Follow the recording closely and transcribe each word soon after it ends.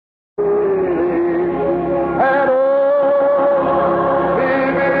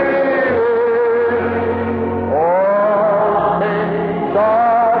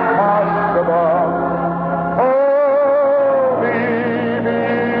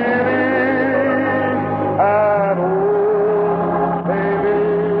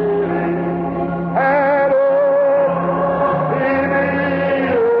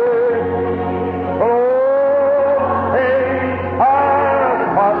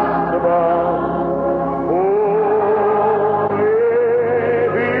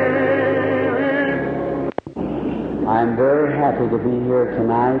to be here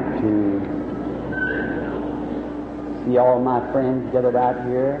tonight to see all my friends gathered out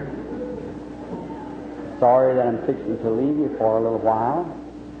here. Sorry that I'm fixing to leave you for a little while,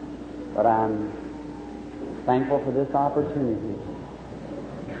 but I'm thankful for this opportunity.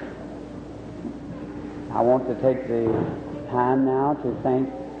 I want to take the time now to thank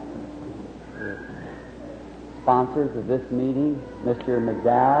the sponsors of this meeting, Mr.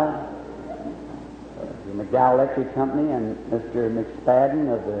 McDowell, the McDowell Electric Company, and Mr. McSpadden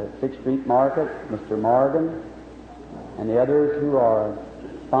of the 6th Street Market, Mr. Morgan, and the others who are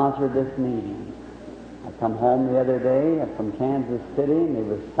sponsored this meeting. I come home the other day from Kansas City, and there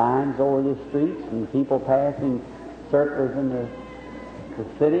were signs over the streets and people passing circles in the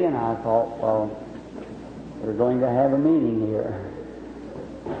city, and I thought, well, we're going to have a meeting here.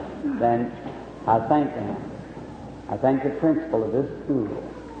 Then I thank them. I thank the principal of this school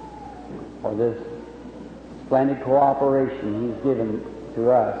for this splendid cooperation he's given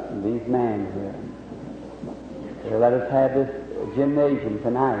to us and these men here. So let us have this gymnasium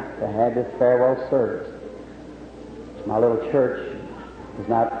tonight to have this farewell service. My little church is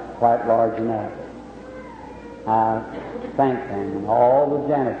not quite large enough. I thank them and all the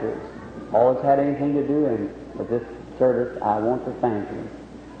janitors. All that's had anything to do with this service, I want to thank you.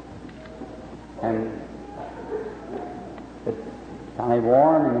 And it's kind of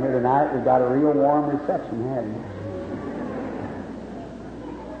warm in here tonight. We've got a real warm reception, haven't we?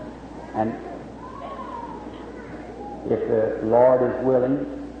 And if the Lord is willing,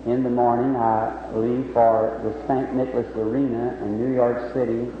 in the morning I leave for the St. Nicholas Arena in New York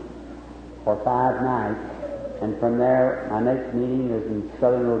City for 5 nights. And from there, my next meeting is in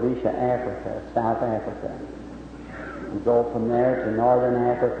southern Rhodesia, Africa, South Africa. We go from there to northern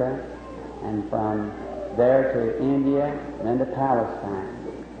Africa, and from there to India, and then to Palestine.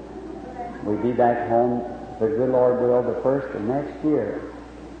 We'll be back home, if the good Lord will, the first of next year.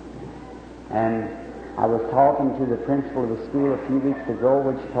 And I was talking to the principal of the school a few weeks ago,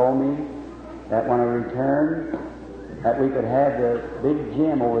 which told me that when I return, that we could have the big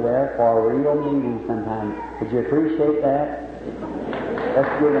gym over there for a real meeting sometime. Would you appreciate that?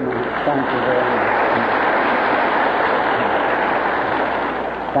 Let's give them a thank you very much.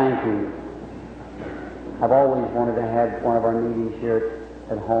 Thank you. I've always wanted to have one of our meetings here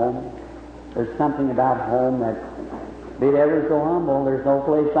at home. There's something about home that, be it ever so humble, there's no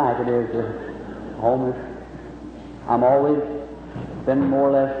place like it is. Home is, I'm always been more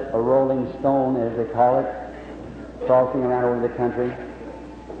or less a rolling stone, as they call it, crossing around over the country.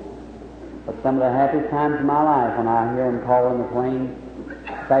 But some of the happiest times of my life when I hear them calling the plane,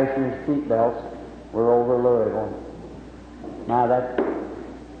 fasten your seat belts, we're over Louisville. Now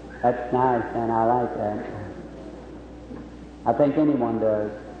that's nice, and I like that. I think anyone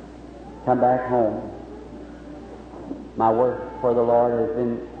does. Come back home. My work for the Lord has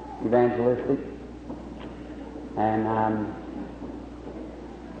been evangelistic, and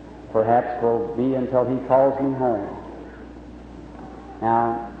perhaps will be until He calls me home.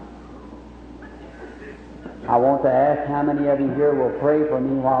 Now, I want to ask how many of you here will pray for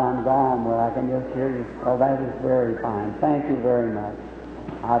me while I'm gone, where I can just hear you. Oh, that is very fine. Thank you very much.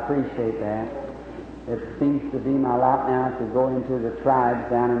 I appreciate that. It seems to be my lot now to go into the tribes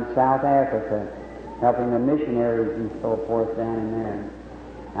down in South Africa, helping the missionaries and so forth down in there.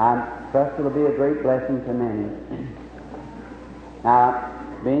 I trust it'll be a great blessing to many. Now,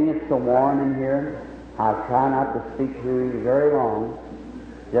 being it's so warm in here, I'll try not to speak to you very long.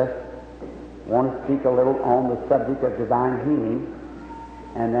 Just want to speak a little on the subject of divine healing,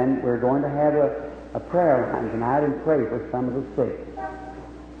 and then we're going to have a prayer line tonight and pray for some of the sick.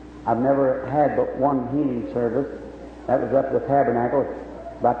 I've never had but one healing service. That was up at the Tabernacle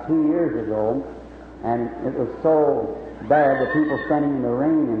about 2 years ago, and it was so bad, the people standing in the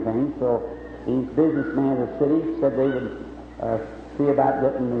rain and things, so these businessmen of the city said they would see about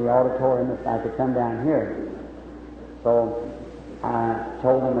getting the auditorium if I could come down here. So I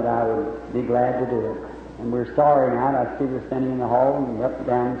told them that I would be glad to do it. And we're sorry now. I see we're standing in the hall and up and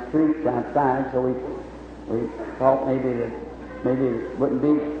down the streets outside, so we thought maybe it wouldn't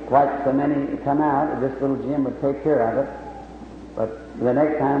be quite so many to come out. This little gym would take care of it. But the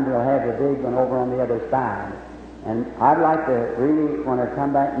next time we'll have the big one over on the other side. And I'd like to really, when I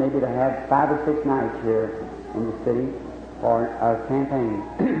come back, maybe to have 5 or 6 nights here in the city for our campaign.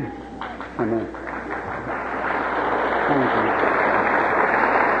 Amen. Thank you.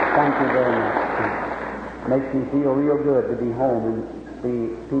 Thank you very much. It makes me feel real good to be home and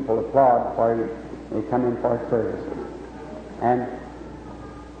see people applaud for you. They come in for service. And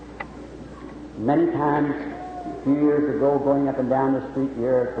many times, a few years ago, going up and down the street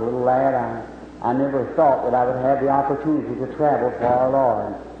here as a little lad, I I never thought that I would have the opportunity to travel for our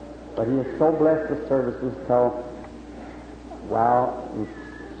Lord. But He has so blessed the services till, well, we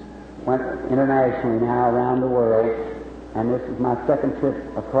went internationally now around the world, and this is my second trip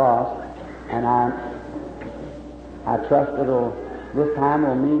across, and I trust this time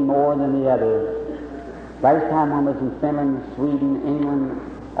will mean more than the other. Last time I was in Finland, Sweden, England,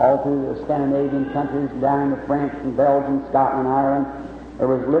 all through the Scandinavian countries, down into France and Belgium, Scotland, Ireland, there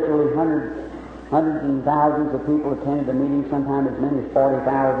was literally hundreds and thousands of people attended the meeting, sometimes as many as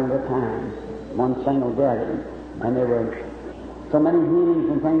 40,000 at a time, one single gathering. And there were so many healings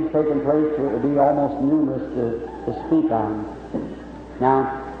and things taking place that it would be almost numerous to speak on.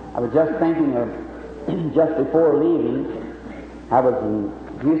 Now, I was just thinking of, just before leaving, I was in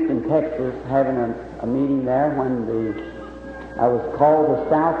Houston, Texas, having a meeting there when I was called to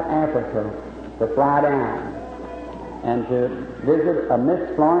South Africa to fly down and to visit a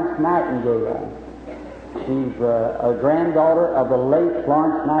Miss Florence Nightingale. She's a granddaughter of the late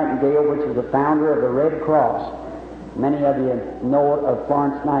Florence Nightingale, which is the founder of the Red Cross. Many of you know of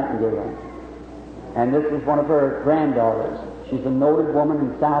Florence Nightingale. And this is one of her granddaughters. She's a noted woman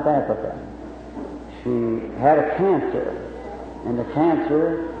in South Africa. She had a cancer, and the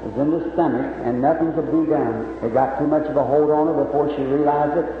cancer was in the stomach, and nothing could be done. It got too much of a hold on her before she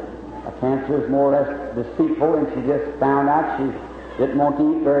realized it. A cancer is more or less deceitful, and she just found out she didn't want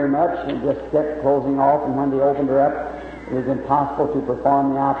to eat very much, and just kept closing off, and when they opened her up, it was impossible to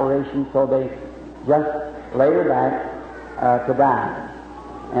perform the operation, so they just laid her back to die,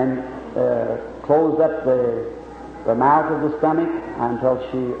 and closed up the mouth of the stomach until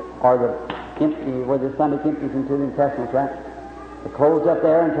where the stomach empties into the intestinal tract. They closed up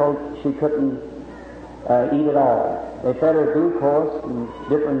there until she couldn't eat at all. They fed her glucose in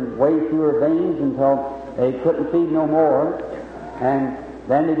different ways through her veins until they couldn't feed no more, and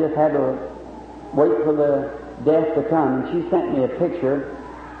then they just had to wait for the death to come. And she sent me a picture,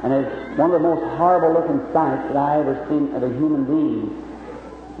 and it's one of the most horrible-looking sights that I ever seen of a human being.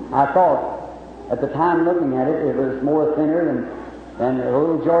 I thought, at the time looking at it, it was more thinner than a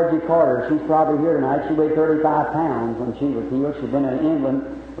little Georgie Carter. She's probably here tonight. She weighed 35 pounds when she was healed. She'd been in England,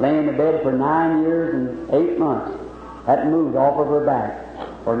 laying in bed for 9 years and 8 months. Hadn't moved off of her back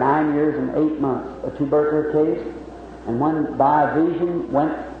for 9 years and 8 months. A tubercular case. And when by a vision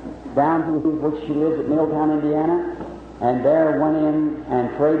went down to which she lives at Milltown, Indiana, and there went in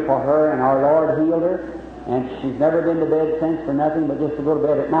and prayed for her, and our Lord healed her. And she's never been to bed since for nothing but just to go to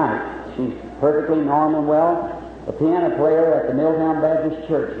bed at night. She's perfectly normal and well. A piano player at the Milltown Baptist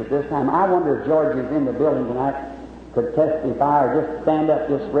Church at this time. I wonder if George is in the building tonight, could testify, or just stand up,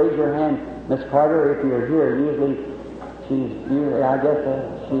 just raise your hand, Miss Carter, if you're here. I guess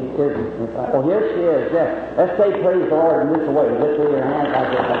she isn't. Oh, here she is, yes. Let's say praise the Lord in this way. Just with your hands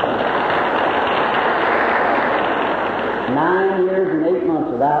like this. 9 years and 8 months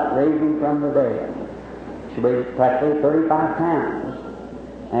without raising from the dead. She weighed practically 35 pounds.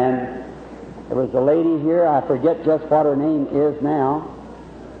 And there was a lady here, I forget just what her name is now.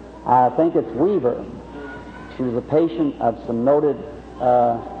 I think it's Weaver. She was a patient of some noted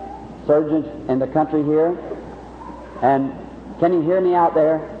surgeons in the country here. And can you hear me out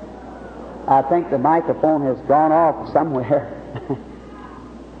there? I think the microphone has gone off somewhere.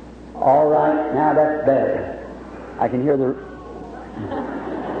 All right, now that's better. I can hear the...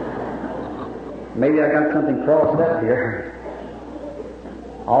 Maybe I got something crossed up here.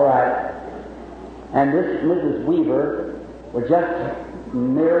 All right. And this Mrs. Weaver was just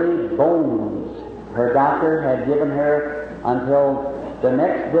merely bones. Her doctor had given her until the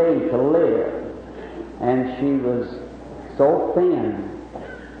next day to live. And she was so thin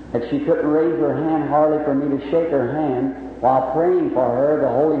that she couldn't raise her hand hardly for me to shake her hand. While praying for her, the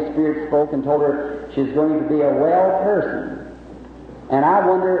Holy Spirit spoke and told her she's going to be a well person. And I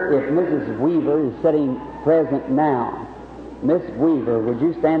wonder if Mrs. Weaver is sitting present now. Miss Weaver, would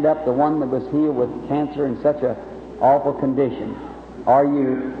you stand up, the one that was healed with cancer in such an awful condition? Are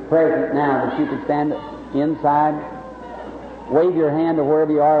you present now that she could stand inside? Wave your hand to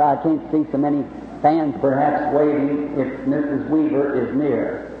wherever you are. I can't see so many fans perhaps waving if Mrs. Weaver is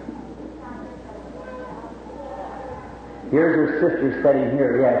near. Here's her sister sitting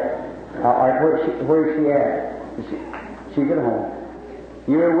here, yes. Where is she at? She's at home.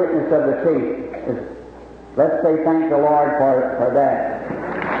 You're a witness of the case. Let's say thank the Lord for that.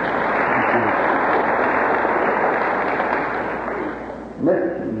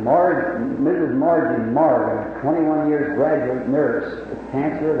 Mrs. Margie Morgan, 21 years graduate nurse with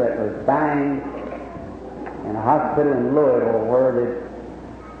cancer that was dying in a hospital in Louisville where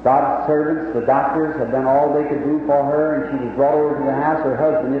God's servants, the doctors, had done all they could do for her, and she was brought over to the house. Her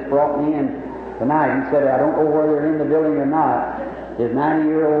husband just brought me in tonight. He said, I don't know whether they're in the building or not. His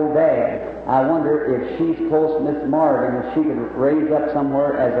 90-year-old dad. I wonder if she's close to Miss Marvin, if she could raise up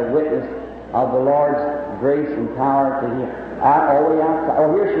somewhere as a witness of the Lord's grace and power to heal. All the way outside.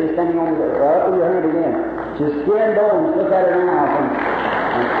 Oh, here she is standing on the up with your hand again. She's skin and bones. Look at her now.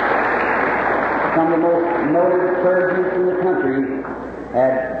 And some of the most noted surgeons in the country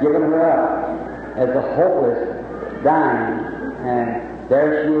had given her up as a hopeless dying. And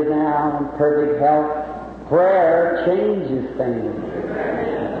there she is now in perfect health. Prayer changes things.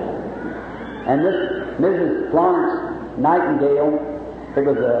 And this Mrs. Florence Nightingale, it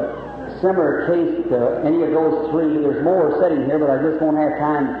was a similar case to any of those three. There's more sitting here, but I just won't have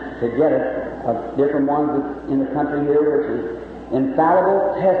time to get it, of different ones that's in the country here, which is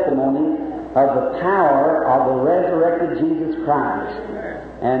infallible testimony of the power of the resurrected Jesus Christ.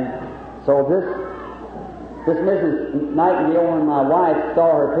 And so this Mrs. Nightingale, when my wife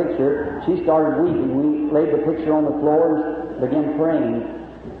saw her picture, she started weeping. We laid the picture on the floor and began praying.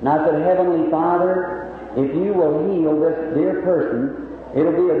 And I said, Heavenly Father, if you will heal this dear person,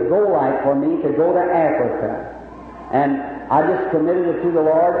 it'll be a go light for me to go to Africa. And I just committed it to the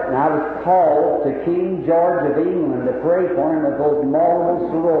Lord, and I was called to King George of England to pray for him with those multiple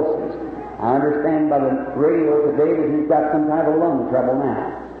sclerosis. I understand by the radio today that he's got some kind of lung trouble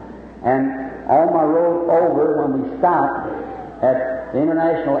now. And on my road over, when we stopped at the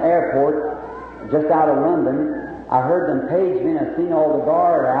international airport just out of London, I heard them page me, and I seen all the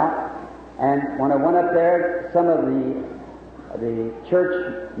guard out. And when I went up there, some of the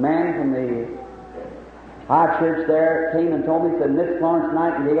church man from the high church there came and told me, said, Miss Florence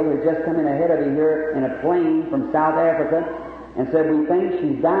Nightingale has just come in ahead of you here in a plane from South Africa, and said, we think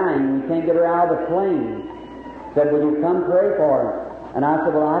she's dying. We can't get her out of the plane. Said, will you come pray for her? And I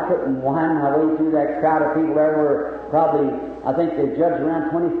said, well, I couldn't wind my way through that crowd of people. There were probably, I think they judged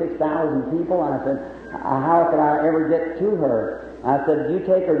around 26,000 people. And I said, how could I ever get to her? I said, you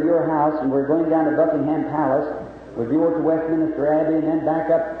take her to your house, and we're going down to Buckingham Palace. We'll go to Westminster Abbey and then back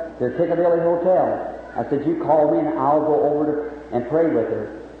up to the Piccadilly Hotel. I said, you call me and I'll go over and pray with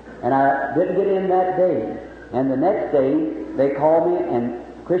her. And I didn't get in that day. And the next day, they called me, and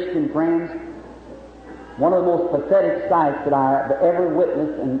Christian friends, one of the most pathetic sights that I've ever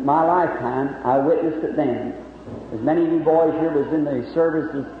witnessed in my lifetime, I witnessed it then. As many of you boys here was in the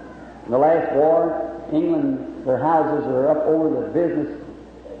services in the last war. England, their houses are up over the business.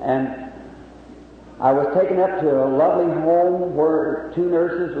 And I was taken up to a lovely home where two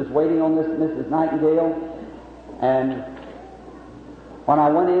nurses was waiting on this Mrs. Nightingale. And when I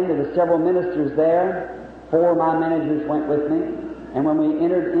went in, there were several ministers there. 4 of my managers went with me. And when we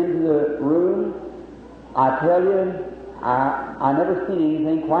entered into the room, I tell you, I never seen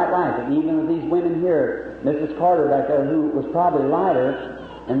anything quite like it. Even with these women here, Mrs. Carter back there, who was probably lighter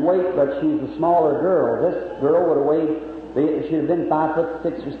in weight, but she's a smaller girl. This girl would have weighed, she'd have been 5 foot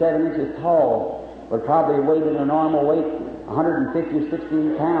 6 or 7 inches tall, would probably weighed in a normal weight 150 or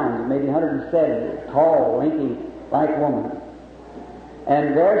 60 pounds, maybe 170. Tall, lanky, like woman.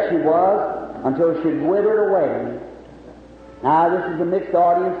 And there she was until she'd withered away. Now, this is a mixed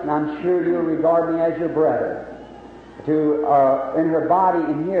audience, and I'm sure you'll regard me as your brother. In her body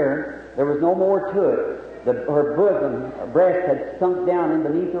in here, there was no more to it. Her bosom, her breast had sunk down in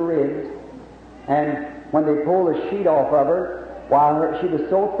beneath her ribs, and when they pulled the sheet off of her, she was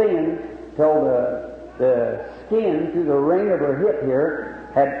so thin till the skin through the ring of her hip here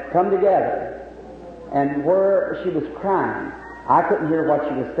had come together. And where she was crying, I couldn't hear what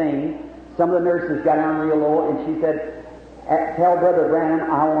she was saying. Some of the nurses got down real low, and she said, tell Brother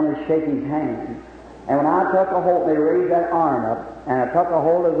Branham I want to shake his hand. And when I took a hold, they raised that arm up, and I took a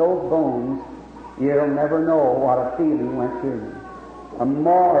hold of those bones, you'll never know what a feeling went through me. A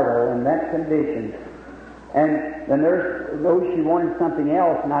mortal in that condition. And the nurse, though she wanted something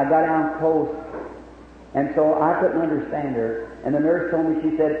else, and I got down close, and so I couldn't understand her. And the nurse told me,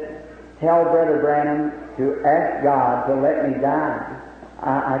 she said, tell Brother Branham to ask God to let me die.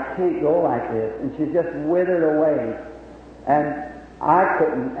 I can't go like this. And she just withered away. And I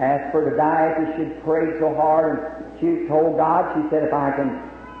couldn't ask her to die after she'd prayed so hard. And she told God, she said, if I can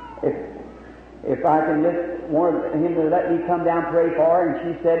just want him to let me come down and pray for her. And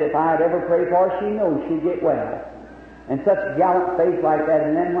she said, if I'd ever pray for her, she knows she'd get well. And such gallant faith like that.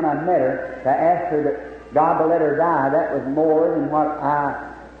 And then when I met her, to ask her that God to let her die, that was more than what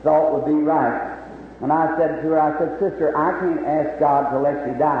I thought would be right. And I said to her, I said, Sister, I can't ask God to let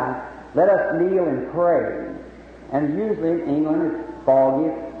you die. Let us kneel and pray. And usually in England it's foggy,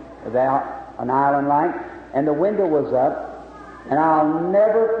 without an island light, and the window was up. And I'll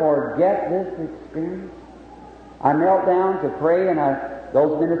never forget this experience. I knelt down to pray, and I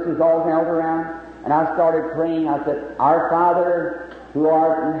those ministers all knelt around, and I started praying. I said, Our Father, who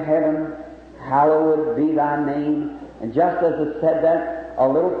art in heaven, hallowed be thy name. And just as I said that, a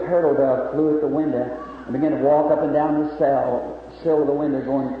little turtle dove flew at the window and began to walk up and down the sill of the window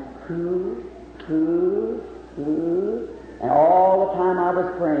going, coo, coo, coo. And all the time I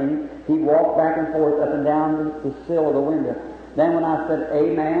was praying, he walked back and forth up and down the sill of the window. Then when I said,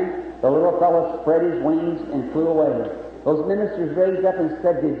 Amen, the little fellow spread his wings and flew away. Those ministers raised up and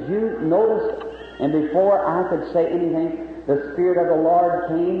said, Did you notice? And before I could say anything, the Spirit of the Lord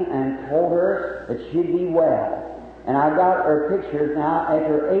came and told her that she'd be well. And I got her pictures now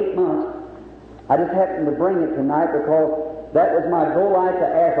after 8 months. I just happened to bring it tonight because that was my go life to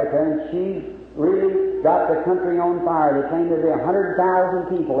Africa, and she really got the country on fire. There came to be 100,000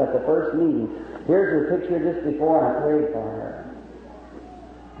 people at the first meeting. Here's her picture just before I prayed for her.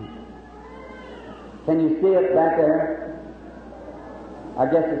 Can you see it back there? I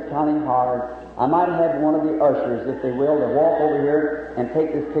guess it's kind of hard. I might have one of the ushers, if they will, to walk over here and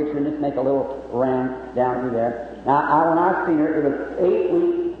take this picture and just make a little round down through there. Now, when I seen her, it was 8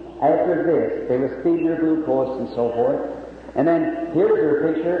 weeks after this. They was feeding her glucose and so forth. And then here's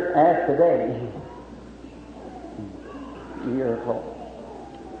her picture as today. Miracle.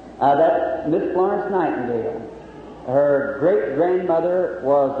 That's Miss Florence Nightingale. Her great-grandmother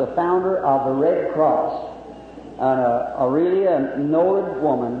was the founder of the Red Cross. A really noted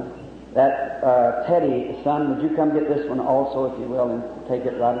woman. That Teddy, son, would you come get this one also, if you will, and take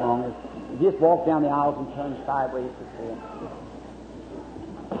it right along? Just walk down the aisles and turn sideways to see him.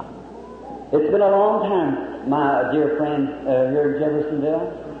 It's been a long time, my dear friend, here in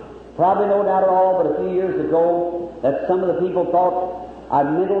Jeffersonville. Probably no doubt at all, but a few years ago, that some of the people thought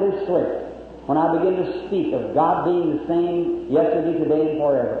I'd mentally slipped when I began to speak of God being the same yesterday, today, and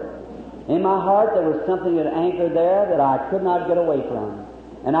forever. In my heart, there was something that anchored there that I could not get away from.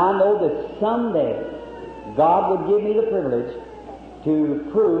 And I know that someday God would give me the privilege to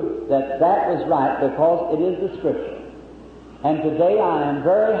prove that that was right, because it is the Scripture. And today I am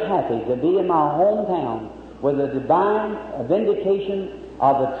very happy to be in my hometown with a divine vindication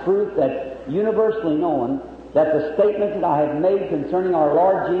of the truth that's universally known, that the statements that I have made concerning our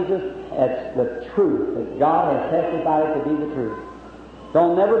Lord Jesus, it's the truth, that God has testified it to be the truth.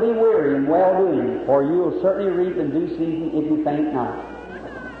 Don't never be weary in well-doing, for you will certainly reap in due season if you faint not.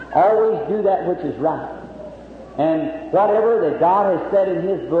 Always do that which is right. And whatever that God has said in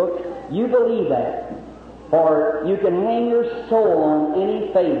His book, you believe that. For you can hang your soul on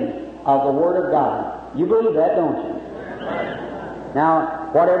any phase of the Word of God. You believe that, don't you? Now,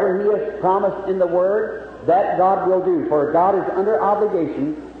 whatever He has promised in the Word, that God will do. For God is under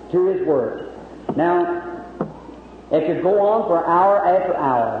obligation to His Word. Now, it could go on for hour after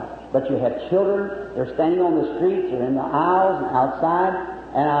hour. But you have children, they're standing on the streets or in the aisles and outside.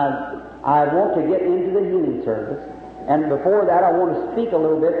 And I want to get into the healing service. And before that, I want to speak a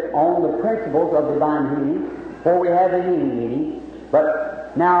little bit on the principles of divine healing before we have the healing meeting.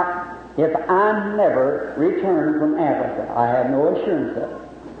 But now, if I never return from Africa, I have no assurance of it.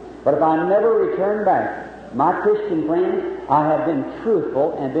 But if I never return back, my Christian friends, I have been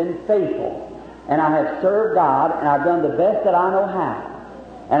truthful and been faithful. And I have served God, and I've done the best that I know how.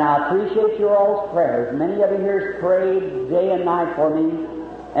 And I appreciate your all's prayers. Many of you here have prayed day and night for me.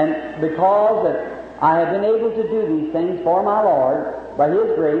 And because that I have been able to do these things for my Lord, by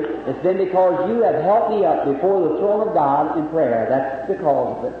His grace, it's been because you have helped me up before the throne of God in prayer. That's the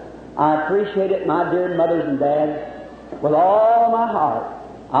cause of it. I appreciate it, my dear mothers and dads, with all my heart.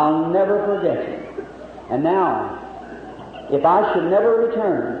 I'll never forget you. And now, if I should never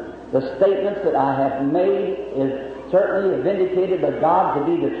return, the statements that I have made is certainly vindicated by God to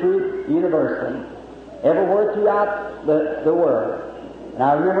be the truth universally, everywhere throughout the world. And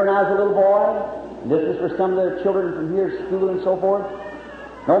I remember when I was a little boy, and this is for some of the children from here at school and so forth,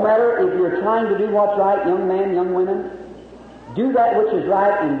 no matter if you're trying to do what's right, young men, young women, do that which is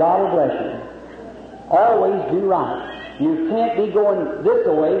right and God will bless you. Always do right. You can't be going this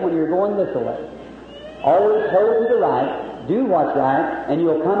way when you're going this way. Always hold to the right, do what's right, and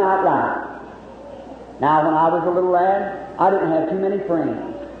you'll come out right. Now, when I was a little lad, I didn't have too many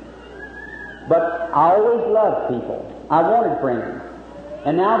friends. But I always loved people. I wanted friends.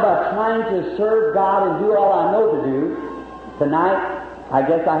 And now by trying to serve God and do all I know to do, tonight, I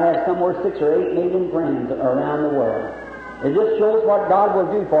guess I have somewhere 6 or 8 million friends around the world. It just shows what God will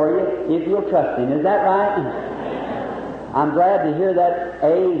do for you if you'll trust Him. Is that right? I'm glad to hear that.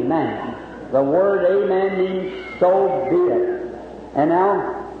 Amen. The word amen means so be it. And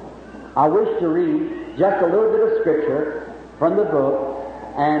now, I wish to read just a little bit of Scripture from the book.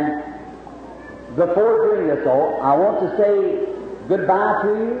 And before doing this, I want to say goodbye to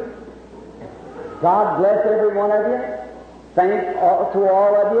you. God bless every one of you. Thanks to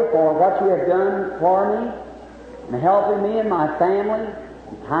all of you for what you have done for me and helping me and my family.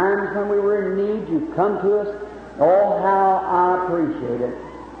 In times when we were in need, you've come to us. Oh, how I appreciate it.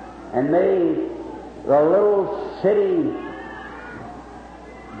 And may the little city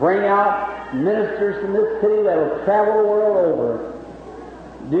bring out ministers from this city that will travel the world over,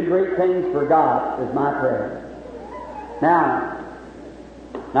 do great things for God, is my prayer. Now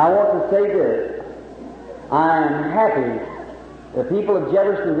I want to say this. I am happy, the people of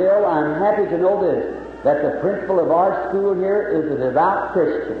Jeffersonville, I'm happy to know this, that the principal of our school here is a devout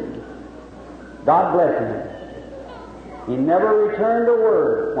Christian. God bless him. He never returned a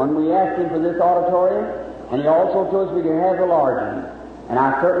word when we asked him for this auditorium, and he also told us we could have the large one. And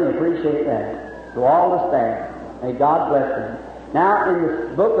I certainly appreciate that. To all the staff, may God bless them. Now, in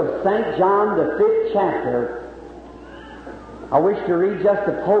the book of St. John, the 5th chapter, I wish to read just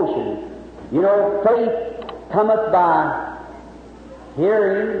a portion. You know, faith cometh by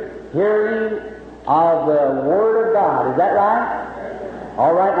hearing of the Word of God. Is that right?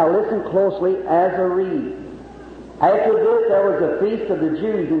 All right, now listen closely as I read. After this, there was a feast of the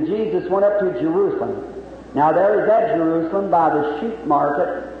Jews, and Jesus went up to Jerusalem. Now there is at Jerusalem by the sheep market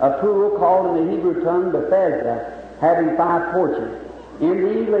a pool called in the Hebrew tongue Bethesda, having 5 porches. In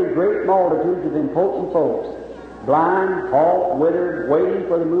these lay great multitudes of impotent folks, blind, halt, withered, waiting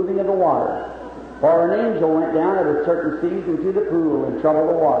for the moving of the water. For an angel went down at a certain season to the pool and troubled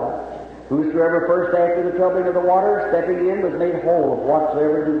the water. Whosoever first after the troubling of the water, stepping in, was made whole of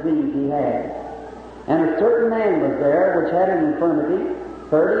whatsoever disease he had. And a certain man was there which had an infirmity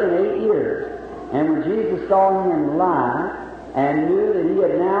 38 years. And when Jesus saw him lie, and knew that he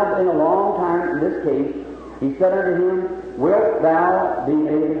had now been a long time in this case, he said unto him, Wilt thou be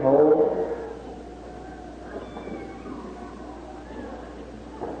made whole?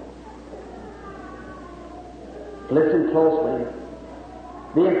 Listen closely.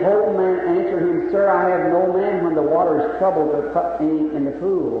 The impotent man answered him, Sir, I have no man when the water is troubled to put me in the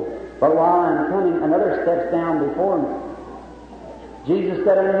pool. But while I am coming, another steps down before me. Jesus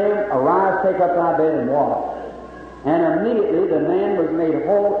said unto him, Arise, take up thy bed and walk. And immediately the man was made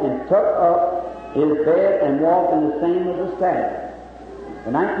whole and took up his bed and walked in the same as the Sabbath.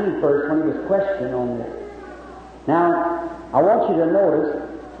 The 19th verse, when he was questioned on this. Now, I want you to notice,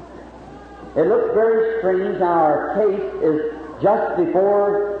 it looks very strange. Now, our case is just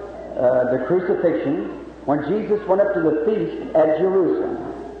before the crucifixion, when Jesus went up to the feast at Jerusalem.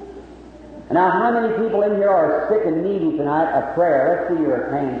 Now, how many people in here are sick and needy tonight of prayer? Let's see your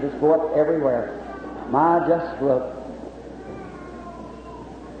hands. Just go up everywhere. Just look.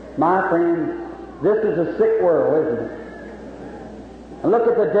 My friends, this is a sick world, isn't it? And look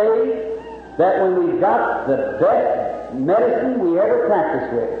at the day that when we got the best medicine we ever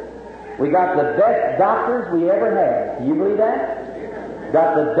practiced with. We got the best doctors we ever had. Do you believe that?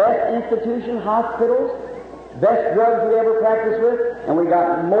 Got the best institutions, hospitals, best drugs we ever practiced with, and we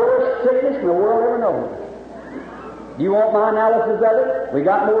got more sickness than the world ever knows. Do you want my analysis of it? We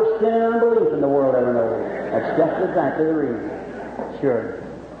got more sin and unbelief than the world ever knows. That's just exactly the reason. Sure.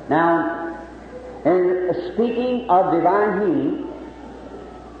 Now, in speaking of divine healing,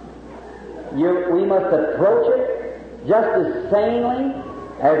 we must approach it just as sanely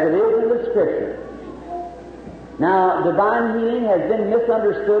as it is in the Scripture. Now, divine healing has been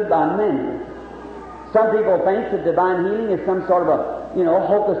misunderstood by many. Some people think that divine healing is some sort of a,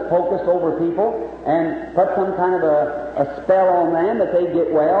 hocus pocus over people and put some kind of a spell on them that they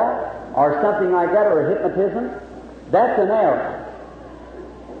get well, or something like that, or hypnotism. That's an error.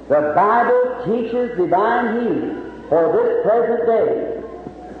 The Bible teaches divine healing for this present day,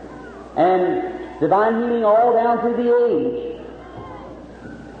 and divine healing all down through the age.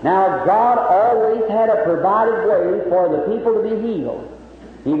 Now, God always had a provided way for the people to be healed.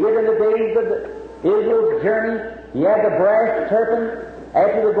 He did in the days of Israel's journey. He had the brass serpent.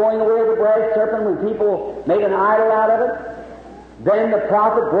 After the going away of the brass serpent, when people made an idol out of it, then the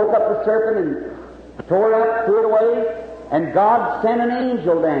prophet broke up the serpent and tore it up, threw it away, and God sent an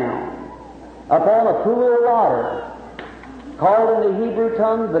angel down upon a pool of water, called in the Hebrew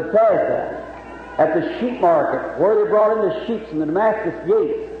tongue Bethesda, at the sheep market, where they brought in the sheep from the Damascus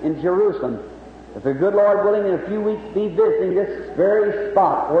gate in Jerusalem. If the good Lord willing, in a few weeks be visiting this very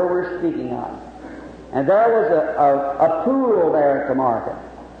spot where we're speaking of. And there was a pool there at the market.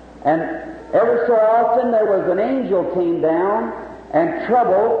 And every so often there was an angel came down and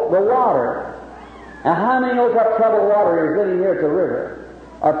troubled the water. Now, how many knows what troubled water is living here at the river?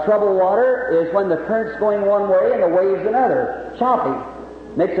 Troubled water is when the current's going one way and the waves another. Choppy.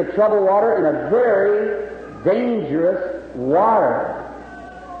 Makes a troubled water in a very dangerous water.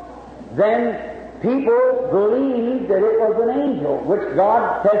 Then people believed that it was an angel, which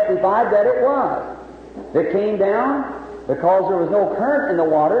God testified that it was. It came down because there was no current in the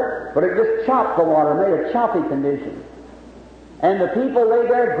water, but it just chopped the water, made a choppy condition. And the people lay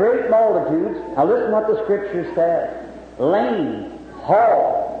there, great multitudes. Now listen what the Scripture says. Lame,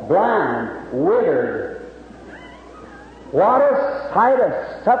 halt, blind, withered. What a sight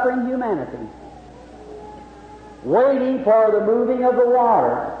of suffering humanity. Waiting for the moving of the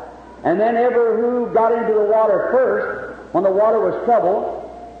water. And then ever who got into the water first, when the water was troubled,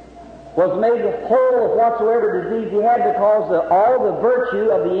 was made whole of whatsoever disease he had, because all the virtue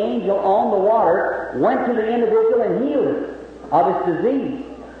of the angel on the water went to the individual and healed it of its disease.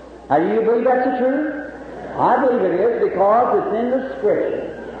 Now, do you believe that's the truth? I believe it is, because it's in the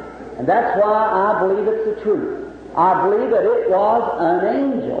Scripture. And that's why I believe it's the truth. I believe that it was an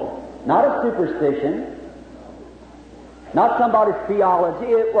angel, not a superstition, not somebody's theology.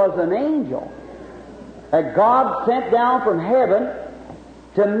 It was an angel that God sent down from heaven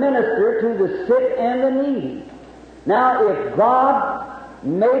to minister to the sick and the needy. Now, if God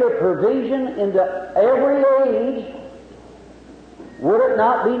made a provision into every age, would it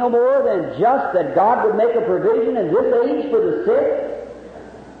not be no more than just that God would make a provision in this age for the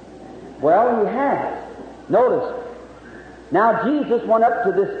sick? Well, He has. Notice. Now, Jesus went up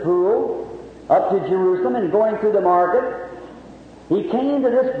to this pool, up to Jerusalem, and going through the market, He came to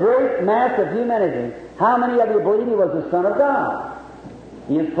this great mass of humanity. How many of you believe He was the Son of God?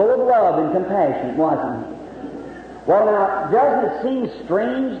 He is full of love and compassion, wasn't He? Well, now, doesn't it seem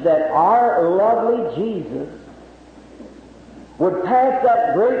strange that our lovely Jesus would pass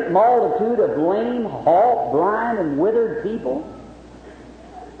that great multitude of lame, halt, blind, and withered people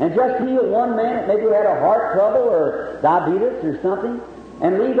and just heal one man that maybe had a heart trouble or diabetes or something,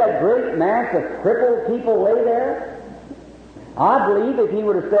 and leave that great mass of crippled people lay there? I believe if He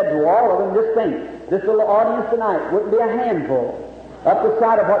would have said to all of them, just think, this little audience tonight wouldn't be a handful up the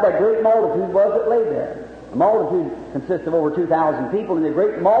side of what that great multitude was that lay there. The multitude consists of over 2,000 people, and the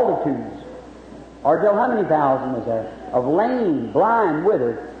great multitudes, or tell how many thousand was there, of lame, blind,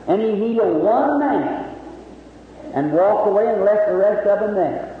 withered, and He healed one man and walked away and left the rest of them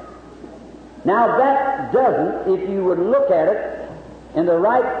there. Now that doesn't, if you would look at it in the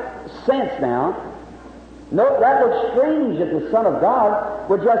right sense now, no, that looks strange if the Son of God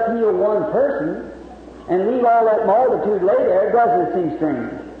would just heal one person and leave all that multitude lay there. Doesn't it seem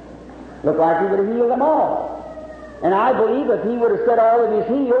strange? Look like He would have healed them all. And I believe if He would have said all of His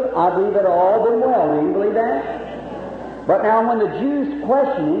healed, I believe it all been well. Do you believe that? But now when the Jews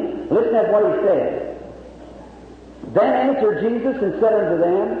questioned Him, listen to what He said. Then answered Jesus and said unto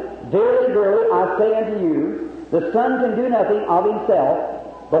them, Verily, verily, I say unto you, the Son can do nothing of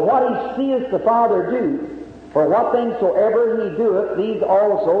Himself, but what He seeth the Father do. For what things soever He doeth, these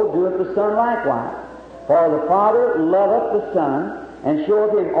also doeth the Son likewise. For the Father loveth the Son, and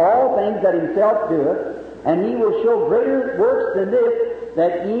showeth Him all things that Himself doeth, and He will show greater works than this,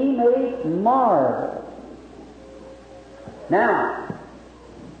 that ye may marvel. Now,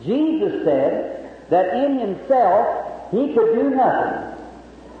 Jesus said that in Himself He could do nothing.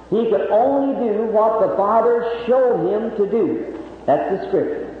 He could only do what the Father showed Him to do. That's the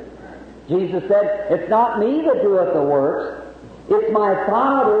Scripture. Jesus said, It's not me that doeth the works, it's my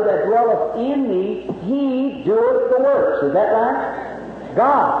Father that dwelleth in me, He doeth the works. Is that right?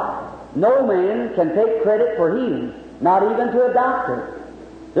 God. No man can take credit for healing, not even to a doctor.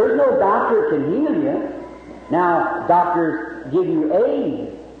 There's no doctor that can heal you. Now, doctors give you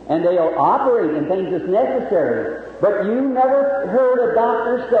aid, and they'll operate in things that's necessary. But you never heard a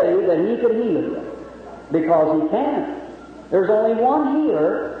doctor say that he could heal you, because he can't. There's only one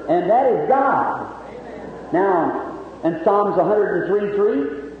healer, and that is God. Now, in Psalms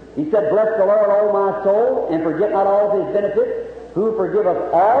 103:3, He said, Bless the Lord, O my soul, and forget not all of His benefits, who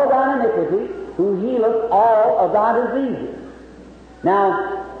forgiveth all thine iniquity, who healeth all of thy diseases.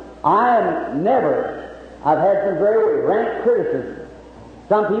 Now, I've had some very rank criticism.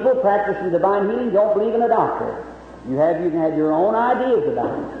 Some people practicing divine healing don't believe in a doctor. You can have your own ideas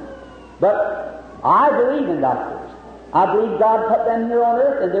about it. But I believe in doctors. I believe God put them here on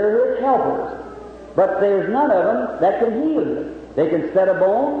earth, and they're His helpers. But there's none of them that can heal you. They can set a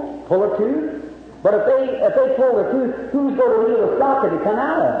bone, pull a tooth, but if they pull the tooth, who's going to heal the socket to come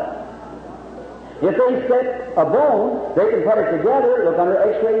out of it? If they set a bone, they can put it together, look under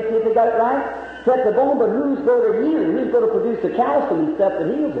X-ray, see if they got it right, set the bone, but who's going to heal it? Who's going to produce the calcium and stuff that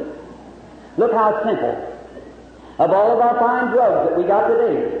heals it? Look how simple. Of all of our fine drugs that we got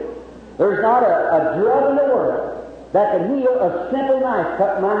today, there's not a drug in the world that can heal a simple knife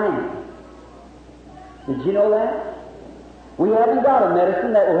cut in my hand. Did you know that? We haven't got a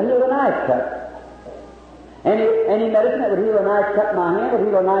medicine that will heal a knife cut. Any medicine that would heal a knife cut in my hand would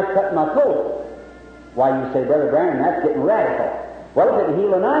heal a knife cut in my coat. Why, you say, Brother Branham, that's getting radical. Well, if it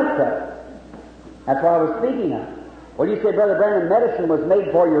heal a knife cut, that's what I was speaking of. Well, you say, Brother Branham, medicine was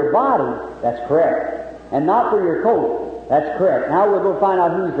made for your body. That's correct. And not for your coat. That's correct. Now we'll go find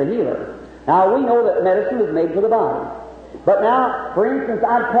out who's the healer. Now, we know that medicine was made for the body. But now, for instance,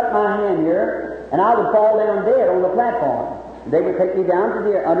 I'd cut my hand here, and I would fall down dead on the platform. They would take me down to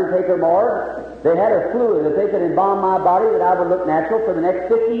the undertaker morgue. They had a fluid that they could embalm my body that I would look natural for the next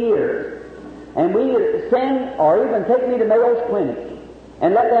 50 years. And we would send, or even take me to Mayo's Clinic,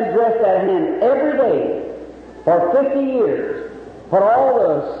 and let them dress that hand every day for 50 years. Put all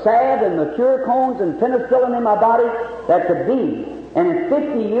the salve and the cure cones and penicillin in my body that could be. And in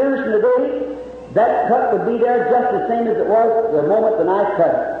 50 years from today, that cut would be there just the same as it was the moment the knife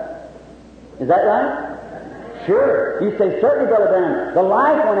cut it. Is that right? Sure. You say, certainly, Brother Branham, the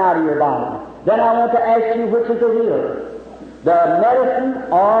life went out of your body. Then I want to ask you, which is the healer? The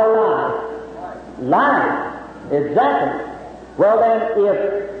medicine or life? Life. Exactly. Well then,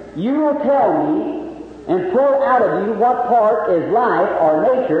 if you will tell me and pull out of you what part is life or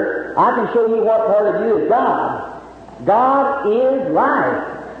nature, I can show you what part of you is God. God is life.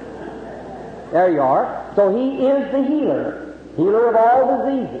 There you are. So He is the healer. Healer of all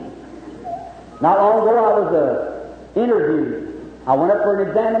diseases. Not long ago I was interviewed. I went up for an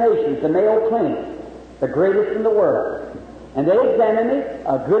examination at the Mayo Clinic, the greatest in the world. And they examined me,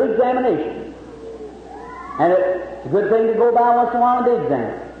 a good examination. And it's a good thing to go by once in a while and be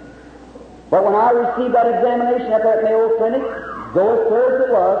examined. But when I received that examination at that Mayo Clinic, though as clear as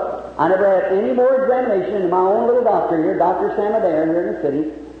it was, I never had any more examination. And my own little doctor here, Dr. Sam Adair here in the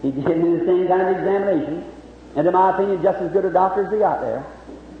city, he gave me the same kind of examination. And in my opinion, just as good a doctor as they got there.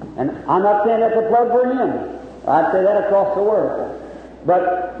 And I'm not saying that's a plug for him. I'd say that across the world.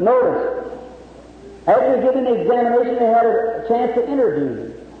 But notice, after giving the examination, they had a chance to interview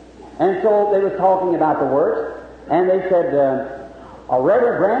me. And so they was talking about the works, and they said,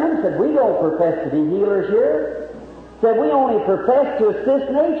 Reverend Branham said, we don't profess to be healers here. Said, we only profess to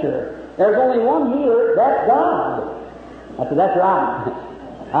assist nature. There's only one healer, that's God. I said, that's right.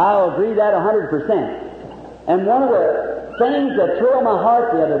 I'll agree that 100%. And one of the things that thrilled my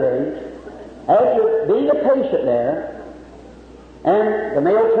heart the other day, after being a patient there, and the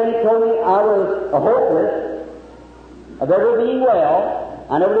Mayo Clinic told me I was hopeless of ever being well.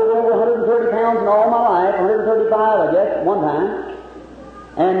 I never lived over 130 pounds in all my life, 135 I guess, one time.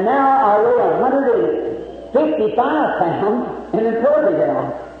 And now I weigh 155 pounds and in perfect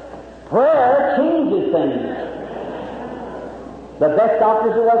health. Prayer changes things. The best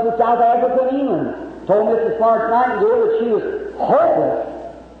doctors there was in South Africa and England told Mrs. Florence Nightingale that she was hopeless.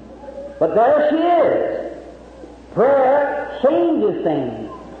 But there she is. Prayer changes things.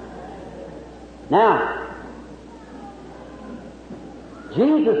 Now,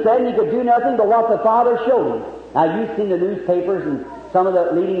 Jesus said He could do nothing but what the Father showed Him. Now, you've seen the newspapers and some of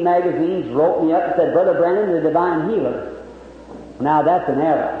the leading magazines wrote me up and said, Brother Branham, the divine healer. Now, that's an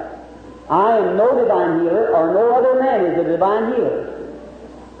error. I am no divine healer, or no other man is a divine healer.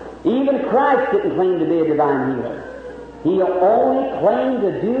 Even Christ didn't claim to be a divine healer. He only claimed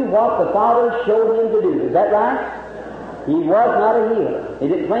to do what the Father showed Him to do. Is that right? He was not a healer. He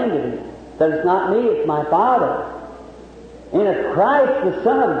didn't claim to be. He said, it's not me, it's my Father. And if Christ, the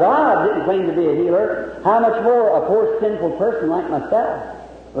Son of God, didn't claim to be a healer, how much more a poor sinful person like myself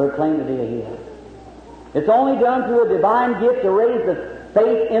would claim to be a healer? It's only done through a divine gift to raise the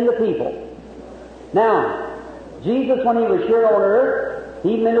faith in the people. Now, Jesus, when He was here on earth,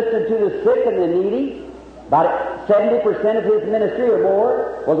 He ministered to the sick and the needy. About 70% of His ministry or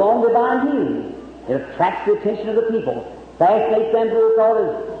more was on divine healing. It attracts the attention of the people. Fascinates them to the thought,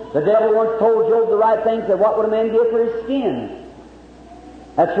 as the devil once told Job the right thing, said, what would a man give for his skin?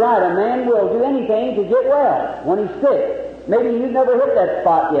 That's right, a man will do anything to get well when he's sick. Maybe you've never hit that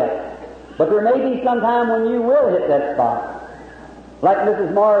spot yet, but there may be some time when you will hit that spot. Like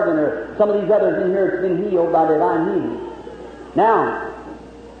Mrs. Morgan or some of these others in here that's been healed by divine healing. Now,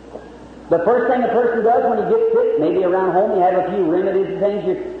 the first thing a person does when he gets sick, maybe around home you have a few remedies and things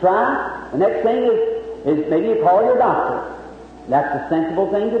you try. The next thing is maybe you call your doctor. That's the sensible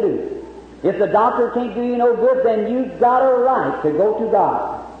thing to do. If the doctor can't do you no good, then you've got a right to go to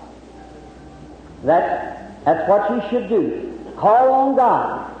God. That's what you should do. Call on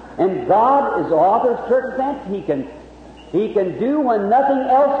God. And God is the author of circumstance. He can do when nothing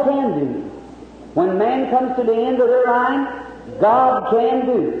else can do. When man comes to the end of their line, God can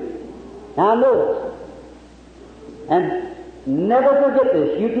do. Now notice, and never forget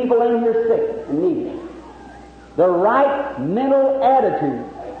this, you people in here sick and needy. the right mental attitude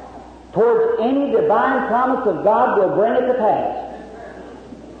towards any divine promise of God will bring it to pass.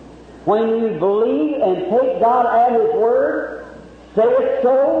 When you believe and take God at His Word, say it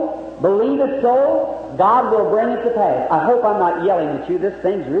so, believe it so, God will bring it to pass. I hope I'm not yelling at you. This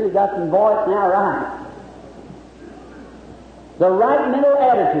thing's really got some voice now, right? The right mental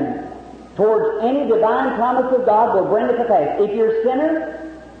attitude towards any divine promise of God will bring it to pass. If you're a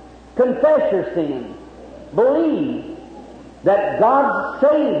sinner, confess your sin. Believe that God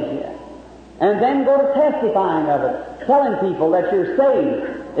saves you. And then go to testifying of it, telling people that you're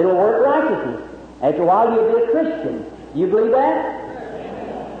saved. It'll work righteousness. After a while, you'll be a Christian. You believe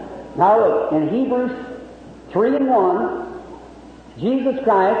that? Now look, in Hebrews 3:1, Jesus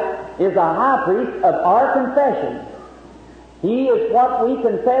Christ is a high priest of our confession. He is what we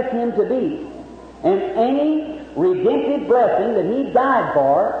confess Him to be. And any redemptive blessing that He died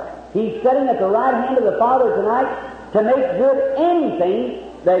for, He's sitting at the right hand of the Father tonight to make good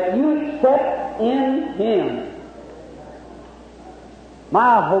anything that you accept in Him.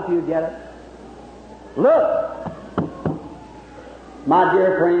 I hope you get it. Look, my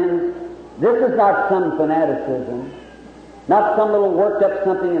dear friends, this is not some fanaticism, not some little worked up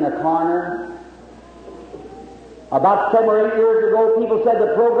something in a corner. About 7 or 8 years ago, people said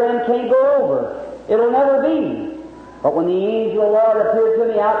the program can't go over. It'll never be. But when the angel of the Lord appeared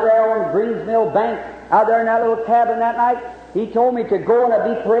to me out there on Greensmill Bank, out there in that little cabin that night, He told me to go and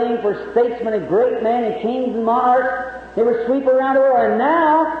I'd be praying for statesmen and great men and kings and monarchs. They were sweeping around the world. And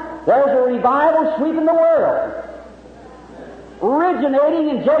now there's a revival sweeping the world, originating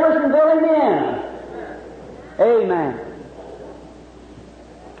in Jeffersonville, Indiana. Amen.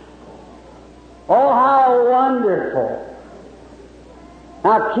 Oh, how wonderful.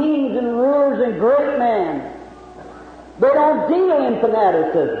 Now, kings and rulers and great men, they don't deal in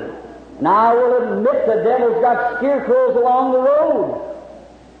fanaticism. Now, I will admit the devil's got scarecrows along the road.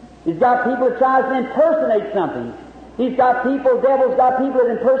 He's got people that tries to impersonate something. He's got people, devil's got people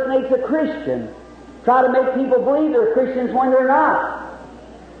that impersonates a Christian, try to make people believe they're Christians when they're not.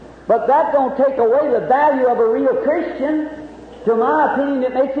 But that don't take away the value of a real Christian. To my opinion,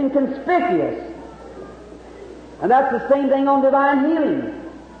 it makes him conspicuous. And that's the same thing on divine healing.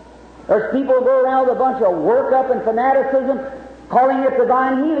 There's people who go around with a bunch of work-up and fanaticism, calling it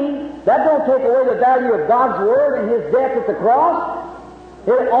divine healing. That don't take away the value of God's Word and His death at the cross.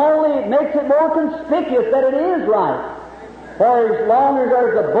 It only makes it more conspicuous that it is right. For as long as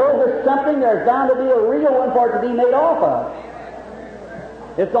there's a bogus something, there's bound to be a real one for it to be made off of.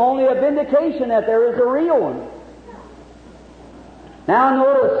 It's only a vindication that there is a real one. Now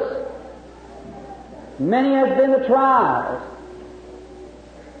notice, many has been the trials,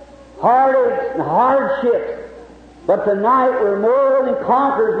 heartaches and hardships, but tonight we're more than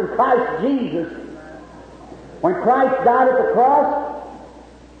conquerors in Christ Jesus. When Christ died at the cross,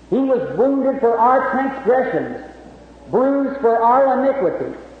 He was wounded for our transgressions, bruised for our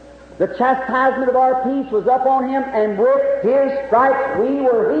iniquity. The chastisement of our peace was upon Him, and with His stripes we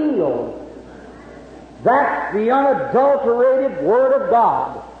were healed. That's the unadulterated Word of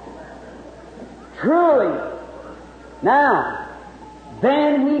God. Truly. Now,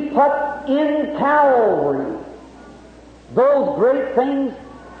 then He put in Calvary those great things,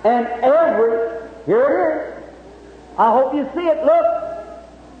 and here it is. I hope you see it. Look.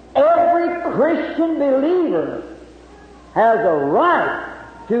 Every Christian believer has a right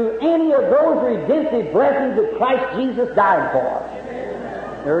to any of those redemptive blessings that Christ Jesus died for.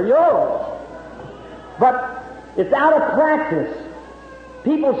 They're yours. But it's out of practice.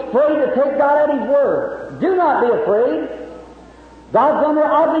 People's afraid to take God at His Word. Do not be afraid. God's under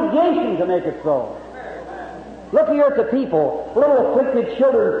obligation to make it so. Look here at the people, little afflicted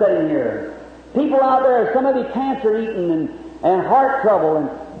children sitting here. People out there, some of you cancer-eaten and heart trouble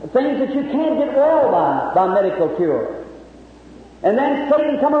and things that you can't get well by medical cure. And then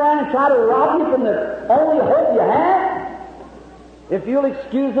Satan come around and try to rob you from the only hope you have. If you'll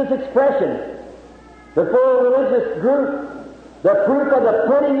excuse this expression, before a religious group, the proof of the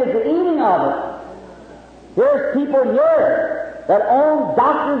pudding is the eating of it. There's people here that own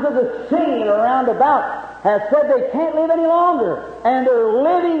doctors of the city and around about have said they can't live any longer. And they're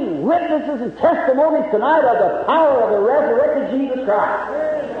living witnesses and testimonies tonight of the power of the resurrected Jesus Christ.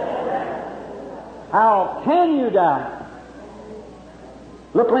 How can you doubt?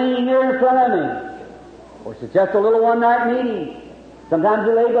 Look leaning here in front of me. Of course, it's just a little one-night meeting. Sometimes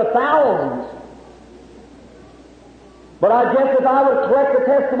you labor thousands. But I guess if I would collect the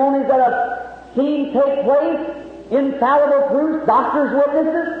testimonies that I've seen take place, infallible proofs, doctors'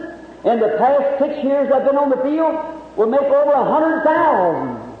 witnesses, in the past 6 years I've been on the field, will make over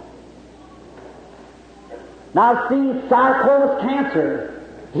 100,000. Now I've seen sarcomas cancer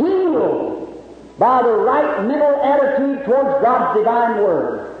healed by the right mental attitude towards God's divine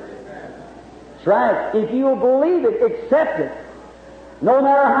Word. That's right. If you'll believe it, accept it. No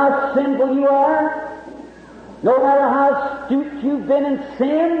matter how sinful you are, no matter how astute you've been in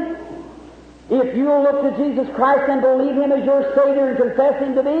sin, if you'll look to Jesus Christ and believe Him as your Savior and confess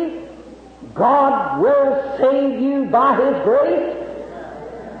Him to be, God will save you by His grace.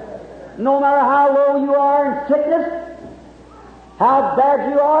 No matter how low you are in sickness, how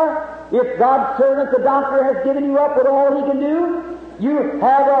bad you are, if God's servant, the doctor, has given you up with all he can do, you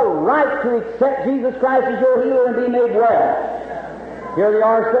have a right to accept Jesus Christ as your healer and be made well. Here they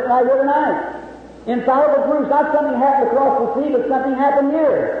are sitting right here tonight. Infallible proofs, not something happened across the sea, but something happened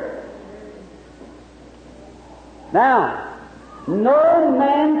here. Now, no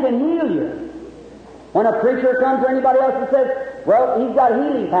man can heal you. When a preacher comes or anybody else and says, well, he's got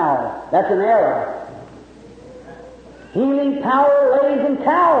healing power, that's an error. Healing power lays in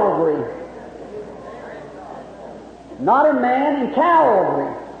Calvary. Not in man, in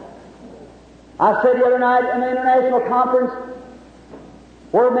Calvary. I said the other night in an international conference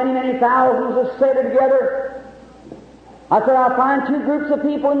where many thousands are seated together, I said, I find two groups of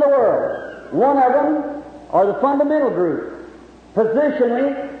people in the world. One of them are the fundamental group.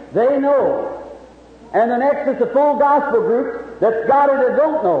 Positionally, they know. And the next is the full gospel group that's got it or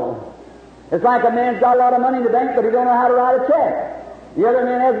don't know. It's like a man's got a lot of money in the bank, but he don't know how to write a check. The other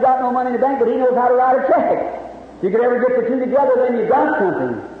man hasn't got no money in the bank, but he knows how to write a check. If you could ever get the two together, then you got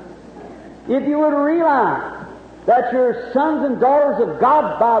something. If you would realize that you're sons and daughters of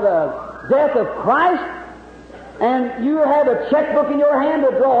God by the death of Christ, and you have a checkbook in your hand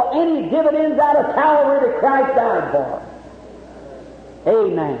to draw any dividends out of Calvary that Christ died for.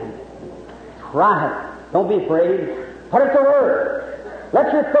 Amen. Try it. Don't be afraid. Put it to work.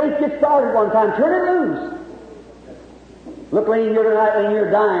 Let your faith get started one time. Turn it loose. Look, laying here tonight and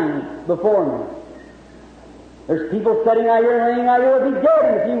you're dying before me. There's people sitting out here and laying out here will be dead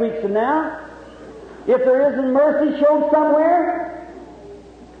in a few weeks from now. If there isn't mercy shown somewhere,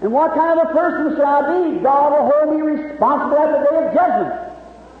 and what kind of a person shall I be? God will hold me responsible at the day of judgment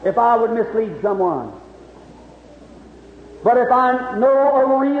if I would mislead someone. But if I know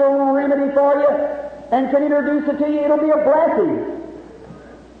a real remedy for you and can introduce it to you, it'll be a blessing.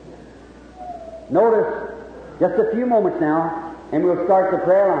 Notice just a few moments now, and we'll start the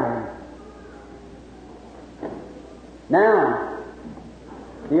prayer line. Now,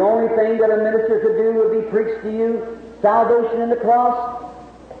 the only thing that a minister could do would be preach to you salvation in the cross.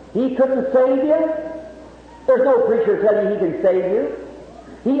 He couldn't save you. There's no preacher telling you he can save you.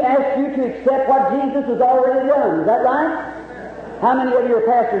 He asked you to accept what Jesus has already done. Is that right? How many of your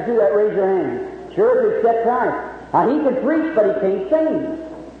pastors do that? Raise your hand. Sure, to accept Christ. Now, he can preach, but he can't save.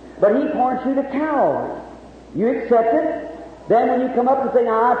 But he points you to Calvary. You accept it. Then when you come up and say,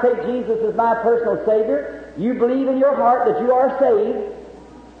 now I take Jesus as my personal Savior, you believe in your heart that you are saved.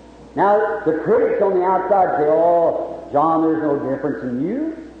 Now, the critics on the outside say, oh, John, there's no difference in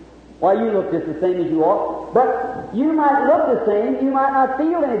you. Why, you look just the same as you are. But you might look the same, you might not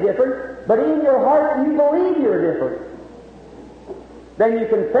feel any different, but in your heart you believe you're different. Then you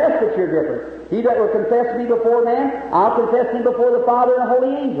confess that you're different. He that will confess me before man, I'll confess him before the Father and the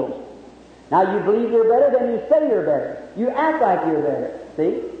holy angels. Now, you believe you're better, then you say you're better. You act like you're better.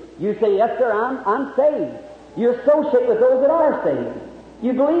 See? You say, yes, sir, I'm saved. You associate with those that are saved.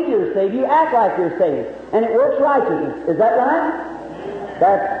 You believe you're saved. You act like you're saved. And it works righteousness. Is that right?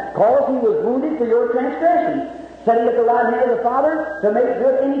 That's because he was wounded for your transgressions, sitting at the right hand of the Father to make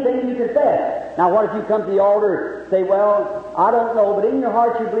good anything you confess. Now, what if you come to the altar and say, well, I don't know, but in your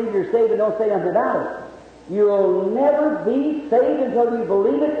heart you believe you're saved and don't say nothing about it. You'll never be saved until you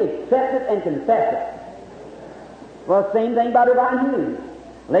believe it, accept it, and confess it. Well, same thing about divine healing.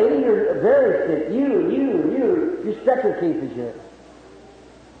 Lady, you're very sick. You stretcher cases here.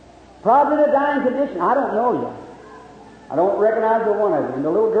 Probably in a dying condition. I don't know you. I don't recognize the one of you. And the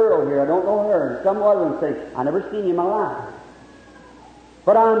little girl here, I don't know her. And some other one say, I never seen you in my life.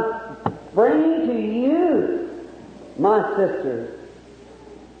 But I'm bringing to you, my sisters,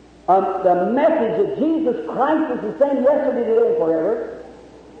 the message that Jesus Christ is the same yesterday, today, and forever.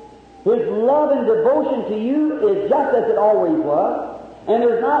 His love and devotion to you is just as it always was. And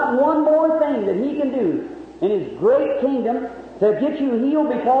there's not one more thing that he can do in his great kingdom to get you healed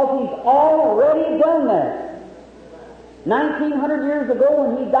because he's already done that. 1900 years ago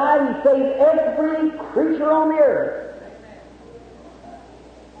when he died, he saved every creature on the earth.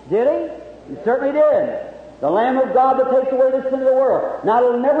 Did he? He certainly did. The Lamb of God that takes away the sin of the world. Now,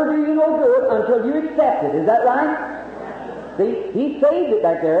 it'll never do you no good until you accept it. Is that right? See, he saved it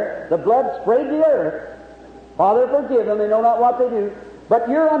back there. The blood sprayed the earth. Father, forgive them, they know not what they do. But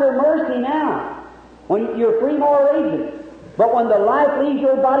you're under mercy now, when you're free moral agents. But when the life leaves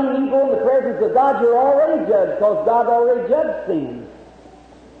your body and you go in the presence of God, you're already judged, because God already judged sin.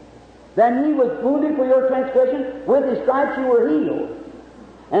 Then He was wounded for your transgression, with His stripes you were healed.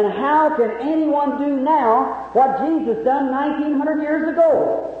 And how can anyone do now what Jesus done 1900 years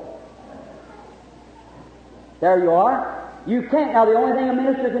ago? There you are. You can't. Now the only thing a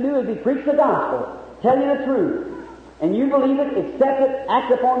minister can do is be preach the gospel, tell you the truth. And you believe it, accept it,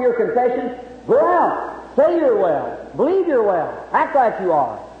 act upon your confession, go out, say you're well, believe you're well, act like you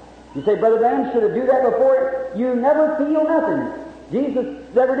are. You say, Brother Branham, should I do that before? You never feel nothing. Jesus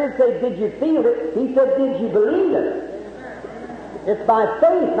never did say, did you feel it? He said, did you believe it? It's by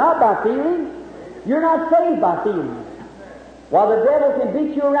faith, not by feeling. You're not saved by feeling. While the devil can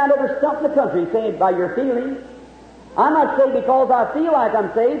beat you around every stump in the country, saying by your feelings. I'm not saved because I feel like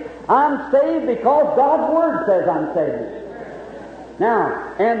I'm saved. I'm saved because God's Word says I'm saved.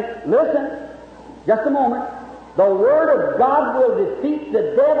 Now, and listen, just a moment. The Word of God will defeat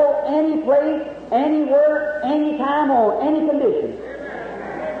the devil any place, anywhere, any time, on any condition.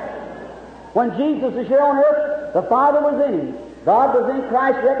 When Jesus was here on earth, the Father was in Him. God was in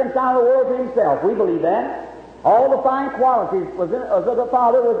Christ, reconciling the world to Himself. We believe that. All the fine qualities of the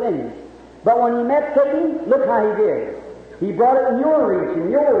Father was in Him. But when He met Satan, look how He did. He brought it in your reach,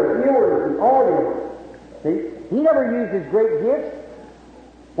 and yours, and all yours. See? He never used His great gifts.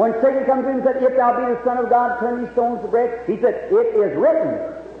 When Satan comes in and said, if thou be the Son of God, turn these stones to bread, He said, it is written,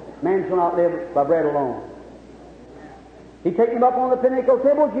 man shall not live by bread alone. He took him up on the pinnacle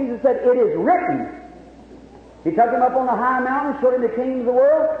table. Jesus said, it is written. He took him up on the high mountain, showed him the kingdoms of the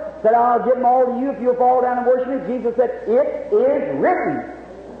world, said, I'll give them all to you if you'll fall down and worship me. Jesus said, it is written.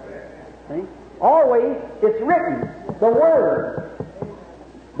 See? Always, it's written. The Word.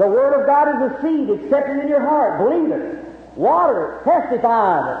 The Word of God is a seed. Accept it in your heart. Believe it. Water it.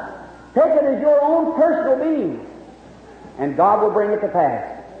 Testify of it. Take it as your own personal being. And God will bring it to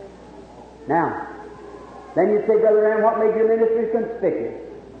pass. Now, then you say, Brother Ram, what made your ministry conspicuous?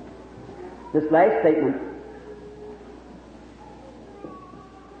 This last statement.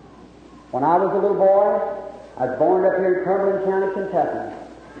 When I was a little boy, I was born up here in Cumberland County, Kentucky,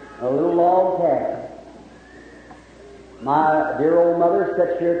 a little log cabin. My dear old mother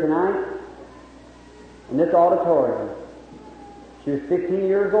sits here tonight in this auditorium. She was 15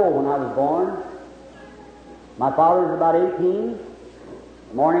 years old when I was born. My father was about 18.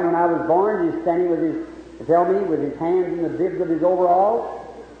 The morning when I was born, he was standing with his, to tell me, with his hands in the bibs of his overalls,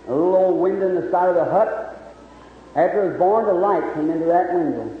 a little old window in the side of the hut. After I was born, the light came into that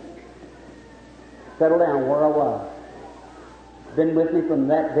window. Settled down where I was. Been with me from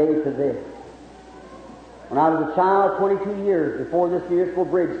that day to this. When I was a child, 22 years before this municipal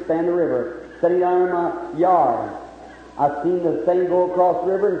bridge spanned the river, sitting down in my yard, I've seen the thing go across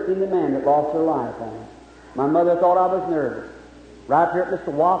the river and seen the man that lost their life on it. My mother thought I was nervous. Right here at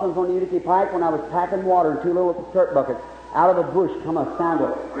Mr. Watham's on the Utica Pike, when I was packing water in 2 little dirt buckets, out of a bush come a sound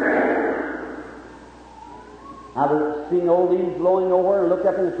of I was seeing old leaves blowing over and looked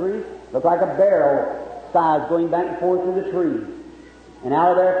up in the trees. Looked like a barrel size going back and forth through the trees. And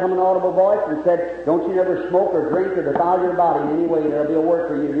out of there come an audible voice and said, don't you never smoke or drink or defile your body in any way. There'll be a work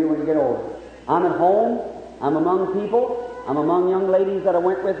for you to do when you get older. I'm at home. I'm among people. I'm among young ladies that I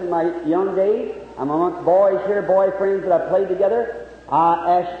went with in my young days. I'm amongst boys here, boy friends that I played together.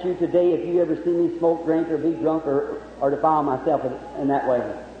 I ask you today if you ever see me smoke, drink, or be drunk or defile myself in that way.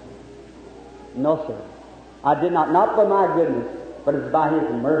 No, sir. I did not by my goodness, but it's by His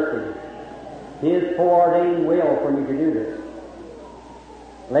mercy. His foreordained will for me to do this.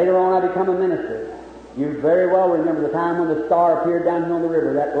 Later on, I become a minister. You very well remember the time when the star appeared down here on the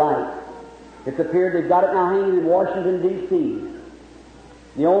river, that light. It's appeared, they've got it now hanging in Washington, D.C.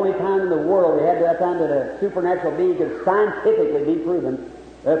 The only time in the world they had at that time that a supernatural being could scientifically be proven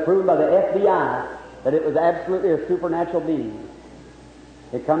by the FBI, that it was absolutely a supernatural being.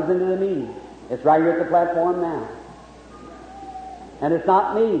 It comes into the meeting. It's right here at the platform now. And it's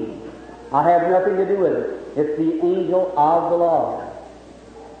not me. I have nothing to do with it. It's the angel of the Lord.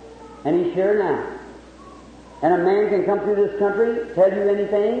 And He's here now. And a man can come through this country, tell you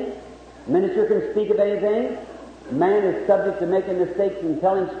anything. A minister can speak of anything. Man is subject to making mistakes and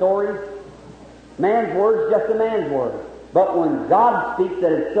telling stories. Man's word's just a man's word. But when God speaks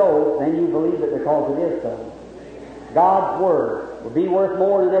that it's so, then you believe it because it is so. God's word will be worth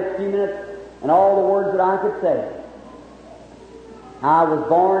more in the next few minutes than all the words that I could say. I was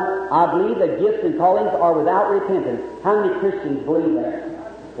born, I believe that gifts and callings are without repentance. How many Christians believe that?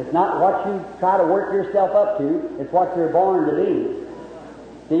 It's not what you try to work yourself up to, it's what you're born to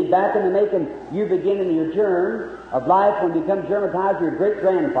be. See, back in the making, you begin in your germ of life when you become germatized, your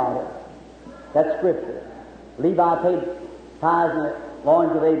great-grandfather. That's Scripture. Levi paid tithes in the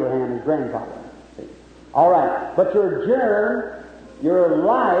loins of Abraham, his grandfather. See? All right. But your germ, your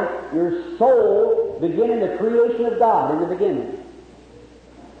life, your soul begin in the creation of God in the beginning.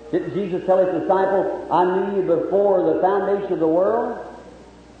 Didn't Jesus tell his disciples, I knew you before the foundation of the world,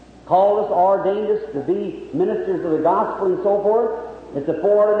 called us, ordained us to be ministers of the gospel and so forth? It's the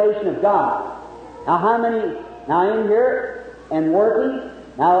foreordination of God. Now how many, now in here and working,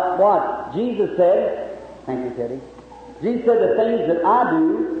 now what? Jesus said, thank you, Teddy. Jesus said, the things that I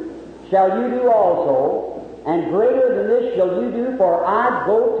do shall you do also, and greater than this shall you do, for I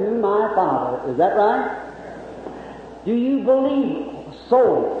go to my Father. Is that right? Do you believe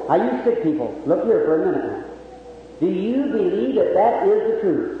so? Now you sick people, look here for a minute now. Do you believe that that is the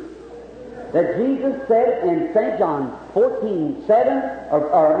truth? That Jesus said in St. John 14:7,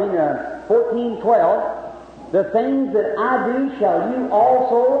 14:12, the things that I do shall you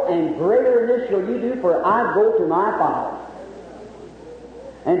also, and greater than this shall you do, for I go to my Father.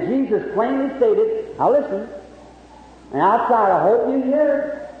 And Jesus plainly stated, now listen, and outside, I hope you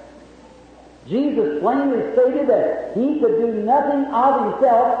hear it. Jesus plainly stated that he could do nothing of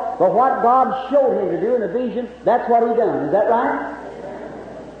himself, but what God showed him to do in a vision, that's what he done. Is that right?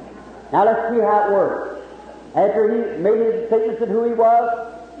 Now let's see how it works. After he made his statements of who he was,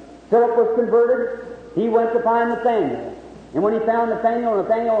 Philip was converted. He went to find Nathanael. And when he found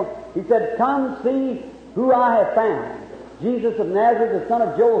Nathanael, he said, come see who I have found. Jesus of Nazareth, the son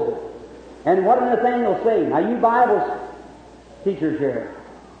of Joseph. And what did Nathanael say? Now you Bible teachers here.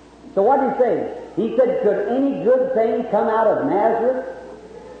 So what did he say? He said, could any good thing come out of Nazareth?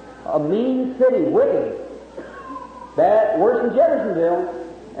 A mean city, wicked. Bad, worse than Jeffersonville.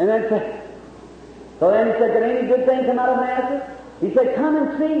 And then said, so then he said, could any good thing come out of Nazareth? He said, come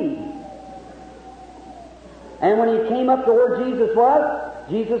and see. And when he came up to where Jesus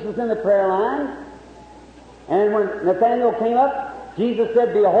was in the prayer line. And when Nathanael came up, Jesus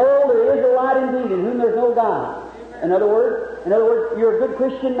said, behold, there is a light indeed in whom there's no God. In other words, you're a good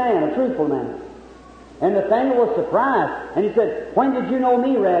Christian man, a truthful man. And Nathanael was surprised. And he said, when did you know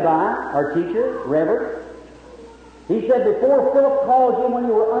me, Rabbi, or teacher, Reverend? He said, before Philip called you when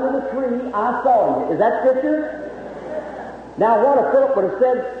you were under the tree, I saw you. Is that Scripture? Now what if Philip would have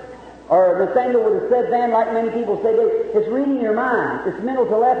said, or Nathanael would have said then, like many people say, it's reading your mind. It's mental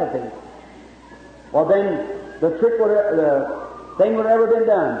telepathy. Well then, the thing would have never been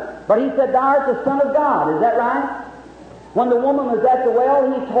done. But he said, thou art the Son of God. Is that right? When the woman was at the well,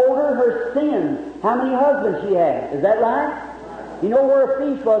 he told her sins, how many husbands she had. Is that right? You know where a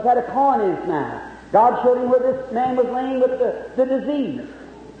fish was, had a coin in its mouth. God showed him where this man was laying with the disease.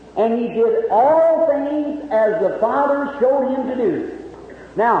 And he did all things as the Father showed him to do.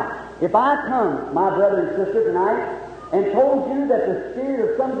 Now, if I come, my brother and sister, tonight, and told you that the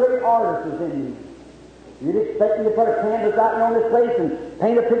spirit of some great artist is in you, you'd expect me to put a canvas out on this place and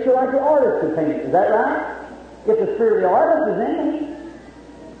paint a picture like the artist could paint. Is that right? If the spirit of the artist is in me.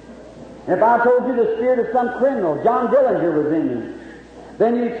 And if I told you the spirit of some criminal, John Dillinger, was in me,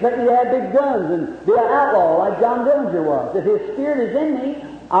 then you expect me to have big guns and be an outlaw like John Dillinger was. If his spirit is in me,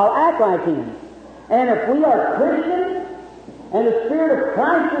 I'll act like him. And if we are Christians and the Spirit of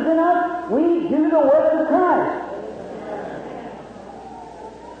Christ is in us, we do the works of Christ.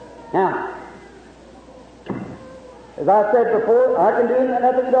 Now, as I said before, I can do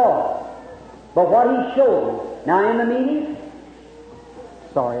nothing at all. But what he showed me, now in the meetings,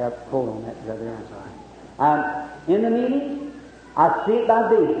 sorry, I pulled on that brother, I'm sorry. In the meetings, I see it by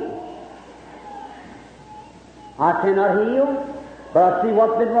vision. I cannot heal, but I see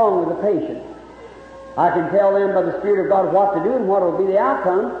what's been wrong with the patient. I can tell them by the Spirit of God what to do and what will be the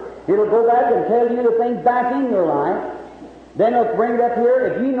outcome. It'll go back and tell you the things back in your life. Then it'll bring it up here.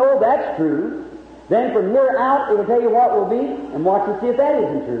 If you know that's true, then from here out it'll tell you what will be, and watch and see if that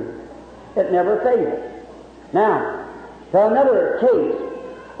isn't true. It never fails. Now, tell another case.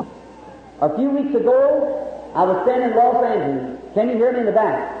 A few weeks ago, I was standing in Los Angeles. Can you hear me in the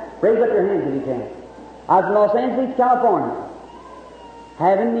back? Raise up your hands if you can. I was in Los Angeles, California,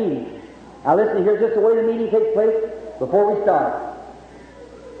 having meetings. Now listen, here's just the way the meeting takes place before we start.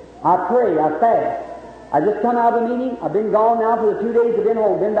 I pray, I fast. I just come out of the meeting. I've been gone now for the 2 days I've been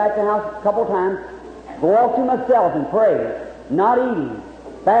home. Been back to the house a couple of times. Go off to myself and pray. Not eating,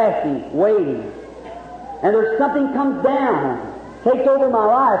 fasting, waiting. And there's something comes down, takes over my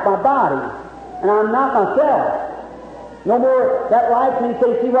life, my body, and I'm not myself. No more that light can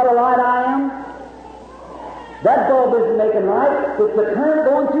say, see what a light I am? That bulb isn't making light. It's the current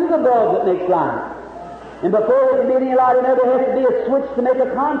going through the bulb that makes light. And before there can be any light in there, there has to be a switch to make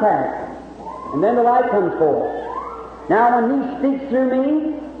a contact. And then the light comes forth. Now, when He speaks through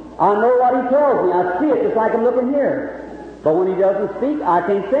me, I know what He tells me. I see it just like I'm looking here. But when He doesn't speak, I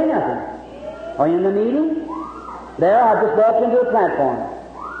can't say nothing. Or in the meeting, there I just walked into the platform.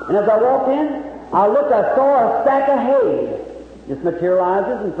 And as I walked in, I looked, I saw a stack of hay. Just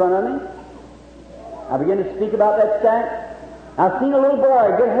materializes in front of me. I began to speak about that stack. I've seen a little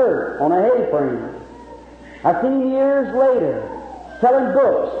boy get hurt on a hay frame. I've seen him years later selling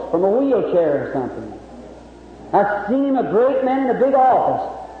books from a wheelchair or something. I've seen him a great man in a big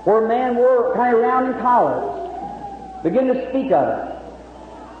office where a man wore kind of round in collars. Begin to speak of it.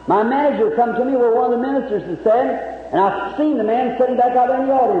 My manager come to me where one of the ministers had said, and I've seen the man sitting back out there in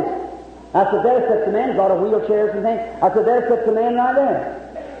the audience. I said, there sits the man. There's a lot of wheelchairs and things. I said, there sits the man right there.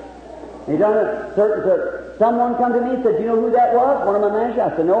 He done a certain. Someone come to me and said, do you know who that was? One of my managers.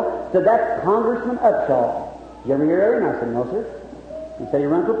 I said, no. He said, that's Congressman Upshaw. Did you ever hear of him? I said, no, sir. He said, he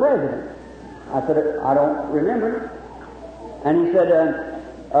ran for president. I said, I don't remember. And he said,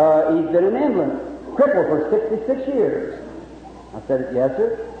 he's been an invalid, crippled for 66 years. I said, yes,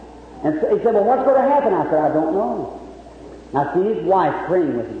 sir. And so he said, well, what's going to happen? I said, I don't know. And I see his wife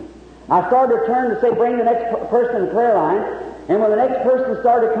praying with him. I started to turn to say, bring the next person in the prayer line. And when the next person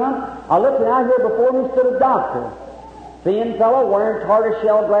started to come, I looked and out here before me stood a doctor. Thin fellow wearing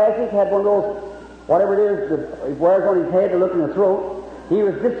tortoiseshell glasses, had one of those, whatever it is, that he wears on his head to look in the throat. He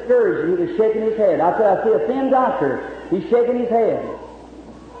was discouraged and he was shaking his head. I said, I see a thin doctor. He's shaking his head.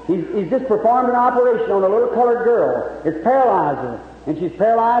 He's just performed an operation on a little colored girl. It's paralyzed her. And she's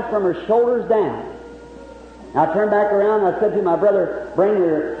paralyzed from her shoulders down. I turned back around and I said to my brother, bring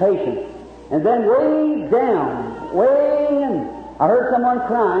your patient. And then way down, way in, I heard someone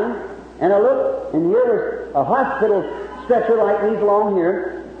crying, and I looked, and here was a hospital stretcher like these along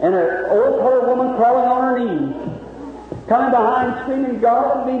here, and an old colored woman crawling on her knees, coming behind screaming,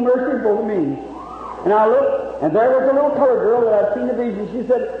 God, be merciful to me. And I looked, and there was a little colored girl that I'd seen the vision. She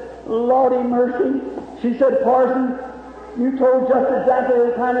said, Lordy mercy. She said, Parson, you told just exactly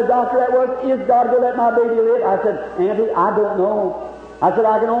the kind of doctor that was. Is God going to let my baby live? I said, Auntie, I don't know. I said,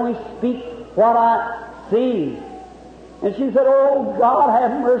 I can only speak what I see. And she said, oh, God,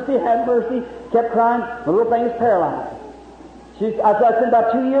 have mercy, have mercy. Kept crying. The little thing is paralyzed. I said, it's been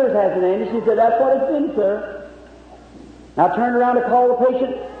about 2 years, hasn't it, Andy? She said, that's what it's been, sir. And I turned around to call the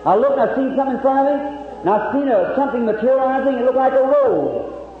patient. I looked and I seen something in front of me. And I seen something materializing. It looked like a road.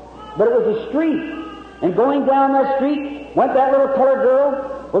 But it was a street. And going down that street went that little colored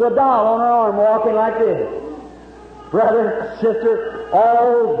girl with a doll on her arm walking like this. Brother, sister,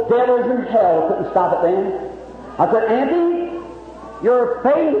 all devils in hell couldn't stop it then. I said, Auntie, your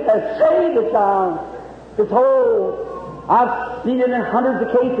faith has saved the child. It's whole. I've seen it in hundreds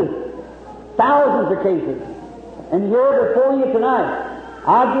of cases, thousands of cases. And here before you tonight,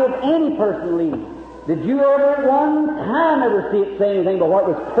 I give any person leave. Did you ever at one time ever see it say anything but what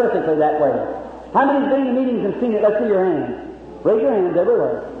was perfectly that way? How many have been in the meetings and seen it? Let's see your hands. Raise your hands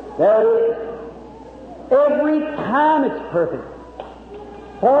everywhere. There it is. Every time it's perfect.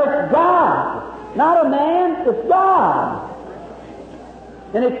 For it's God. Not a man, it's God.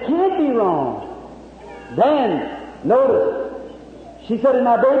 And it can't be wrong. Then, notice, she said, is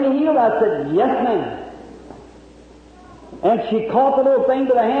my baby healed? I said, yes, ma'am. And she caught the little thing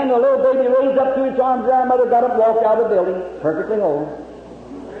to the hand, the little baby raised up to its arms, and our mother got up and walked out of the building, perfectly whole.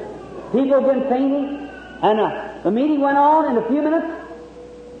 People have been fainting, and the meeting went on in a few minutes.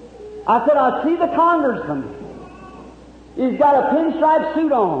 I said, I see the congressman. He's got a pinstripe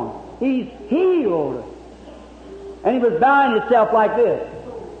suit on. He's healed. And he was bowing himself like this.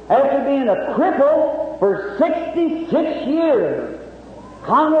 After being a cripple for 66 years,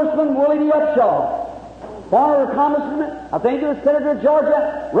 Congressman Willie D. Upshaw, former congressman, I think he was Senator of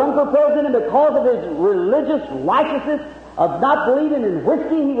Georgia, run for president, and because of his religious righteousness of not believing in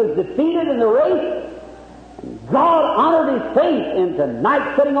whiskey, he was defeated in the race. God honored his faith, and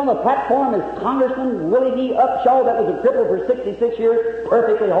tonight, sitting on the platform, is Congressman Willie D. Upshaw, that was a cripple for 66 years,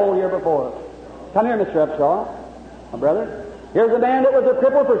 perfectly whole year before. Come here, Mr. Upshaw, my brother. Here's a man that was a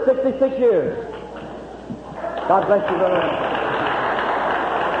cripple for 66 years. God bless you, brother.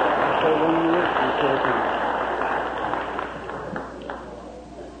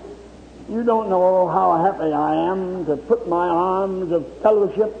 You don't know how happy I am to put my arms of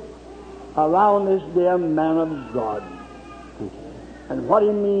fellowship around this dear man of God. And what he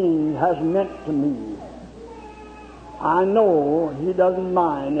has meant to me. I know he doesn't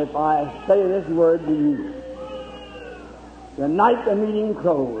mind if I say this word to you. The night the meeting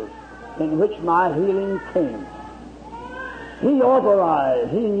closed, in which my healing came, he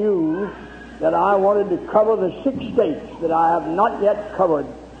authorized, he knew that I wanted to cover the 6 states that I have not yet covered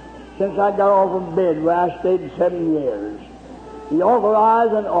since I got off of bed, where I stayed 7 years. He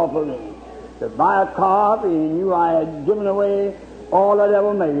authorized an offering to buy a car, for he knew I had given away all I'd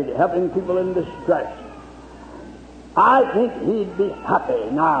ever made, helping people in distress. I think he'd be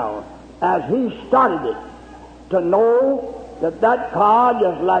happy now, as he started it, to know that that car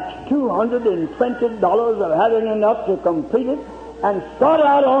just lacks $220 of having enough to complete it and start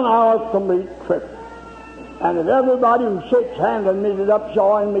out on our complete trip. And if everybody who shakes hands with me at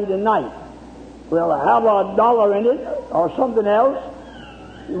Upshaw and me tonight will have $1 in it or something else,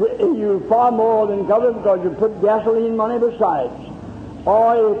 you're far more than covered, because you put gasoline money besides.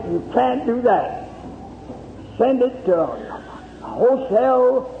 Or if you can't do that, send it to a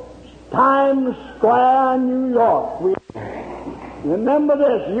hotel, Times Square, New York. Remember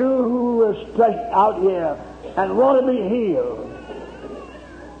this, you who are stressed out here and want to be healed.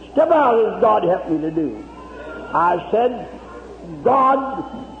 Step out as God helped me to do. I said, God's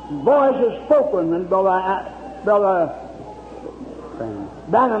voice is spoken, and Brother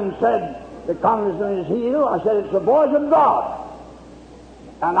Branham said the congressman is healed. I said, it's the voice of God.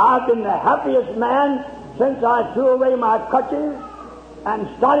 And I've been the happiest man since I threw away my crutches and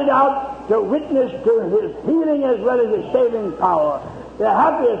started out to witness to his healing as well as his saving power. The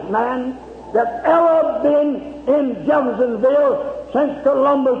happiest man that's ever been in Jeffersonville since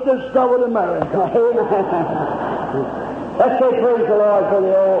Columbus discovered America. Let's say praise the Lord for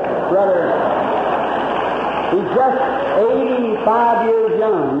the old brother. He's just 85 years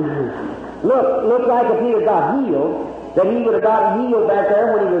young. Looks like if he had got healed, that he would have gotten healed back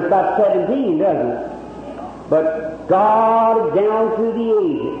there when he was about 17, doesn't it? But God, down through the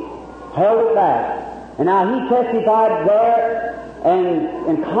ages, held it back. And now he testified there and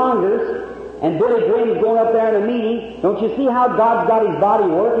in Congress, and Billy Graham is going up there in a meeting. Don't you see how God's got his body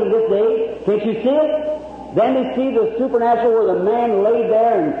working this day? Can't you see it? Then they see the supernatural where the man laid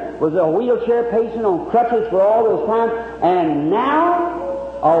there and was a wheelchair patient on crutches for all those times, and now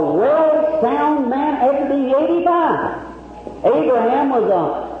a well-sound man after being 85. Abraham was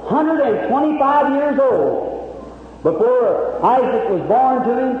 125 years old. Before Isaac was born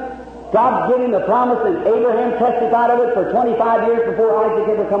to him, God gave him the promise, and Abraham testified of it for 25 years before Isaac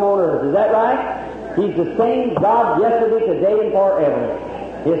ever come on earth. Is that right? He's the same God yesterday, today, and forever.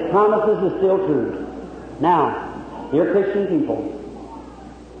 His promises are still true. Now, dear Christian people,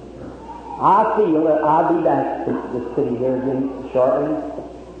 I feel that I'll be back to this city here again shortly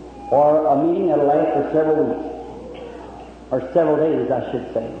for a meeting that'll last for several weeks, or several days, I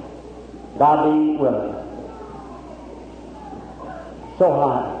should say. God be willing. So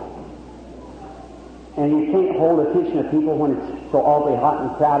high. And you can't hold attention to people when it's so awfully hot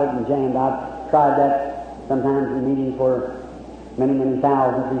and crowded and jammed. I've tried that sometimes in meetings where many, many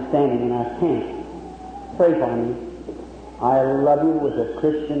thousands be standing, and I can't. Pray for me. I love you with a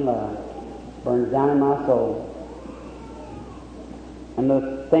Christian love. Burns down in my soul. And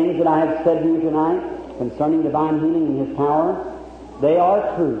the things that I have said to you tonight concerning divine healing and His power, they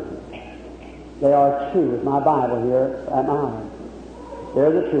are true. They are true with my Bible here at my heart.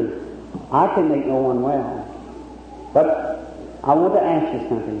 They're the truth. I can make no one well. But I want to ask you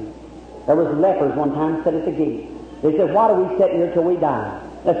something. There was lepers one time sat at the gate. They said, why do we sit here till we die?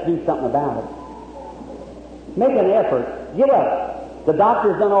 Let's do something about it. Make an effort. Get up. The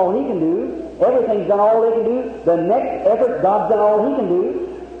doctor's done all he can do. Everything's done all they can do. The next effort, God's done all He can do.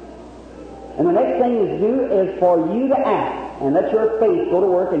 And the next thing is to do is for you to act and let your faith go to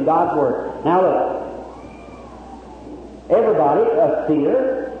work in God's Word. Now look. Everybody, a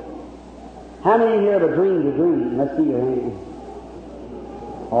seer. How many here have a dream to dream? Let's see your hand.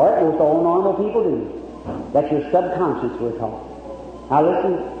 All right, most all normal people do. That's your subconscious we're taught. Now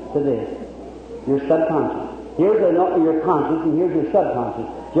listen to this. Your subconscious. Here's your conscious and here's your subconscious.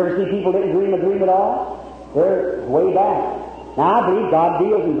 Did you ever see people didn't dream a dream at all? They're way back. Now I believe God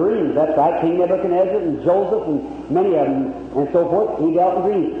deals in dreams. That's right. King Nebuchadnezzar and Joseph and many of them and so forth, he dealt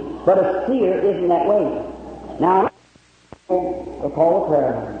in dreams. But a seer isn't that way. Now, we'll call a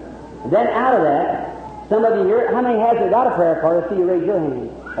prayer line. And then out of that, some of you here, how many has got a prayer card? I see you raise your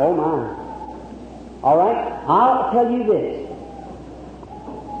hand. Oh my. All right? I'll tell you this.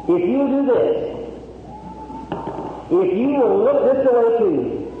 If you do this, if you will look this way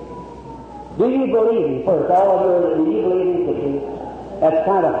too, do you believe Him first? All of you, do you believe Him? That's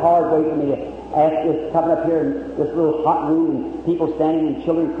kind of a hard way for me to ask this, coming up here in this little hot room and people standing and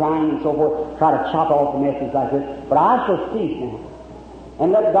children crying and so forth, try to chop off the message like this. But I shall cease now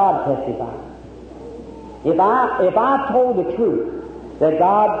and let God testify. If I told the truth that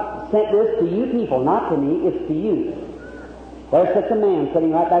God sent this to you people, not to me, it's to you. There's such a man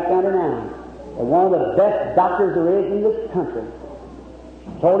sitting right back yonder now. one of the best doctors there is in this country.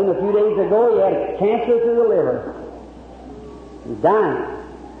 Told him a few days ago he had cancer to the liver. He's dying.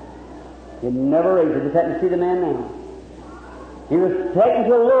 He'd never raised it. Just happened to see the man now. He was taken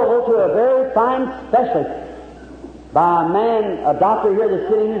to Louisville to a very fine specialist by a man, a doctor here that's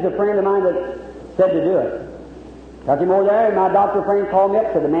sitting here, who's a friend of mine that said to do it. Took him over there, and my doctor friend called me up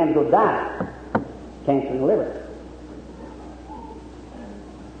and said the man's going to die. Cancer in the liver.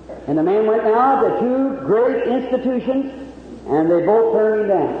 And the man went now to two great institutions, and they both turned him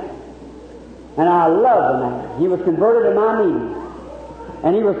down. And I love the man. He was converted at my meeting.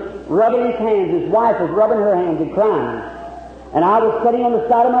 And he was rubbing his hands. His wife was rubbing her hands and crying. And I was sitting on the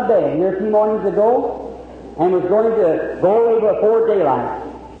side of my bed here a few mornings ago and was going to go away before daylight.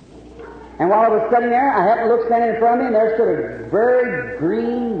 And while I was sitting there, I happened to look standing in front of me, and there stood a very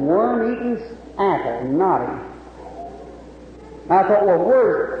green, worm-eaten apple, nodding. And I thought, well,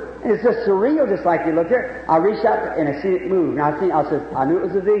 it's just surreal, just like you look there. I reached out and I seen it move. And I knew it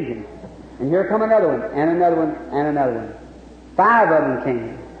was a vision. And here come another one, and another one, and another one. 5 of them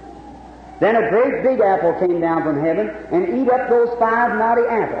came. Then a great big apple came down from heaven and eat up those 5 naughty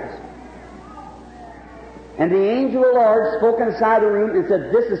apples. And the angel of the Lord spoke inside the room and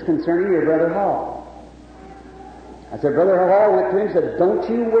said, this is concerning your Brother Hall. I said, Brother Hall went to him and said, don't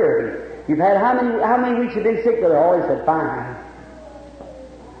you worry. You've had how many weeks you've been sick, Brother Hall? He said, 5.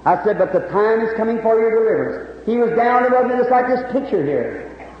 I said, but the time is coming for your deliverance. He was down and rubbing just like this picture here.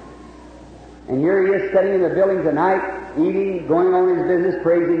 And here he is sitting in the building tonight, eating, going on his business,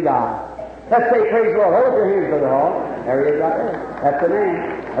 praising God. Let's say, praise the Lord. Hold up your hands, Brother Hall. There he is right there. That's the man,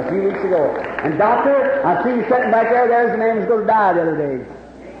 a few weeks ago. And doctor, I see you sitting back there. There's the man who's going to die the other day.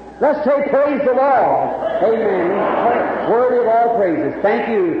 Let's say, praise the Lord. Amen. Worthy of all praises. Thank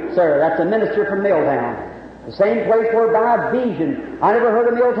you, sir. That's a minister from Milltown. The same place where by vision. I never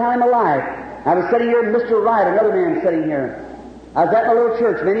heard of Milltown in my life. I was sitting here, Mr. Wright, another man sitting here. I was at my little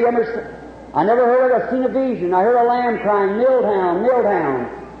church. Many of them I never heard of, I seen a vision. I heard a lamb crying, Milltown,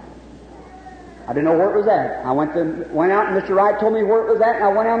 Milltown. I didn't know where it was at. I went out and Mr. Wright told me where it was at, and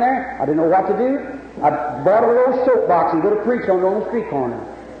I went down there. I didn't know what to do. I bought a little soapbox and go to preach on the street corner.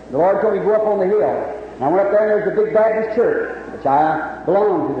 The Lord told me to go up on the hill. And I went up there and there's a big Baptist church, which I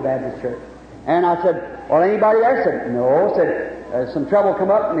belong to the Baptist church. And I said, well, anybody there? Said, no. Said, some trouble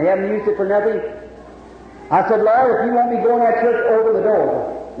come up and they haven't used it for nothing. I said, Lord, if you want me to go in that church, open the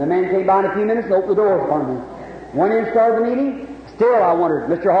door. The man came by in a few minutes and opened the door for me. Went in and started the meeting. Still, I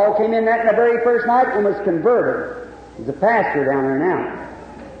wondered. Mr. Hall came in that the very first night and was converted. He's a pastor down there now.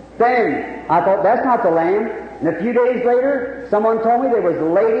 Then, I thought, that's not the lamb. And a few days later, someone told me there was a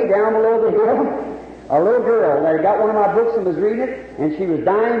lady down below the hill, a little girl that had got one of my books and was reading it, and she was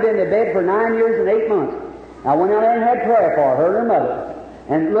dying, been in bed for 9 years and 8 months. I went out there and had prayer for her and her mother.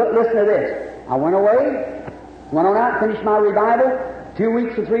 And listen to this. I went away, went on out, finished my revival. 2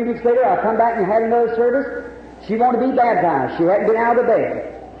 weeks or 3 weeks later, I come back and had another service. She wanted to be baptized. She hadn't been out of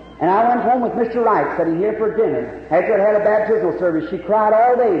bed. And I went home with Mr. Wright, sitting here for dinner. After I had a baptismal service, she cried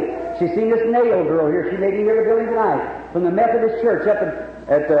all day. She seen this Nail girl here. She may be here in the building tonight from the Methodist Church up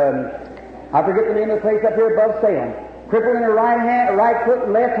at I forget the name of the place up here above Salem. Crippled in her right foot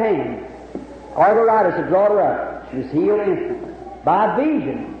and left hand. Arthritis had brought her up. She was healed instantly by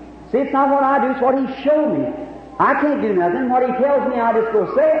vision. See, it's not what I do; it's what He showed me. I can't do nothing. What He tells me, I just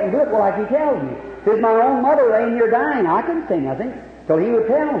go say it and do it like He tells me. If it's my own mother laying here dying, I couldn't say nothing till He would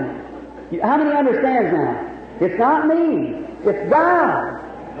tell me. How many understands now? It's not me. It's God.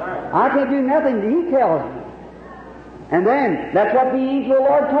 I can't do nothing till He tells me. And then, that's what the angel of the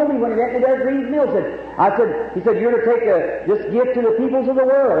Lord told me when He met me there at Green's Mill. He said, you're to take this gift to the peoples of the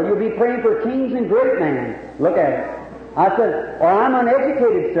world. You'll be praying for kings and great men. Look at it. I said, well, I'm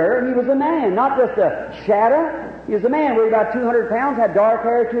uneducated, sir. He was a man, not just a shadow. He was a man, weighed about 200 pounds, had dark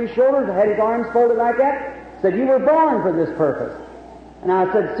hair to his shoulders, had his arms folded like that. Said, you were born for this purpose. And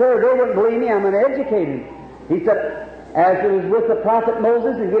I said, sir, they wouldn't believe me, I'm uneducated. He said, as it was with the prophet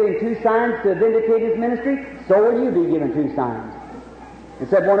Moses and giving 2 signs to vindicate his ministry, so will you be given 2 signs. He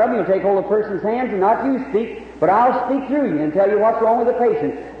said, one of them, you'll take hold of a person's hands and not you speak, but I'll speak through you and tell you what's wrong with the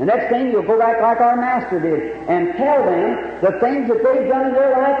patient. The next thing, you'll go back like our Master did and tell them the things that they've done in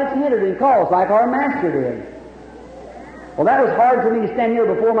their life that's hindered and caused, like our Master did. Well, that was hard for me to stand here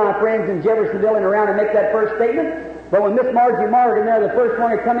before my friends in Jeffersonville and around and make that first statement. But when Miss Margie Morgan there, the first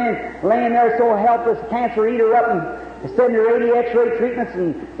one to come in, laying there so helpless, cancer eat her up and send her 80 X-ray treatments,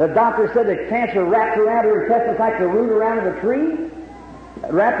 and the doctor said the cancer wrapped around her intestines like the root around of a tree,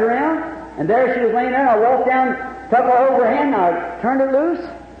 wrapped around, and there she was laying there, and I walked down, took her over her hand, and I turned her loose.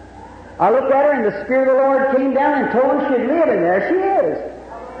 I looked at her, and the Spirit of the Lord came down and told her she'd live, and there she is.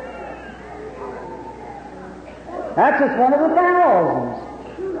 That's just one of the thousands.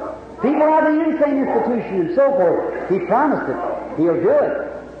 People have the insane institution and so forth. He promised it. He'll do it.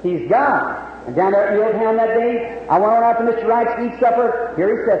 He's God. And down there at the old town that day, I went on out to Mr. Wright's to eat supper. Here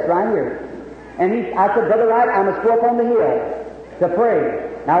he sits right here. And I said, Brother Wright, I must go up on the hill to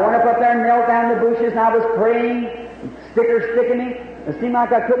pray. Now I went up there and knelt down in the bushes, and I was praying, stickers sticking me. It seemed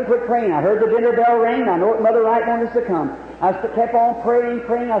like I couldn't quit praying. I heard the dinner bell ring. I know Mother Wright wanted us to come. I kept on praying.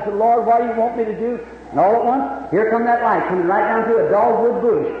 I said, Lord, what do you want me to do? And all at once, here come that light coming right down through a dogwood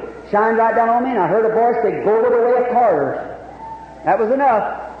bush. Shined right down on me, and I heard a voice say, go over the way of Carter's. That was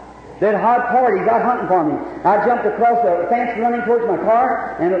enough. They'd hard parties out hunting for me. I jumped across the fence running towards my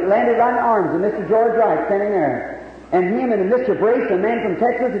car, and it landed right in the arms of Mr. George Wright standing there. And him and Mr. Brace, a man from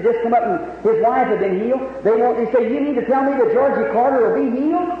Texas, had just come up, and his wife had been healed. They said, you need to tell me that Georgie Carter will be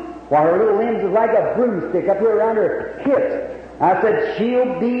healed? While her little limbs was like a broomstick up here around her hips. I said,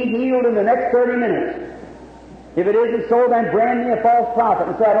 she'll be healed in the next 30 minutes. If it isn't so, then brand me a false prophet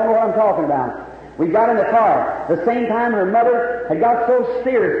and say, I don't know what I'm talking about. We got in the car. The same time her mother had got so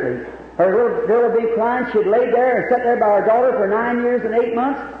seriously. Her little girl had been crying. She'd laid there and sat there by her daughter for 9 years and 8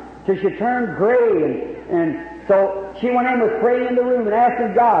 months till she turned gray. And so she went in with praying in the room and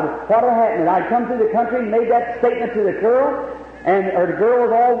asking God what had happened. I'd come through the country and made that statement to the girl. And the girl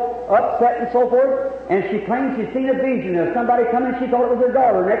was all upset and so forth. And she claimed she'd seen a vision of somebody coming. She thought it was her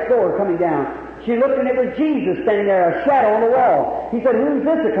daughter next door coming down. She looked and it was Jesus standing there, a shadow on the wall. He said, who's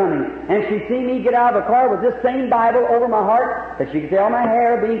this a-coming? And she seen me get out of the car with this same Bible over my heart, that she could tell my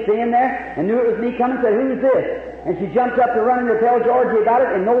hair being thin there, and knew it was me coming, said, who's this? And she jumped up to running to tell Georgie about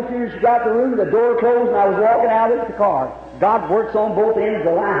it, and no sooner she got to the room, the door closed, and I was walking out of the car. God works on both ends of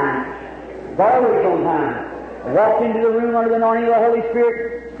the line. It's always on time. I walked into the room under the anointing of the Holy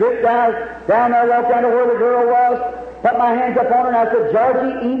Spirit, stripped down there, walked down to where the girl was, put my hands up on her, and I said,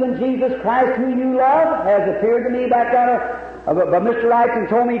 Georgie, even Jesus Christ, who you love, has appeared to me back down by Mr. Wright and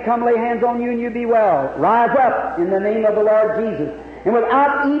told me, come lay hands on you and you be well. Rise up in the name of the Lord Jesus. And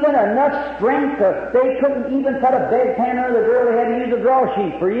without even enough strength, they couldn't even put a bedpan under the girl. They had to use a draw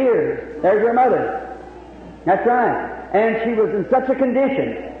sheet for years. There's your mother. That's right. And she was in such a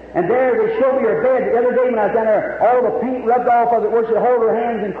condition. And there they showed me her bed the other day when I was down there, all the paint rubbed off of it, where she'd hold her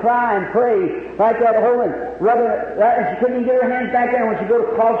hands and cry and pray like that, holding, rubbing it, and she couldn't even get her hands back there. And when she'd go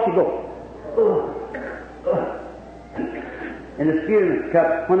to cough, she'd go, in the sputum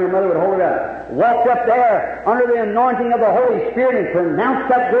cup when her mother would hold it up. Walked up there under the anointing of the Holy Spirit and pronounced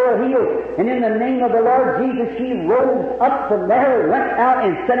that girl healed. And in the name of the Lord Jesus, she rose up from there, went out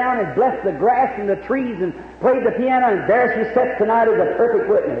and sat down and blessed the grass and the trees and played the piano, and there she sits tonight as a perfect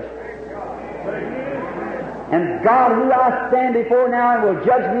witness. And God, who I stand before now and will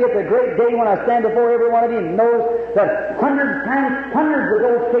judge me at the great day when I stand before every one of you, knows that hundreds of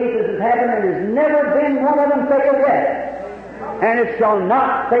those cases has happened, and there's never been one of them fatal yet. And it shall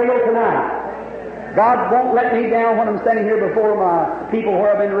not fail tonight. God won't let me down when I'm standing here before my people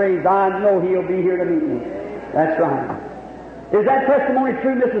where I've been raised. I know He'll be here to meet me. That's right. Is that testimony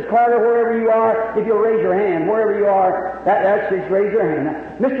true, Mrs. Carter, wherever you are? If you'll raise your hand, wherever you are, that's just raise your hand.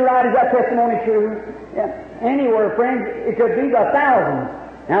 Mr. Wright, is that testimony true? Yeah. Anywhere, friends, it could be by thousands.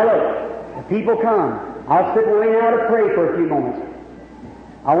 Now look, the people come. I'll sit away now to pray for a few moments.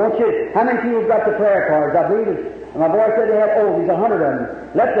 I want you, how many people's got the prayer cards? I believe it's, my boy said they had, there's 100 of them.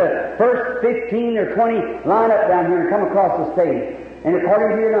 Let the first 15 or 20 line up down here and come across the stage. And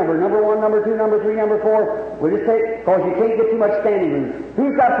according to your number, number 1, number 2, number 3, number 4, we'll just take, because you can't get too much standing room.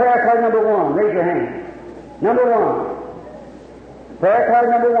 Who's got prayer card number 1? Raise your hand. Number 1. Prayer card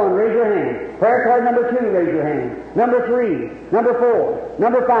number 1, raise your hand. Prayer card number 2, raise your hand. Number 3, number 4,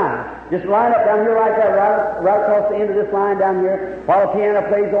 number 5. Just line up down here like that, right across the end of this line down here, while the piano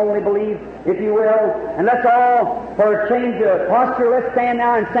plays Only Believe, if you will. And let's all, for a change of posture, let's stand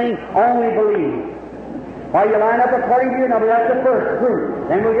now and sing Only Believe. While you line up according to your number, that's the first group.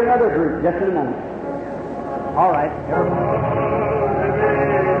 Then we'll get another group just in a moment. All right.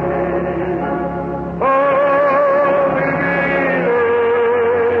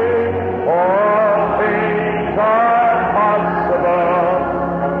 All things are possible.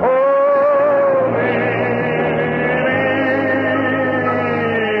 Only believe.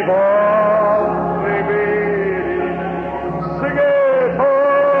 Only believe. Sing it.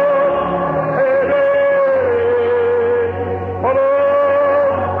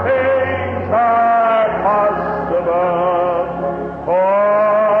 All things are possible.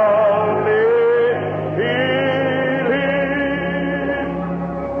 Only believe.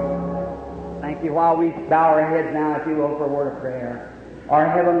 Thank you. While we bow our heads now, if you will, for a word of prayer. Our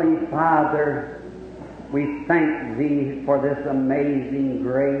Heavenly Father, we thank Thee for this amazing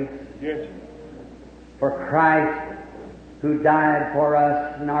grace. Yes. for Christ who died for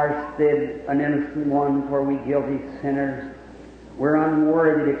us in our stead, an innocent one for we guilty sinners. We're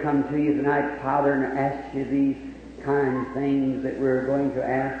unworthy to come to you tonight, Father, and ask you these kind things that we're going to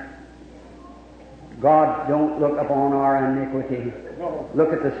ask. God, don't look upon our iniquity.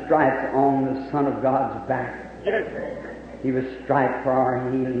 Look at the stripes on the Son of God's back. He was striped for our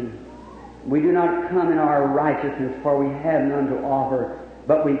healing. We do not come in our righteousness, for we have none to offer,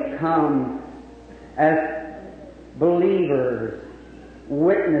 but we come as believers,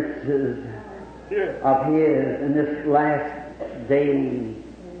 witnesses of His in this last day.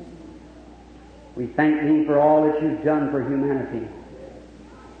 We thank Thee for all that You've done for humanity,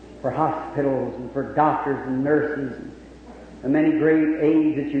 for hospitals and for doctors and nurses, and the many great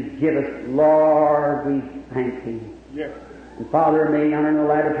aids that You give us. Lord, we thank Thee. Yes. And Father, may under the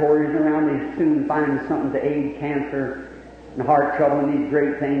laboratories around Thee soon find something to aid cancer and heart trouble and these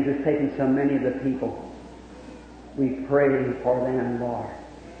great things that's taken so many of the people. We pray for them, Lord.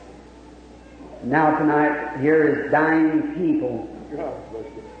 Now tonight, here is dying people. God bless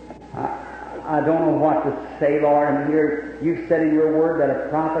you. I don't know what to say, Lord. And here You've said in Your Word that a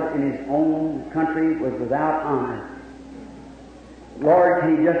prophet in his own country was without honor. Lord,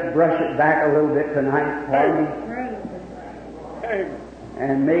 can You just brush it back a little bit tonight for me? Amen.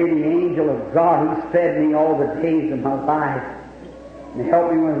 And may the angel of God who's fed me all the days of my life and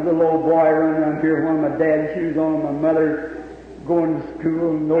helped me when I was a little old boy running around here with one of my dad's shoes on, my mother going to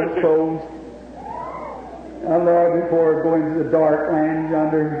school and no clothes. And Lord, before going to the dark land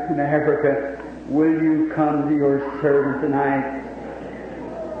yonder in Africa, will You come to Your servant tonight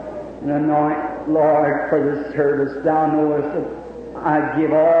and anoint, Lord, for the service. Thou knowest that I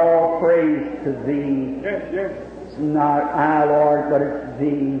give all praise to Thee. Yes, yes. It's not I, Lord, but it's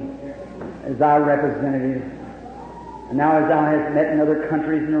Thee as Thy representative. And now as Thou hast met in other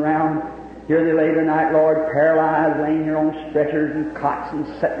countries and around, here they lay tonight, Lord, paralyzed, laying here on stretchers and cots and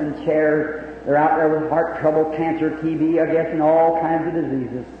sitting in chairs. They're out there with heart trouble, cancer, TB, I guess, and all kinds of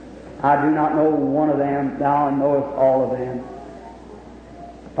diseases. I do not know one of them. Thou knowest all of them.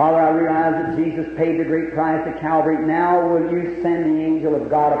 Father, I realize that Jesus paid the great price at Calvary. Now will You send the angel of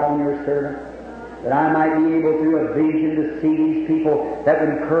God upon Your servant, that I might be able through a vision to see these people that would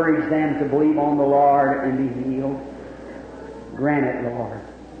encourage them to believe on the Lord and be healed. Grant it, Lord.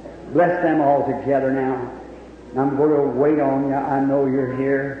 Bless them all together now. And I'm going to wait on You. I know You're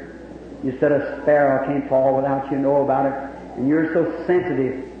here. You said a sparrow can't fall without You know about it. And You're so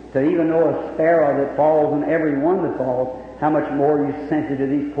sensitive to even know a sparrow that falls and every one that falls. How much more are You sensitive to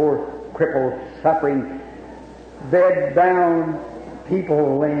these poor, crippled, suffering, bed-bound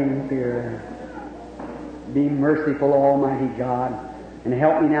people laying here. Be merciful, Almighty God, and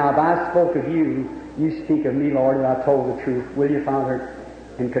help me now. If I spoke of You, You speak of me, Lord, that I told the truth. Will You, Father,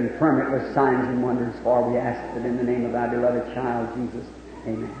 and confirm it with signs and wonders, for we ask it in the name of Thy beloved child, Jesus.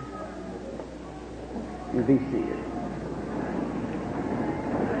 Amen. You be seated.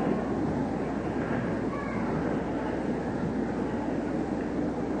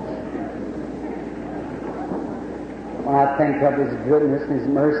 When I think of His goodness and His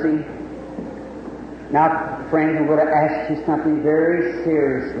mercy, now, friends, I'm going to ask you something very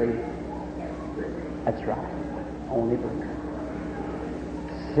seriously. That's right. Only believe.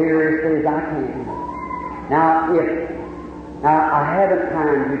 Seriously as I can. Now, I haven't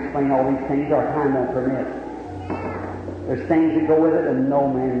time to explain all these things, or time won't permit. There's things that go with it and no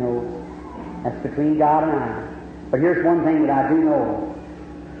man knows. That's between God and I. But here's one thing that I do know.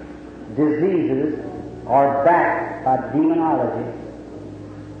 Diseases are backed by demonology.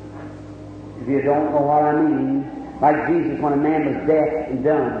 If you don't know what I mean, like Jesus, when a man was deaf and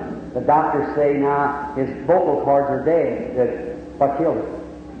dumb, the doctors say now his vocal cords are dead. That's what killed him.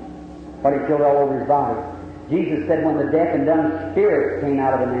 What he killed all over his body. Jesus said when the deaf and dumb spirit came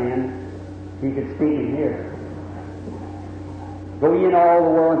out of a man, he could speak and hear. Go ye into all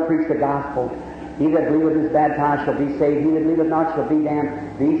the world and preach the gospel. He that believeth is baptized shall be saved. He that believeth not shall be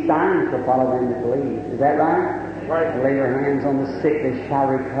damned. These signs shall follow them that believe. Is that right? Right. Lay your hands on the sick, they shall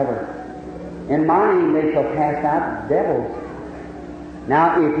recover. In my name they shall cast out devils.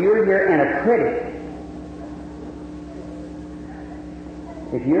 Now, if you're here and a critic,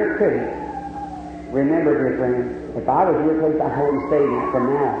 remember, dear friend, if I was in your place, I'd hold and stay in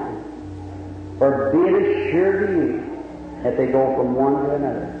from now. For be it assured to you that they go from one to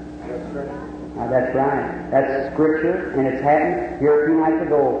another. That's right. Now, that's right. That's Scripture, and it's happened here a few nights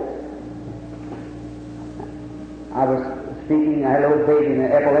ago. I was speaking, I had a little baby, and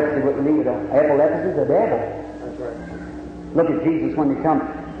the epilepsy wouldn't leave it on. Epilepsy is the devil. That's right. Look at Jesus when they come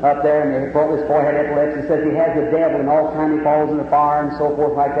up there, and they brought this boy had epilepsy. It says he has the devil, and all the time he falls in the fire and so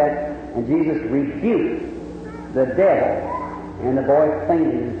forth like that. And Jesus rebuked the devil, and the boy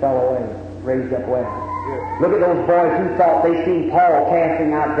fainted and fell away, raised up well. Look at those boys who thought they seen Paul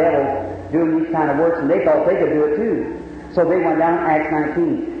casting out devils, doing these kind of works, and they thought they could do it too. So they went down Acts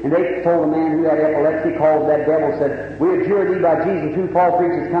 19, and they told the man who had epilepsy, called that devil, said, "We adjure thee by Jesus, who Paul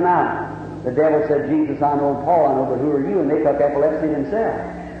preaches, come out." The devil said, "Jesus, I know, Paul, I know, but who are you?" And they took epilepsy themselves.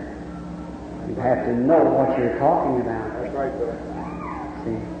 You have to know what you're talking about. That's right, sir.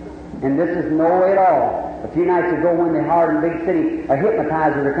 See? And this is no way at all. A few nights ago when they hired in a big city a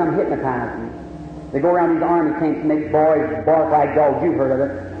hypnotizer to come hypnotize me. They go around these army camps and make boys bark like dogs. You've heard of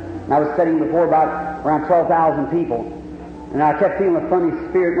it. And I was studying before about around 12,000 people. And I kept feeling a funny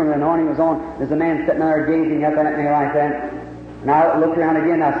spirit when the anointing was on. There's a man sitting there gazing up at me like that. And I looked around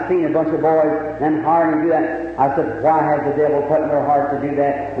again, I seen a bunch of boys, and hiring to do that. I said, why has the devil put in their heart to do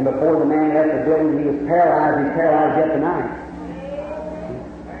that? And before the man left the building, he was paralyzed. He's paralyzed yet tonight.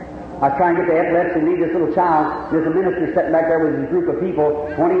 I was trying to get the epilepsy and lead this little child. There's a minister sitting back there with his group of people,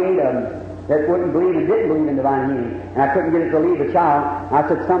 28 of them, that wouldn't believe and didn't believe in divine healing. And I couldn't get it to leave the child. I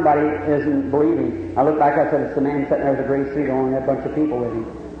said, somebody isn't believing. I looked back, I said, it's the man sitting there with a gray suit on and a bunch of people with him.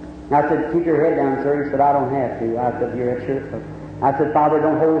 And I said, keep your head down, sir. He said, I don't have to. I said, you're at church. I said, Father,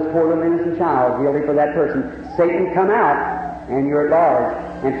 don't hold this poor little innocent child guilty for that person. Satan, come out, and you're at large.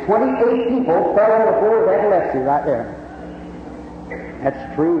 And 28 people fell on the floor with epilepsy right there.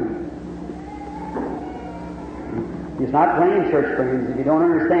 That's true. It's not playing, church friends. If you don't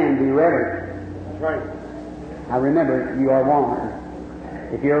understand, be reverent. That's right. Now remember, you are warned.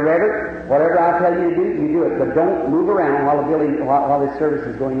 If you're reverent, whatever I tell you to do, you do it. But don't move around while this service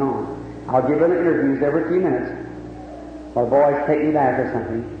is going on. I'll give them interviews every few minutes. Or boys take me back or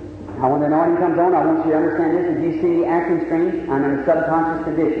something. Now when the anointing comes on, I want you to understand this. If you see me acting strange, I'm in a subconscious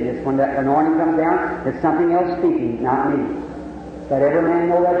condition. It's when that anointing comes down, it's something else speaking, not me. Let every man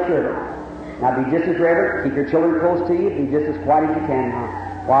know that sure. Now be just as reverent. Keep your children close to you. Be just as quiet as you can now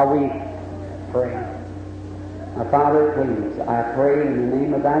while we pray. Now, Father, please, I pray in the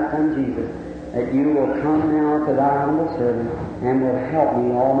name of thy Son, Jesus, that you will come now to thy humble servant and will help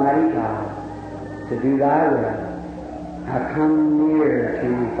me, Almighty God, to do thy will. Now come near to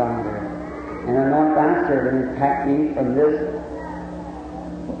me, Father, and anoint thy servant and pack me from this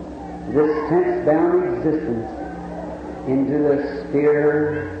sense-bound existence into the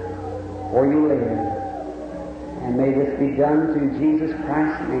sphere where you live. And may this be done through Jesus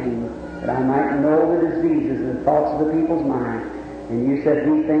Christ's name, that I might know the diseases and the thoughts of the people's mind. And you said,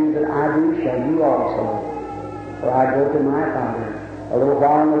 these things that I do shall you also. For I go to my Father. A little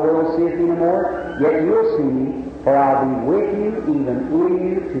while and the world seeth me no more, yet you'll see me, for I'll be with you, even in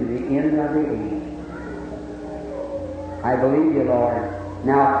you, to the end of the age. I believe you, Lord.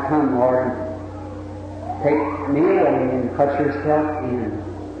 Now come, Lord, take me away and put yourself in,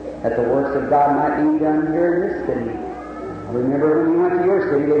 that the works of God might be done here in this city. I remember when we went to your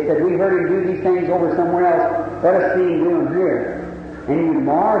city, they said, we heard him do these things over somewhere else. Let us see him do them here. And you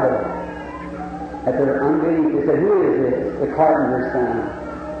marveled at their unbelief. They said, who is this? The carpenter's son.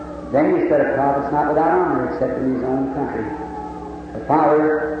 Then he said, a prophet's not without honor except in his own country. But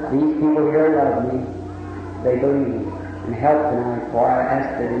Father, these people here love me. They believe. And help tonight, for I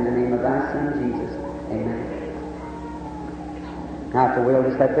ask it in the name of thy Son, Jesus. Amen. Now, if you will,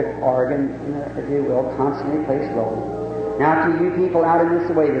 just let the organ, if you will, constantly play slow. Now, to you people out in this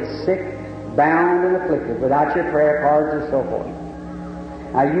way that's sick, bound, and afflicted, without your prayer cards or so forth.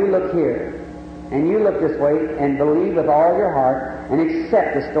 Now, you look here, and you look this way, and believe with all your heart, and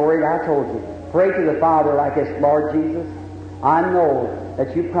accept the story that I told you. Pray to the Father like this, Lord Jesus, I know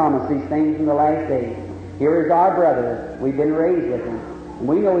that you promised these things in the last days. Here is our brother. We've been raised with him. And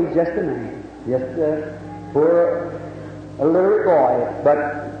we know he's just a man, just a poor, illiterate boy,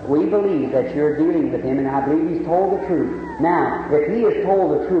 but we believe that you're dealing with him, and I believe he's told the truth. Now, if he has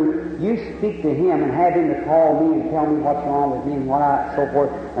told the truth, you speak to him and have him to call me and tell me what's wrong with me and what I, so forth,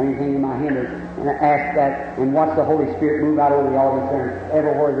 or anything in my hindrance, and ask that, and watch the Holy Spirit move out over the audience there,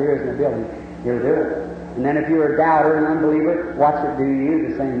 everywhere there is in the building. He'll do it. And then if you're a doubter and unbeliever, watch it do you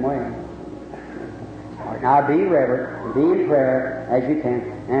the same way. All right, now be reverent, be in prayer as you can,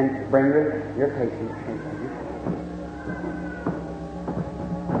 and bring your patience.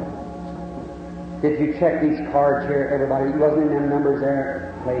 Did you check these cards here, everybody? You wasn't in them numbers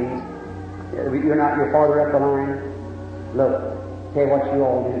there, ladies. You're not, you're farther up the line. Look, tell you what you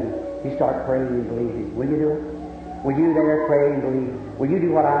all do. You start praying and believing. Will you do it? Will you there pray and believe? Will you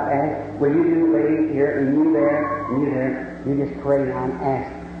do what I ask? Will you do, lady, here, and you there, and you there? You just pray now and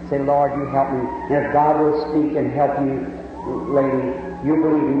ask. Say, Lord, you help me. And if God will speak and help you, lady, You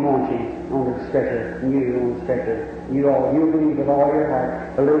believe Him, won't you, on the stretcher, and you on the stretcher. You believe with all your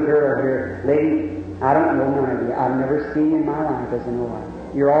heart. The little girl here, lady, I don't know none of you. I've never seen you in my life as I know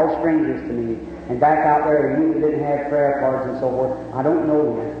of. You're all strangers to me. And back out there, you that didn't have prayer cards and so forth, I don't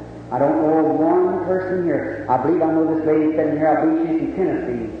know you. I don't know one person here. I believe I know this lady sitting here. I believe she's from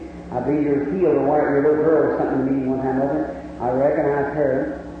Tennessee. I believe you're healed or what, your little girl or something in the meeting one time over. I recognize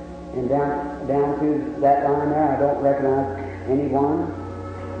her. And down through that line there, I don't recognize anyone.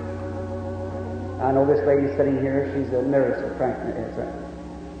 I know this lady sitting here. She's a nurse or Franklin.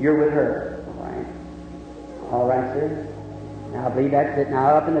 You're with her. All right. All right, sir. Now, I believe that's it.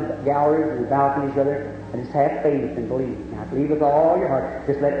 Now, up in the galleries and the balconies, brother, I just have faith and believe. Now, believe with all your heart.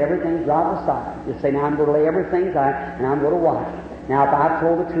 Just let everything drop aside. Just say, now I'm going to lay everything aside, and I'm going to watch. Now, if I've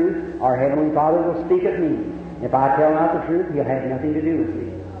told the truth, our Heavenly Father will speak of me. If I tell not the truth, He'll have nothing to do with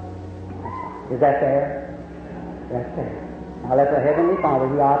me. Is that fair? That's fair. Now, let the Heavenly Father,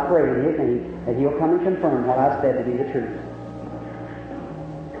 who I pray in His name, that He'll come and confirm what I've said to be the truth.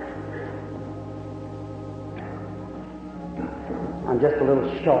 I'm just a little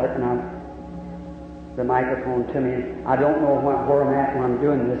short, and the microphone to me. I don't know where I'm at when I'm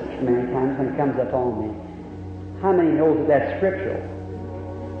doing this many times when it comes up on me. How many knows that that's scriptural?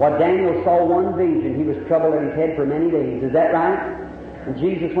 What Daniel saw one vision, he was troubled in his head for many days. Is that right? And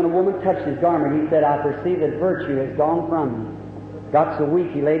Jesus, when a woman touched his garment, he said, I perceive that virtue has gone from me. Got so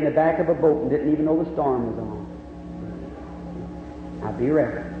weak, he laid in the back of a boat and didn't even know the storm was on. Now, be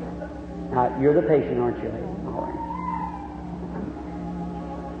ready. Now, you're the patient, aren't you, lady? All right.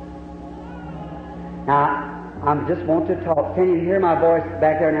 Now, I just want to talk. Can you hear my voice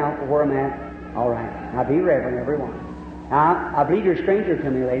back there now where I'm at? All right. Now, be reverent, everyone. Now, I believe you're a stranger to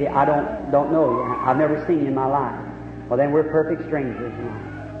me, lady. I don't know you. I've never seen you in my life. Well, then we're perfect strangers now.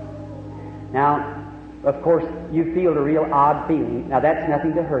 Now, of course, you feel a real odd feeling. Now, that's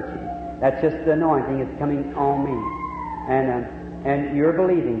nothing to hurt you. That's just the anointing that's coming on me. And you're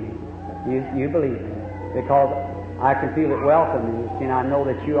believing me. You believe me. Because I can feel it welcoming you, and I know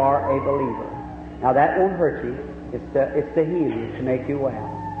that you are a believer. Now, that won't hurt you. It's to heal you, to make you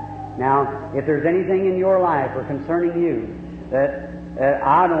well. Now, if there's anything in your life or concerning you that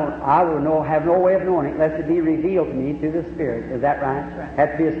I will have no way of knowing it unless it be revealed to me through the Spirit. Is that right? That's right.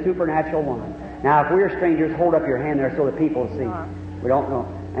 Has to be a supernatural one. Now, if we're strangers, hold up your hand there so the people see. We don't know.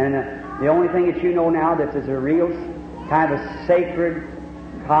 And the only thing that you know now that is a real kind of sacred,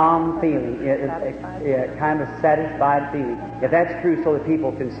 calm feeling, kind of satisfied feeling. If that's true, so the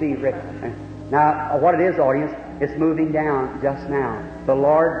people can see. Now, what it is, audience, it's moving down just now. The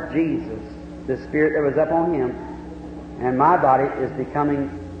Lord Jesus, the Spirit that was up on Him, and my body is becoming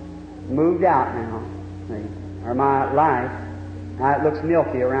moved out now, see, or my life. Now it looks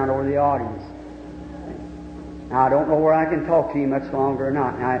milky around over the audience. Now I don't know where I can talk to you much longer or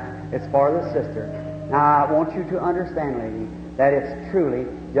not. Now it's for the sister. Now I want you to understand, lady, that it's truly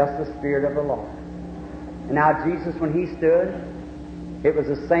just the Spirit of the Lord. And now Jesus, when He stood, it was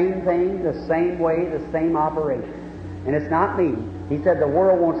the same thing, the same way, the same operation. And it's not me. He said, the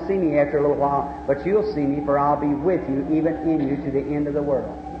world won't see me after a little while, but you'll see me, for I'll be with you, even in you, to the end of the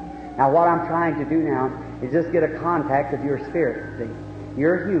world. Now, what I'm trying to do now is just get a contact of your spirit, see.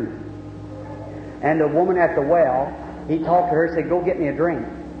 You're human. And the woman at the well, he talked to her and said, go get me a drink,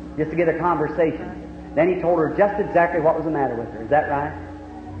 just to get a conversation. Then he told her just exactly what was the matter with her. Is that right?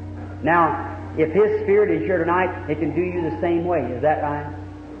 Now, if His Spirit is here tonight, it can do you the same way. Is that right?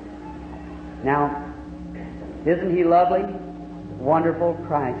 Now, isn't He lovely? Wonderful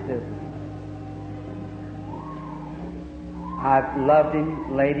Christ, isn't He? I've loved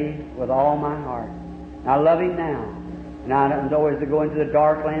Him, lady, with all my heart. I love Him now. And I know as I go into the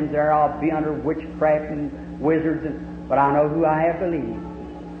dark lands there, I'll be under witchcraft and wizards, but I know who I have believed.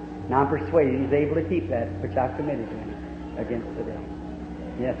 And I'm persuaded He's able to keep that which I've committed to Him against today.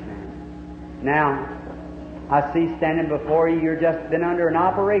 Yes, ma'am. Now, I see standing before you, you've just been under an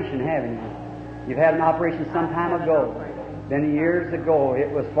operation, haven't you? You've had an operation some time ago. Then years ago, it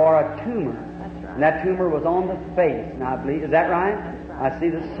was for a tumor. That's right. And that tumor was on the face. And I believe, is that right? That's right. I see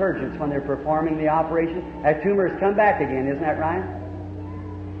the surgeons when they're performing the operation. That tumor has come back again, isn't that right?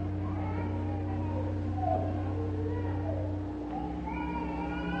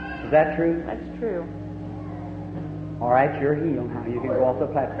 Is that true? That's true. All right, you're healed now. You can go off the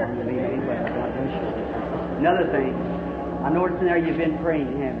platform and leave anywhere. Another thing, I noticed in there you've been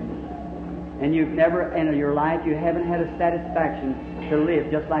praying, haven't you? And you've never, in your life, you haven't had a satisfaction to live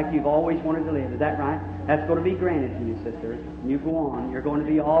just like you've always wanted to live. Is that right? That's going to be granted to you, sister. You go on. You're going to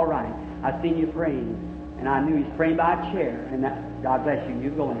be all right. I've seen you praying, and I knew He's praying by a chair. And that, God bless you. You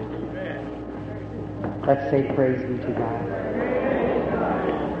go now. Let's say praise be to God.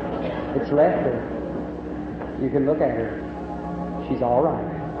 It's left her. You can look at her. She's all right.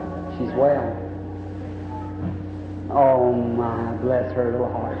 She's well. Oh, my, bless her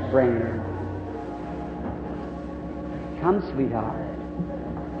little heart. Bring her. Come, sweetheart.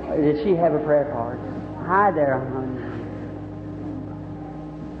 Did she have a prayer card? Hi there, honey.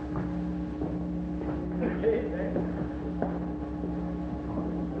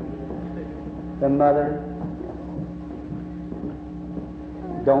 The mother.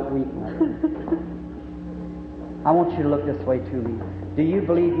 Don't weep, mother. I want you to look this way to me. Do you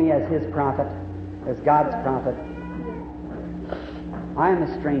believe me as His prophet, as God's prophet? I am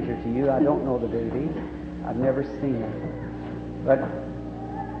a stranger to you. I don't know the baby. I've never seen it. But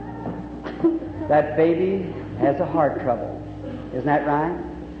that baby has a heart trouble. Isn't that right?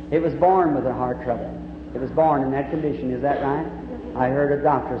 It was born with a heart trouble. It was born in that condition. Is that right? I heard a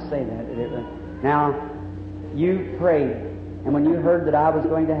doctor say that. Now, you prayed, and when you heard that I was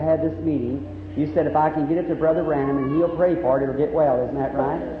going to have this meeting, you said, if I can get it to Brother Branham and he'll pray for it, it'll get well. Isn't that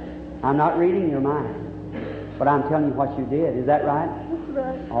right? I'm not reading your mind, but I'm telling you what you did. Is that right? That's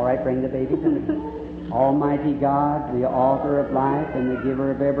right. All right, bring the baby to me. Almighty God, the author of life and the giver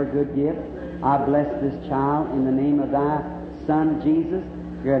of every good gift, I bless this child in the name of thy Son, Jesus.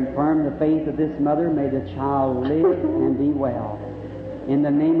 You confirm the faith of this mother. May the child live and be well. In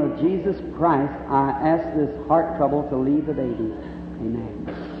the name of Jesus Christ, I ask this heart trouble to leave the baby. Amen.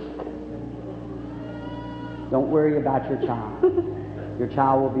 Don't worry about your child. Your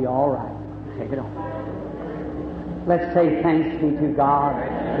child will be all right. Take it on. Let's say thanks be to God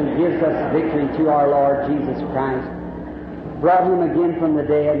who gives us victory to our Lord Jesus Christ. Brought him again from the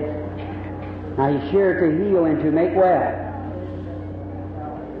dead. Now he's sure to heal and to make well.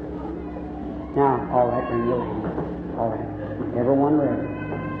 Now, all right, bring the lady. All right. Everyone ready.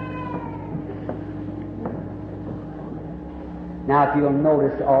 Now, if you'll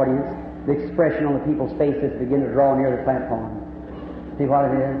notice, the audience, the expression on the people's faces begin to draw near the platform. See what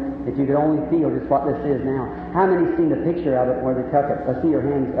it is? If you could only feel just what this is now. How many seen the picture of it where they took it? I see your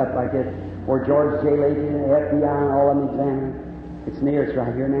hands up like this. Where George J. Lacey and the FBI and all of them examined. It's near us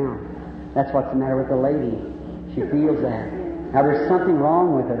right here now. That's what's the matter with the lady. She feels that. Now, there's something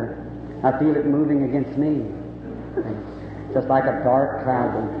wrong with her. I feel it moving against me. Just like a dark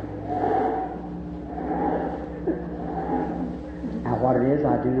cloud. Now, what it is,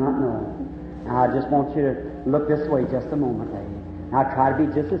 I do not know. Now, I just want you to look this way just a moment, lady. Now, try to be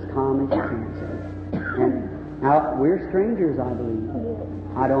just as calm as you can, sir. And now, we're strangers, I believe.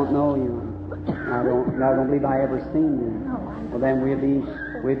 I don't know you. I don't believe I ever seen you. Well, then we'd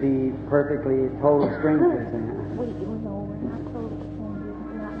be perfectly total strangers. We do know we're not total strangers,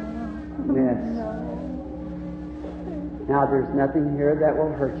 not now. Yes. Now, there's nothing here that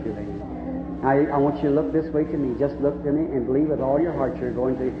will hurt you, lady. Now, I want you to look this way to me. Just look to me and believe with all your heart you're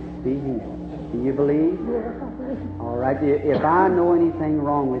going to be healed. Do you believe? Yes, I believe. All right. If I know anything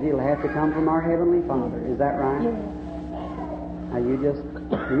wrong with you, it'll have to come from our Heavenly Father. Is that right? Yes. Now, you just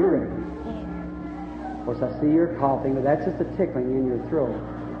be ready. Of course, I see you're coughing, but that's just a tickling in your throat.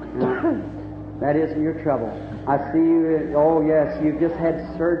 Now, that isn't your trouble. I see you, oh yes, you've just had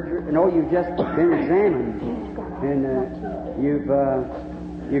surgery. No, you've just been examined. And you've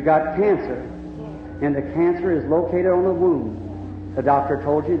got cancer. And the cancer is located on the womb. The doctor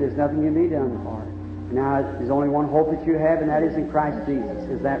told you there's nothing can be done for it. Now, there's only one hope that you have, and that is in Christ Jesus.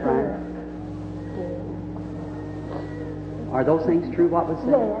 Is that right? Are those things true, what was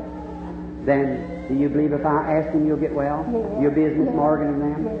said? Yes. Then, do you believe if I ask him you'll get well? Yes. Your business, Yes. Morgan and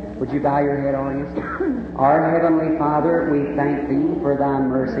them? Yes. Would you bow your head, audience? Our Heavenly Father, we thank Thee for Thy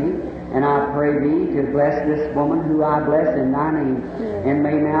mercy, and I pray Thee to bless this woman who I bless in Thy name. Yes. And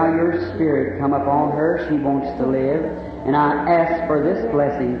may now Your Spirit come upon her. She wants to live. And I ask for this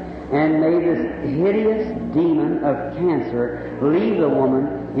blessing, and may this hideous demon of cancer leave the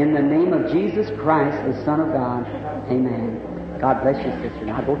woman in the name of Jesus Christ, the Son of God. Amen. God bless you, sister.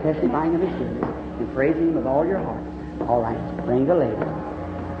 Now go testifying of His goodness and praising Him with all your heart. All right, bring the lady.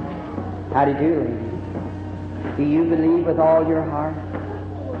 How do you do, lady? Do you believe with all your heart?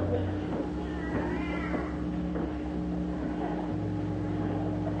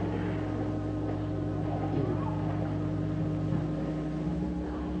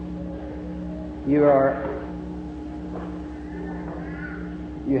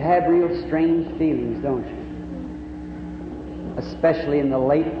 You have real strange feelings, don't you? Especially in the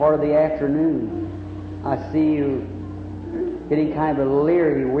late part of the afternoon. I see you getting kind of a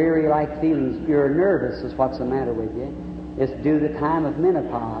leery, weary-like feelings. You're nervous is what's the matter with you. It's due to the time of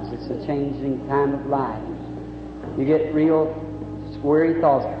menopause. It's a changing time of life. You get real weary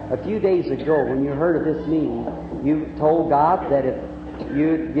thoughts. A few days ago, when you heard of this meeting, you told God that if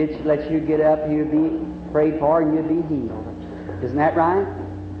let you get up, you'll be prayed for, and you'll be healed. Isn't that right?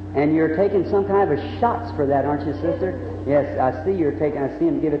 And you're taking some kind of a shots for that, aren't you, sister? Yes, I see you're taking. I see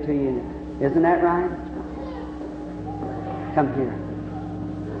him give it to you. Isn't that right? Come here.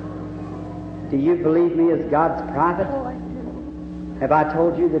 Do you believe me as God's prophet? Oh, I do. Have I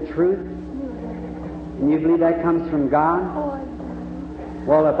told you the truth? And you believe that comes from God? Oh, I do.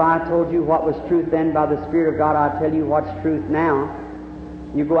 Well, if I told you what was truth then by the Spirit of God, I'll tell you what's truth now.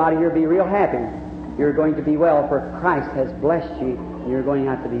 You go out of here and be real happy. You're going to be well, for Christ has blessed you. And you're going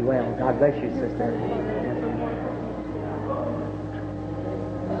out to be well. God bless you, sister.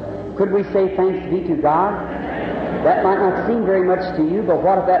 Could we say thanks be to God? That might not seem very much to you, but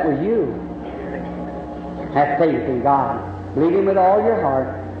what if that were you? Have faith in God. Believe Him with all your heart,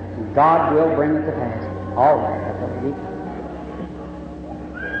 and God will bring it to pass. All right, that's what we need.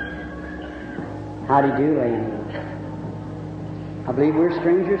 How do you do, lady? I believe we're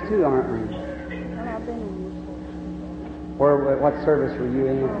strangers too, aren't we? And I've been in What service were you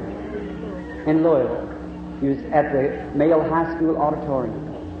in? In Louisville. You was at the Male High School auditorium.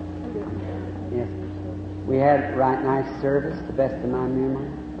 Yes. We had right nice service, to the best of my memory.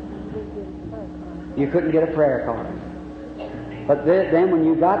 You couldn't get a prayer card. But then when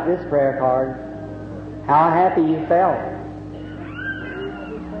you got this prayer card, how happy you felt.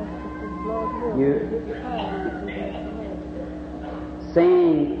 You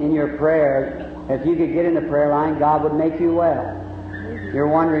saying in your prayer, if you could get in the prayer line, God would make you well. You're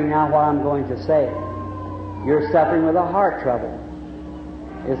wondering now what I'm going to say. You're suffering with a heart trouble.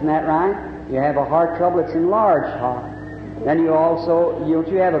 Isn't that right? You have a heart trouble, it's enlarged heart. Then you also, don't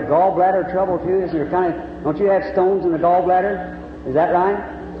you have a gallbladder trouble too? Don't you have stones in the gallbladder? Is that right?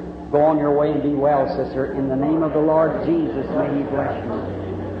 Go on your way and be well, sister. In the name of the Lord Jesus, may He bless you.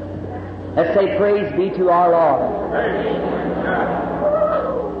 Let's say praise be to our Lord.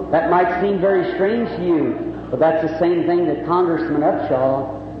 That might seem very strange to you, but that's the same thing that Congressman Upshaw,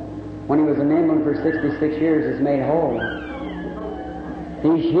 when he was in England for 66 years, has made whole.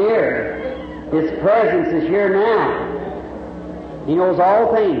 He's here. His presence is here now. He knows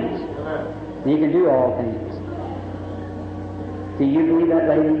all things. He can do all things. Do you believe that,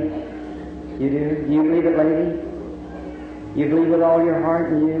 lady? You do? Do you believe it, lady? You believe with all your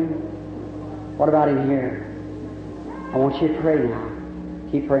heart and you? What about in here? I want you to pray now.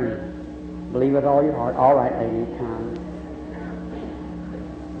 Keep praying. Believe with all your heart. All right, lady, come.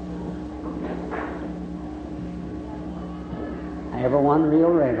 Everyone real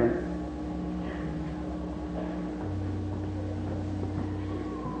reverent.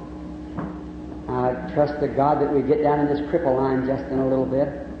 I trust to God that we get down in this cripple line just in a little bit.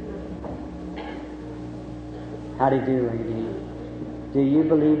 How do you do, lady? Do you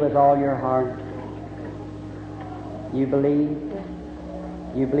believe with all your heart? You believe?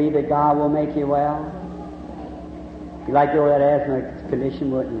 You believe that God will make you well? You like to go over that asthma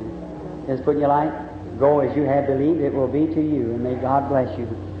condition, wouldn't you? Just wouldn't you like? Go as you have believed, it will be to you, and may God bless you.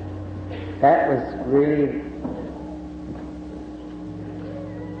 That was really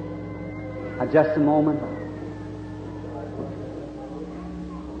just a moment.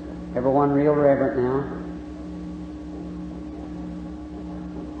 Everyone real reverent now.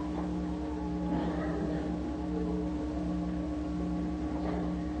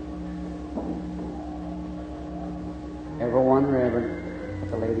 Everyone reverent.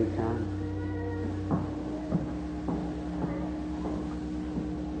 The lady come.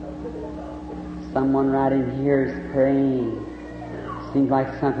 Someone right in here is praying. Seems like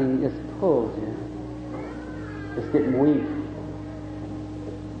something just pulls you. Just getting weak.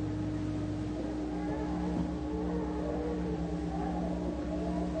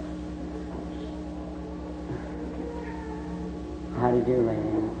 How do you do, lady?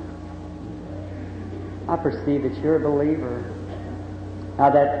 I perceive that you're a believer. Now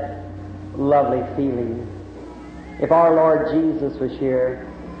that lovely feeling. If our Lord Jesus was here,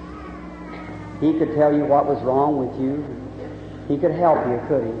 He could tell you what was wrong with you. He could help you,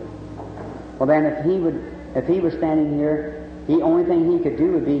 could He? Well then, if He was standing here, the only thing He could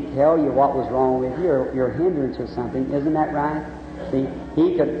do would be tell you what was wrong with you, or your hindrance or something. Isn't that right? See,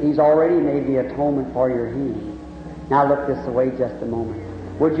 He's already made the atonement for your healing. Now look this way just a moment.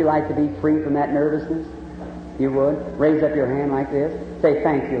 Would you like to be free from that nervousness? You would? Raise up your hand like this. Say,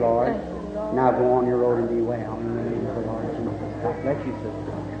 thank you, Lord. Now go on your road and be well. In the name of the Lord Jesus. God bless you,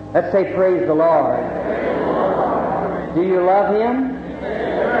 sister. Let's say, praise the Lord. Do you love Him?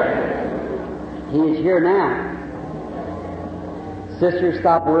 He is here now. Sister,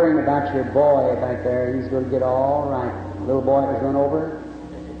 stop worrying about your boy back there. He's going to get all right. The little boy that was run over,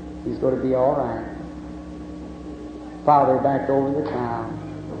 he's going to be all right. Father back over the child.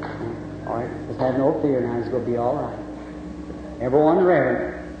 All right, just have no fear now. It's going to be all right. Everyone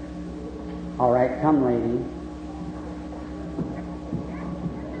reverent. All right, come, lady.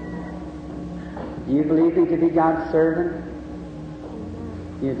 Do you believe me to be God's servant?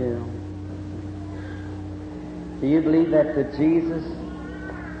 You do. Do you believe that the Jesus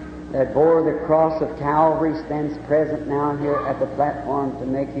that bore the cross of Calvary stands present now here at the platform to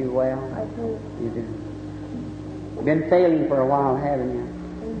make you well? I do. You do. You've been failing for a while, haven't you?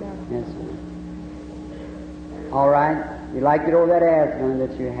 Amen. Yes, sir. All right. You'd like to get over that asthma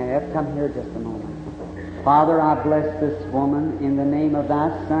that you have. Come here just a moment. Father, I bless this woman in the name of thy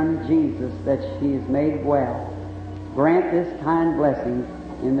Son, Jesus, that she is made well. Grant this kind blessing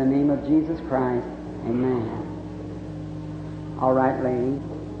in the name of Jesus Christ. Amen. All right, lady.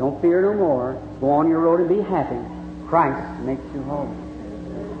 Don't fear no more. Go on your road and be happy. Christ makes you whole.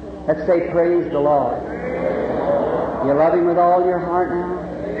 Let's say, praise the Lord. You love Him with all your heart now?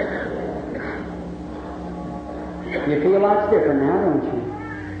 You feel lots different now, don't you?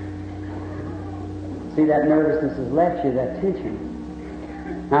 See, that nervousness has left you, that tension.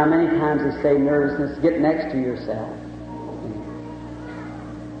 How many times they say nervousness, get next to yourself.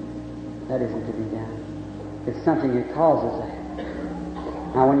 That isn't to be done. It's something that causes that.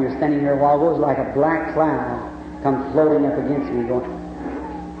 Now, when you're standing here a while ago, it's like a black cloud come floating up against you, going,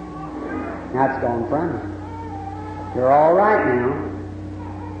 now it's gone from you. You're all right now.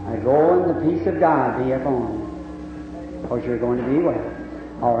 I go in the peace of God be upon you, because you're going to be well.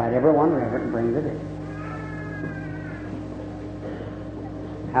 All right, everyone, reverend, and bring the baby.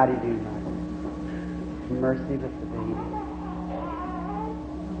 How do you do, Mother? Mercy with the baby.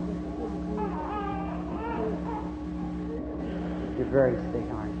 You're very sick,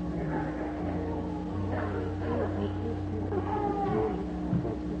 aren't you?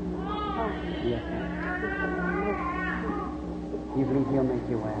 Yes, ma'am. You believe He'll make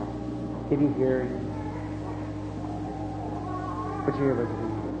you well? Give you hearing? Put your ear with it.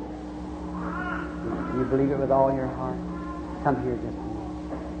 You believe it with all your heart? Come here just a minute.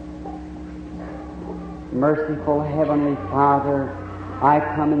 Merciful Heavenly Father, I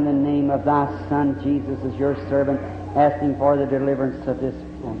come in the name of thy Son, Jesus, as your servant, asking for the deliverance of this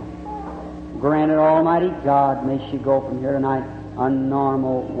woman. Grant it, Almighty God, may she go from here tonight a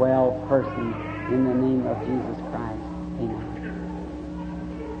normal, well person in the name of Jesus Christ. Amen.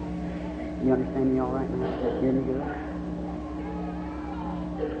 You understand me all right now? Hear me good?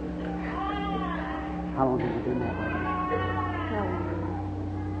 How long have you been that way?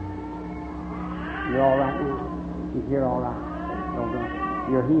 You're all right now? You hear all right?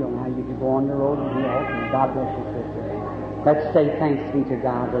 You're healed now. You can go on your road and be healed. God bless you, sister. Let's say thanks be to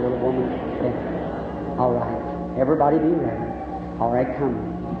God, the little woman. Yeah. All right. Everybody be ready. All right, come.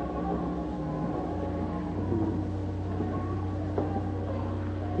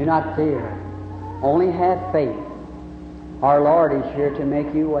 Do not fear. Only have faith. Our Lord is here to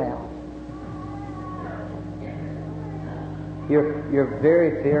make you well. You're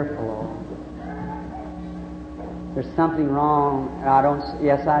very fearful. There's something wrong.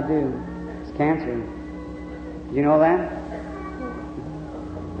 Yes, I do. It's cancer. Do you know that?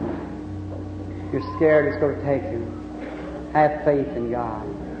 You're scared it's going to take you. Have faith in God.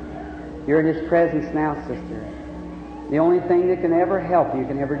 You're in His presence now, sister. The only thing that can ever help you,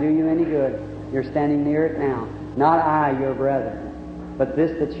 can ever do you any good, you're standing near it now. Not I, your brother, but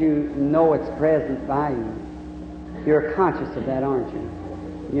this that you know it's present by you. You're conscious of that, aren't you?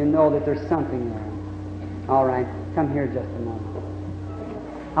 You know that there's something there. All right, come here just a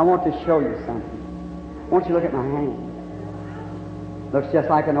moment. I want to show you something. Won't you look at my hand? Looks just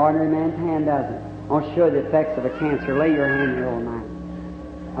like an ordinary man's hand, doesn't it? I want to show you the effects of a cancer. Lay your hand here on mine.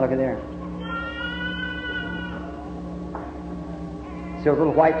 Now look at there. See those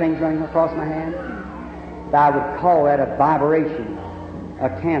little white things running across my hand? I would call that a vibration, a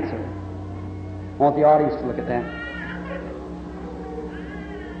cancer. I want the audience to look at that.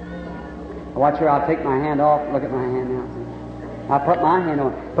 Watch here, I'll take my hand off. Look at my hand now. See? I'll put my hand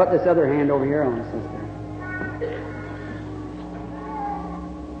on. Put this other hand over here on, sister.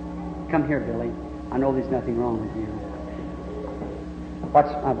 Come here, Billy. I know there's nothing wrong with you. Watch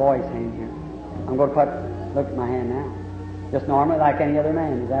my boy's hand here. I'm going to look at my hand now. Just normally like any other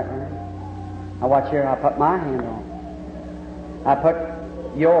man. Is that right? Now watch here, I'll put my hand on. I put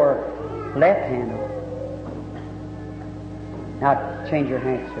your left hand on. Now change your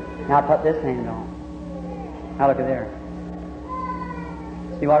handkerchief. Now put this hand on. Now look at there.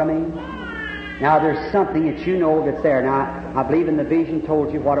 See what I mean? Now there's something that you know that's there. Now I believe in the vision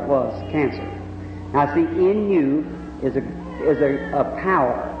told you what it was, cancer. Now see, in you is a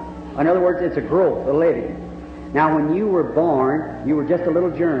power. In other words, it's a growth, a living. Now, when you were born, you were just a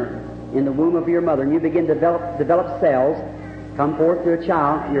little germ in the womb of your mother, and you begin to develop cells, come forth to a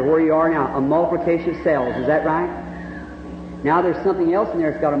child. You're where you are now, a multiplication of cells. Is that right? Now, there's something else in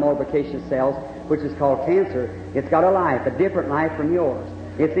there that's got a multiplication of cells, which is called cancer. It's got a life, a different life from yours.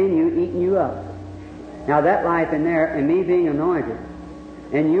 It's in you, eating you up. Now, that life in there, and me being anointed,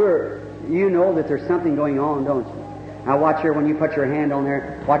 and you know that there's something going on, don't you? Now, watch here, when you put your hand on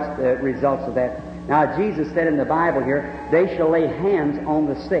there, watch the results of that. Now, Jesus said in the Bible here, they shall lay hands on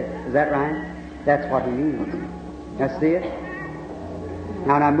the sick. Is that right? That's what He means. Now, see it?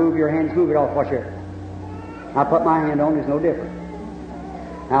 Now, move your hands, move it off. Watch here. I put my hand on, there's no difference.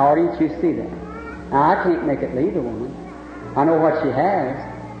 Now, audience, you see that. Now, I can't make it leave the woman. I know what she has.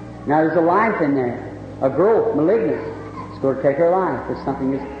 Now, there's a life in there, a growth, malignant. It's going to take her life. There's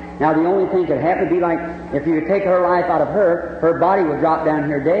something is. Now, the only thing could happen would be like if you could take her life out of her body would drop down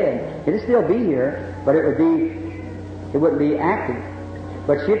here dead. It'd still be here, but it wouldn't be active.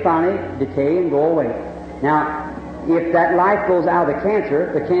 But she'd finally decay and go away. Now, if that life goes out of the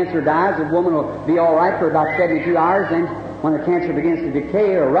cancer dies, the woman will be all right for about 72 hours. Then, when the cancer begins to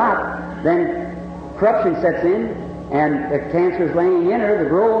decay or rot, then corruption sets in, and the cancer is laying in her, the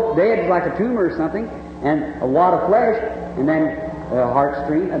growth, dead like a tumor or something, and a wad of flesh, and then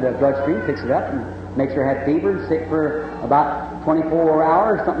the bloodstream picks it up and makes her have fever and sick for about 24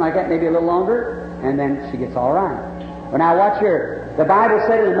 hours, something like that, maybe a little longer, and then she gets all right. But now watch here. The Bible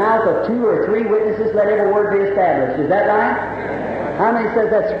said in the mouth of 2 or 3 witnesses, let every word be established. Is that right? How many says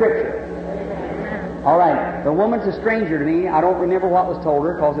that's Scripture? All right. The woman's a stranger to me. I don't remember what was told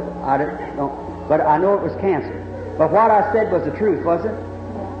her, but I know it was cancer. But what I said was the truth, wasn't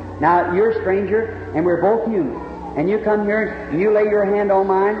it? Now, you're a stranger, and we're both human. And you come here, and you lay your hand on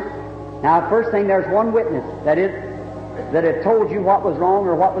mine. Now, first thing, there's one witness that had told you what was wrong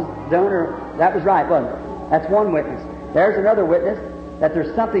or what was done, or that was right, wasn't it? That's one witness. There's another witness that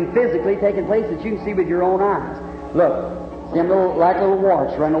there's something physically taking place that you can see with your own eyes. Look, see them like little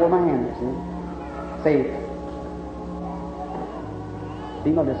warts running over my hand. See?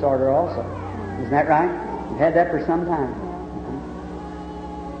 Female disorder also. Isn't that right? You've had that for some time.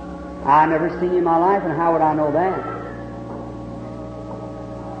 I never seen you in my life, and how would I know that?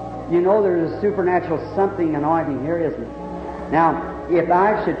 You know there's a supernatural something anointing here, isn't it? Now, if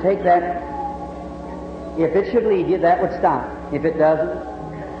I should take that, if it should lead you, that would stop. If it doesn't,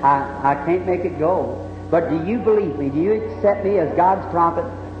 I can't make it go. But do you believe me? Do you accept me as God's prophet?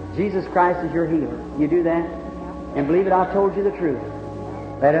 Jesus Christ is your healer. You do that? And believe it, I've told you the truth.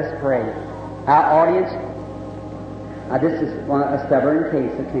 Let us pray. Our audience, this is a stubborn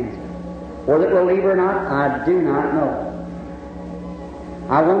case of cancer. Whether it will leave or not, I do not know.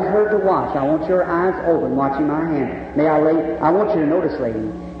 I want her to watch. I want your eyes open, watching my hand. I want you to notice, lady,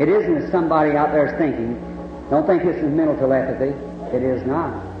 it isn't as somebody out there is thinking. Don't think this is mental telepathy. It is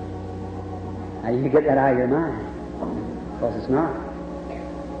not. Now, you get that out of your mind, because it's not.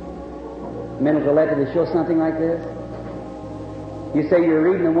 Mental telepathy shows something like this. You say you're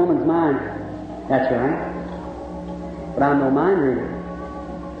reading a woman's mind. That's right. But I'm no mind reader.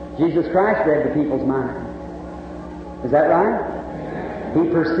 Jesus Christ read the people's mind. Is that right? He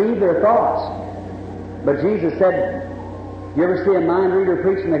perceived their thoughts. But Jesus said, you ever see a mind reader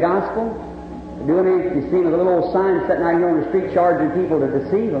preaching the gospel? You see him with a little old sign sitting out here on the street charging people to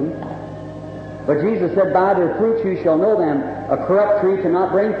deceive them. But Jesus said, by their fruits you shall know them. A corrupt tree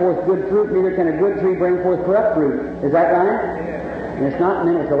cannot bring forth good fruit, neither can a good tree bring forth corrupt fruit. Is that right? And it's not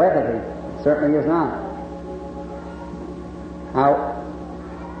mental telepathy. It certainly is not. Now,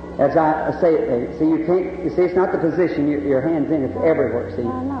 as I say, see, it's not the position your hand's in, it's everywhere, see.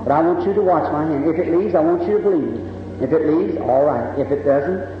 But I want you to watch my hand. If it leaves, I want you to believe me. If it leaves, all right. If it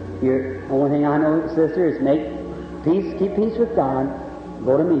doesn't, the only thing I know, sister, is make peace, keep peace with God,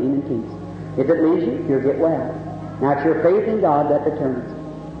 go to meet Him in peace. If it leaves you, you'll get well. Now, it's your faith in God that determines it.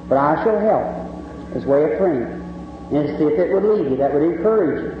 But I shall help as way of praying. And see if it would lead you, that would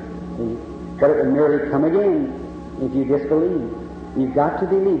encourage you. See? But it would merely come again if you disbelieve. You've got to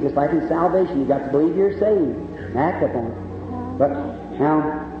believe, just like in salvation, you've got to believe you're saved and act upon it. But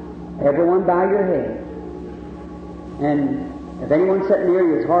now, everyone bow your head. And if anyone's sitting near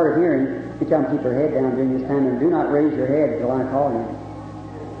you is hard of hearing, you tell them keep their head down during this time and do not raise your head until I call you.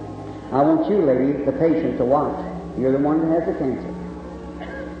 I want you, lady, the patient, to watch. You're the one that has the cancer.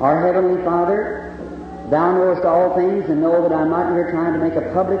 Our Heavenly Father, Thou knowest all things, and know that I'm not here trying to make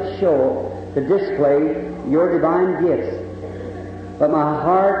a public show to display your divine gifts. But my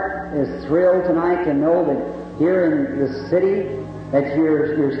heart is thrilled tonight to know that here in the city that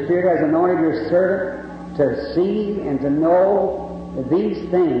your Spirit has anointed your servant to see and to know these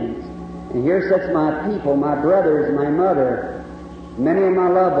things. And here sits my people, my brothers, my mother, many of my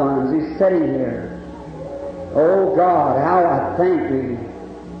loved ones who's sitting here. Oh God, how I thank Thee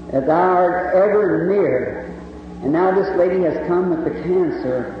that Thou art ever near. And now this lady has come with the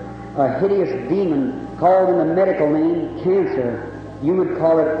cancer, a hideous demon called in the medical name cancer. You would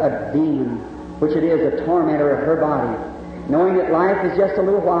call it a demon, which it is, a tormentor of her body, knowing that life is just a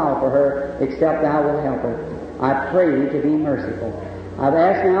little while for her, except Thou will help her. I pray Thee to be merciful. I've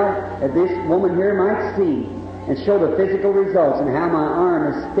asked now that this woman here might see and show the physical results and how my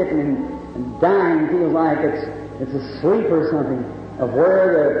arm is stiffening and dying, feels like it's asleep or something, of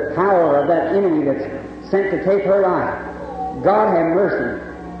where the power of that enemy that's sent to take her life. God have mercy.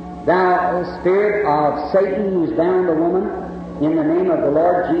 Thou spirit of Satan who's bound the woman, in the name of the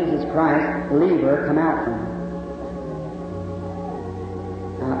Lord Jesus Christ, leave her, come out from her.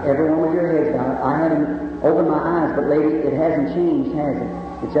 Now, everyone with your heads bowed, I haven't opened my eyes, but lady, it hasn't changed, has it?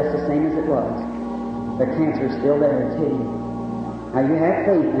 It's just the same as it was. The cancer's still there, it's hidden. Now you have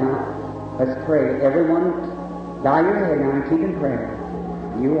faith now. Let's pray. Everyone, bow your head now and keep in prayer.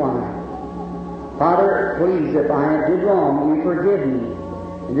 You are. Father, please, if I did wrong, you forgive me.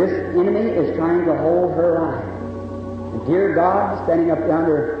 And this enemy is trying to hold her life. And dear God, standing up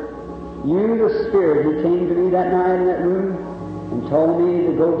yonder, you, the Spirit who came to me that night in that room and told me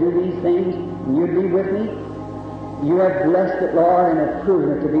to go do these things, and you'd be with me, you have blessed it, Lord, and have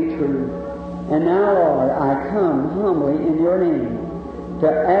proven it to be true. And now, Lord, I come humbly in your name to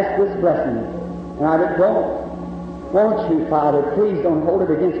ask this blessing. And I don't want you, Father, please don't hold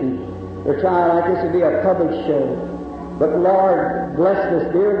it against me. The trial like this would be a public show. But Lord, bless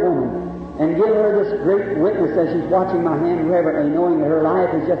this dear woman and give her this great witness as she's watching my hand reverently, knowing that her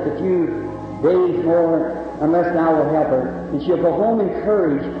life is just a few days more unless Thou will help her. And she'll go home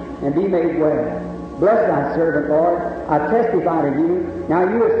encouraged and be made well. Bless Thy servant, Lord. I testify to you. Now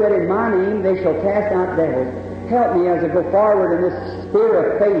you have said in my name they shall cast out devils. Help me as I go forward in this spirit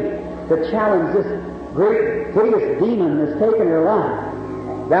of faith to challenge this great hideous demon that's taken her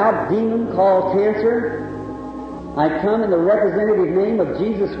life. Thou demon called cancer, I come in the representative name of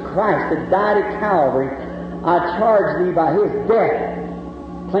Jesus Christ that died at Calvary. I charge Thee by His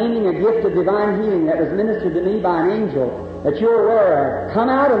death, claiming a gift of divine healing that was ministered to me by an angel that you're aware of. Come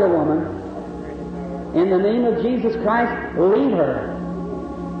out of the woman. In the name of Jesus Christ, leave her.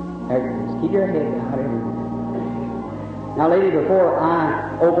 Just keep your head out. Now, lady, before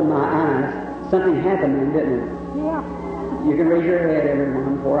I open my eyes, something happened then, didn't it? Yeah. You can raise your head,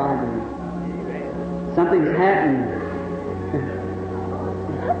 everyone, before I do. Something's happened.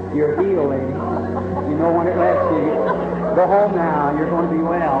 You're healed, lady. You know when it left you. Go home now. You're going to be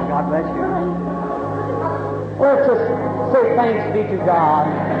well. God bless you. Let's just say thanks be to God.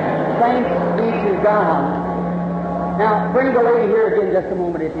 Thanks be to God. Now, bring the lady here again just a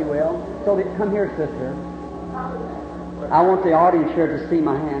moment, if you will. So that, come here, sister. I want the audience here to see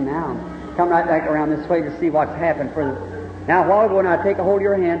my hand now. Come right back around this way to see what's happened. Now, a while ago, when I take a hold of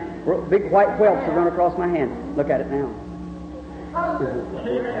your hand, big white whelps have run across my hand. Look at it now.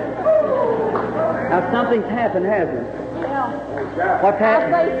 Now, something's happened, hasn't it? Yeah. What's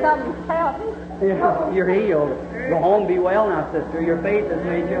happened? I say something's happened. You're healed. Go home, be well now, sister. Your faith has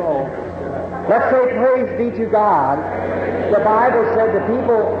made you whole. Let's say praise be to God. The Bible said the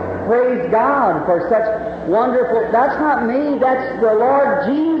people praise God for such wonderful... That's not me, that's the Lord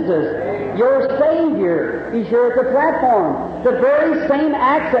Jesus, your Savior. He's here at the platform. The very same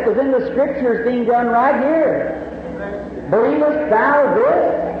acts that was in the Scriptures being done right here. Believest thou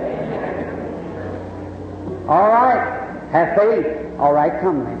this? All right. Have faith. All right,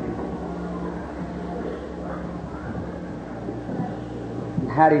 come, lady.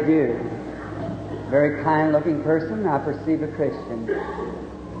 How do you do? Very kind-looking person. I perceive a Christian.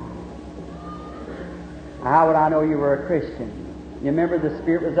 How would I know you were a Christian? You remember the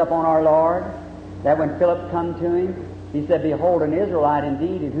Spirit was up on our Lord? That when Philip come to him, he said, Behold, an Israelite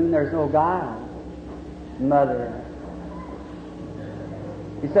indeed, in whom there's no guile. Mother.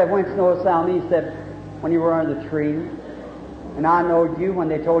 He said, Whence knowest thou me? He said, When you were under the tree. And I knowed you when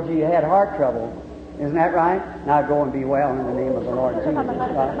they told you you had heart trouble. Isn't that right? Now go and be well in the name of the Lord Jesus.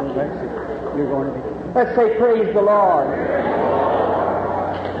 God bless you. You're going to be. Let's say, Praise the Lord.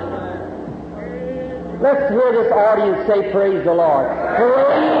 Let's hear this audience say, Praise the Lord.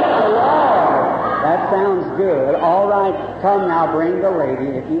 Praise the Lord. That sounds good. All right. Come now, bring the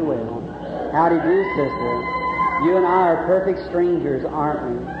lady, if you will. How do you do, sister? You and I are perfect strangers, aren't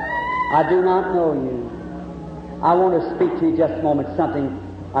we? I do not know you. I want to speak to you just a moment. Something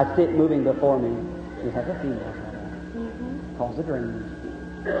I see it moving before me. You have a female. Mm-hmm. Calls a dream.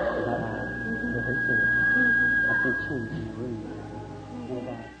 Is that all? Very serious. I see change in the room.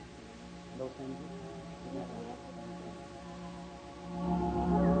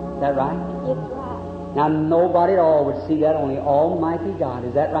 that right? It's right. Now, nobody at all would see that, only Almighty God.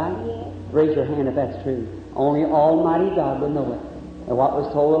 Is that right? Yes. Raise your hand if that's true. Only Almighty God would know it. And what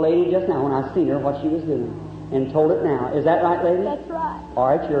was told the lady just now when I seen her, what she was doing, and told it now. Is that right, lady? That's right. All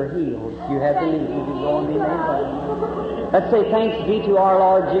right, you're healed. You have the need. You can go and be made well. Let's say thanks be to our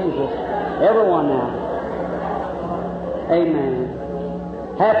Lord Jesus. Everyone now. Amen.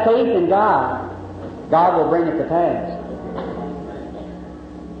 Have faith in God. God will bring it to pass.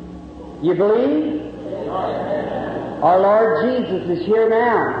 You believe? Our Lord Jesus is here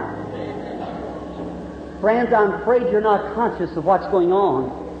now. Friends, I'm afraid you're not conscious of what's going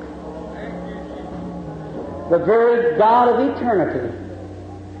on. The very God of eternity,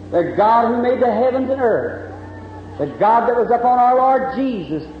 the God who made the heavens and earth, the God that was upon our Lord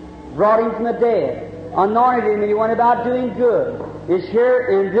Jesus, brought Him from the dead, anointed Him, and He went about doing good, is here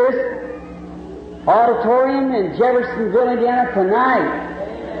in this auditorium in Jeffersonville, Indiana tonight.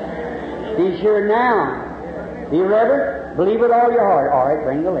 He's here now. Be reverent. Believe with all your heart. All right,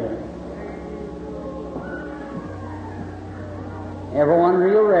 bring the lady. Everyone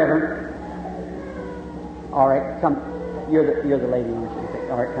real reverent. All right, come. You're the lady.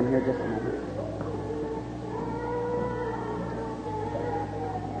 All right, come here just a moment.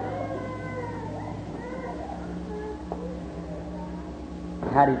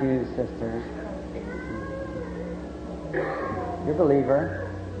 How do you do, sister? You're a believer.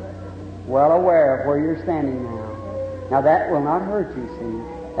 Well aware of where you're standing now. Now that will not hurt you,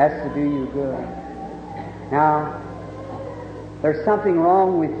 see. That's to do you good. Now, there's something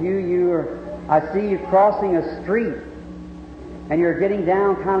wrong with you. I see you crossing a street, and you're getting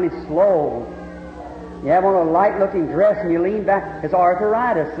down kind of slow. You have on a light-looking dress, and you lean back. It's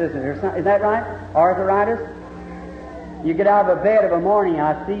arthritis, isn't it? Is that right? Arthritis? You get out of a bed of a morning,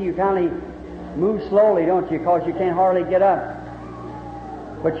 I see you kind of move slowly, don't you? Because you can't hardly get up.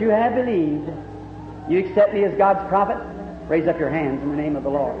 But you have believed. You accept me as God's prophet? Raise up your hands in the name of the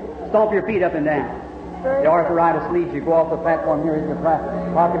Lord. Stomp your feet up and down. The arthritis leaves you. Go off the platform. Here is your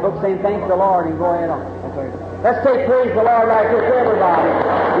pocketbook saying, thank the Lord, and go ahead on. Let's say praise the Lord like this, everybody.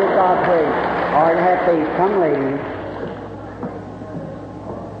 Give God praise. All right, have faith. Come, lady.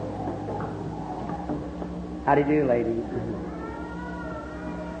 How do you do, lady?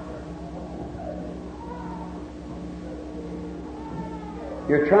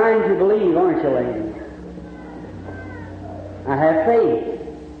 You're trying to believe, aren't you, lady? I have faith.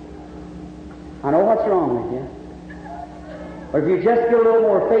 I know what's wrong with you. But if you just get a little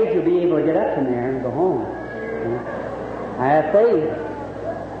more faith, you'll be able to get up from there and go home. I have faith.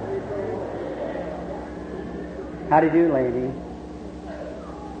 How do you do, lady?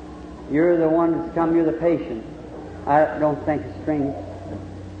 You're the one that's come, you're the patient. I don't think it's strange.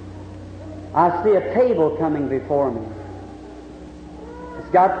 I see a table coming before me. It's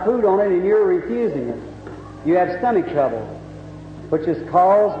got food on it and you're refusing it. You have stomach trouble, which is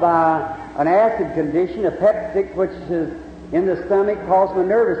caused by an acid condition, a peptic, which is in the stomach, caused by a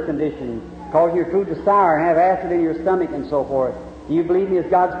nervous condition, cause your food to sour and have acid in your stomach and so forth. Do you believe me as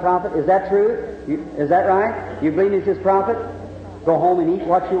God's prophet? Is that true? Is that right? You believe me as His prophet? Go home and eat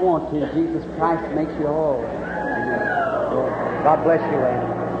what you want to. Jesus Christ makes you whole. God bless you, lady.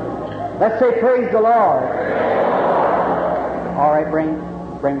 Let's say praise the Lord. All right, bring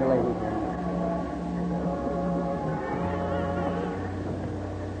the lady.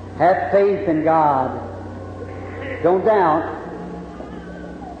 Have faith in God. Don't doubt.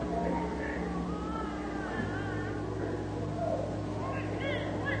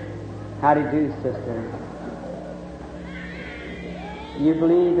 How do you do, sister? You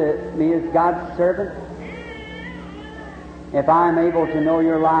believe that me as God's servant? If I am able to know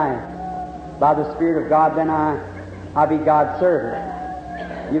your life by the Spirit of God, then I be God's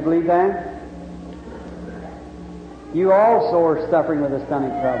servant. You believe that? You also are suffering with a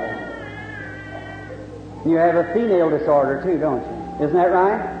stomach trouble. You have a female disorder too, don't you? Isn't that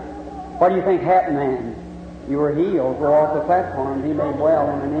right? What do you think happened then? You were healed. Go off the platform. Be made well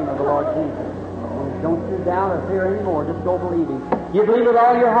in the name of the Lord Jesus. Don't you doubt or fear anymore. Just go believing. You believe with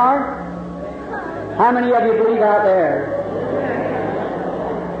all your heart? How many of you believe out there?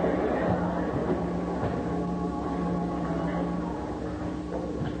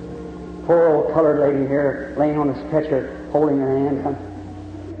 Poor old colored lady here, laying on a stretcher, holding her hand.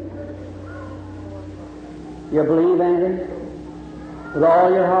 You believe, Andy? With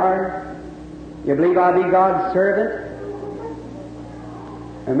all your heart? You believe I'll be God's servant?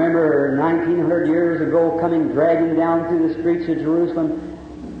 I remember 1900 years ago dragging down through the streets of Jerusalem,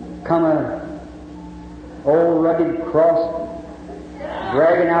 come a old rugged cross,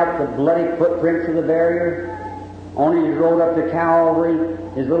 dragging out the bloody footprints of the barrier. Only he rode up to Calvary,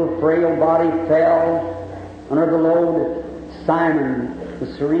 his little frail body fell under the load. Simon, the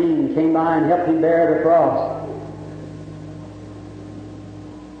Cyrene, came by and helped him bear the cross.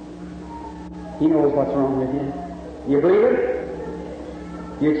 He knows what's wrong with you. You believe it?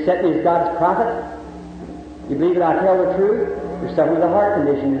 You accept me as God's prophet? You believe that I tell the truth? You're suffering with a heart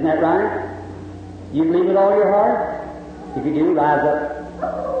condition, isn't that right? You believe with all your heart? If you do, rise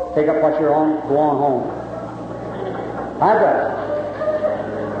up. Take up what you're on, go on home. Rise up.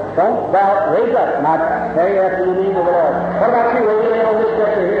 Don't bow, raise up, and I carry you up in the name of the Lord. What about you? Lady laying on this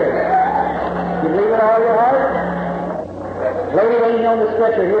stretcher here? You believe with all your heart? Lady laying on the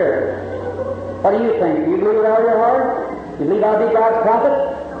stretcher here. What do you think? You believe with all your heart? You believe I'll be God's prophet?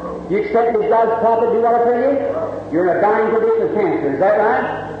 You accept me as God's prophet, do what I tell you? You're in a dying condition of cancer, is that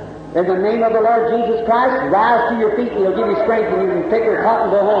right? In the name of the Lord Jesus Christ, rise to your feet and He'll give you strength and you can take your cot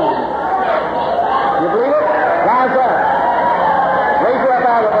and go home. You believe it? Rise up. Raise her up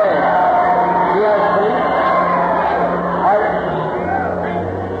out of bed. See how it's clean?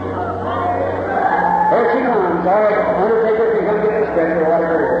 There she comes. All right, undertaker can come get the stretcher or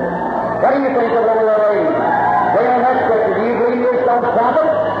whatever it is. What do you think of little lady? Lay on that stretcher. Do you believe you're God's prophet?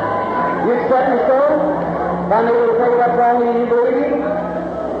 You accept me so? If I'm able to tell you what's wrong with you, you believe me?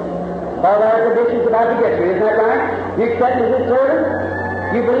 All our conditions about to get you, isn't that right? You accept me as His servant?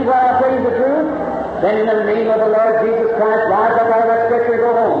 You believe what I tell you the truth? Then in the name of the Lord Jesus Christ, rise up out of that stretcher and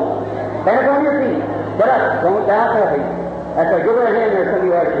go home. Stand on your feet. Get up. Don't doubt nothing. That's right. Give her a hand there, some of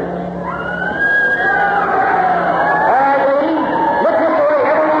you ushers. All right, lady. Look this way,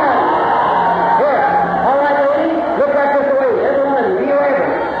 every one of you. Here. All right, lady. Look back this way, every one of you. Be ready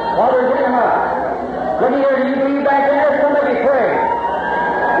while they're getting them up. Look here. Do you believe back there? Somebody pray.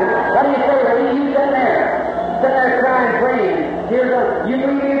 What do you say, lady? You sitting there. Sitting there crying, praying. Here's a, you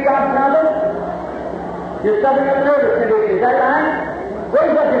believe you've got something? You're suffering with nervous condition, is that right?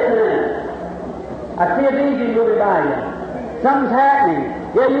 Raise up just a minute. I see a vision moving by you. Something's happening.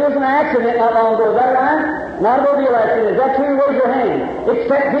 Yeah, you was in an accident not long ago, is that right? An automobile accident. Is that true? Raise your hand.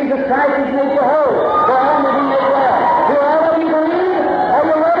 Accept Jesus Christ, He's made you whole. Go home and be made well.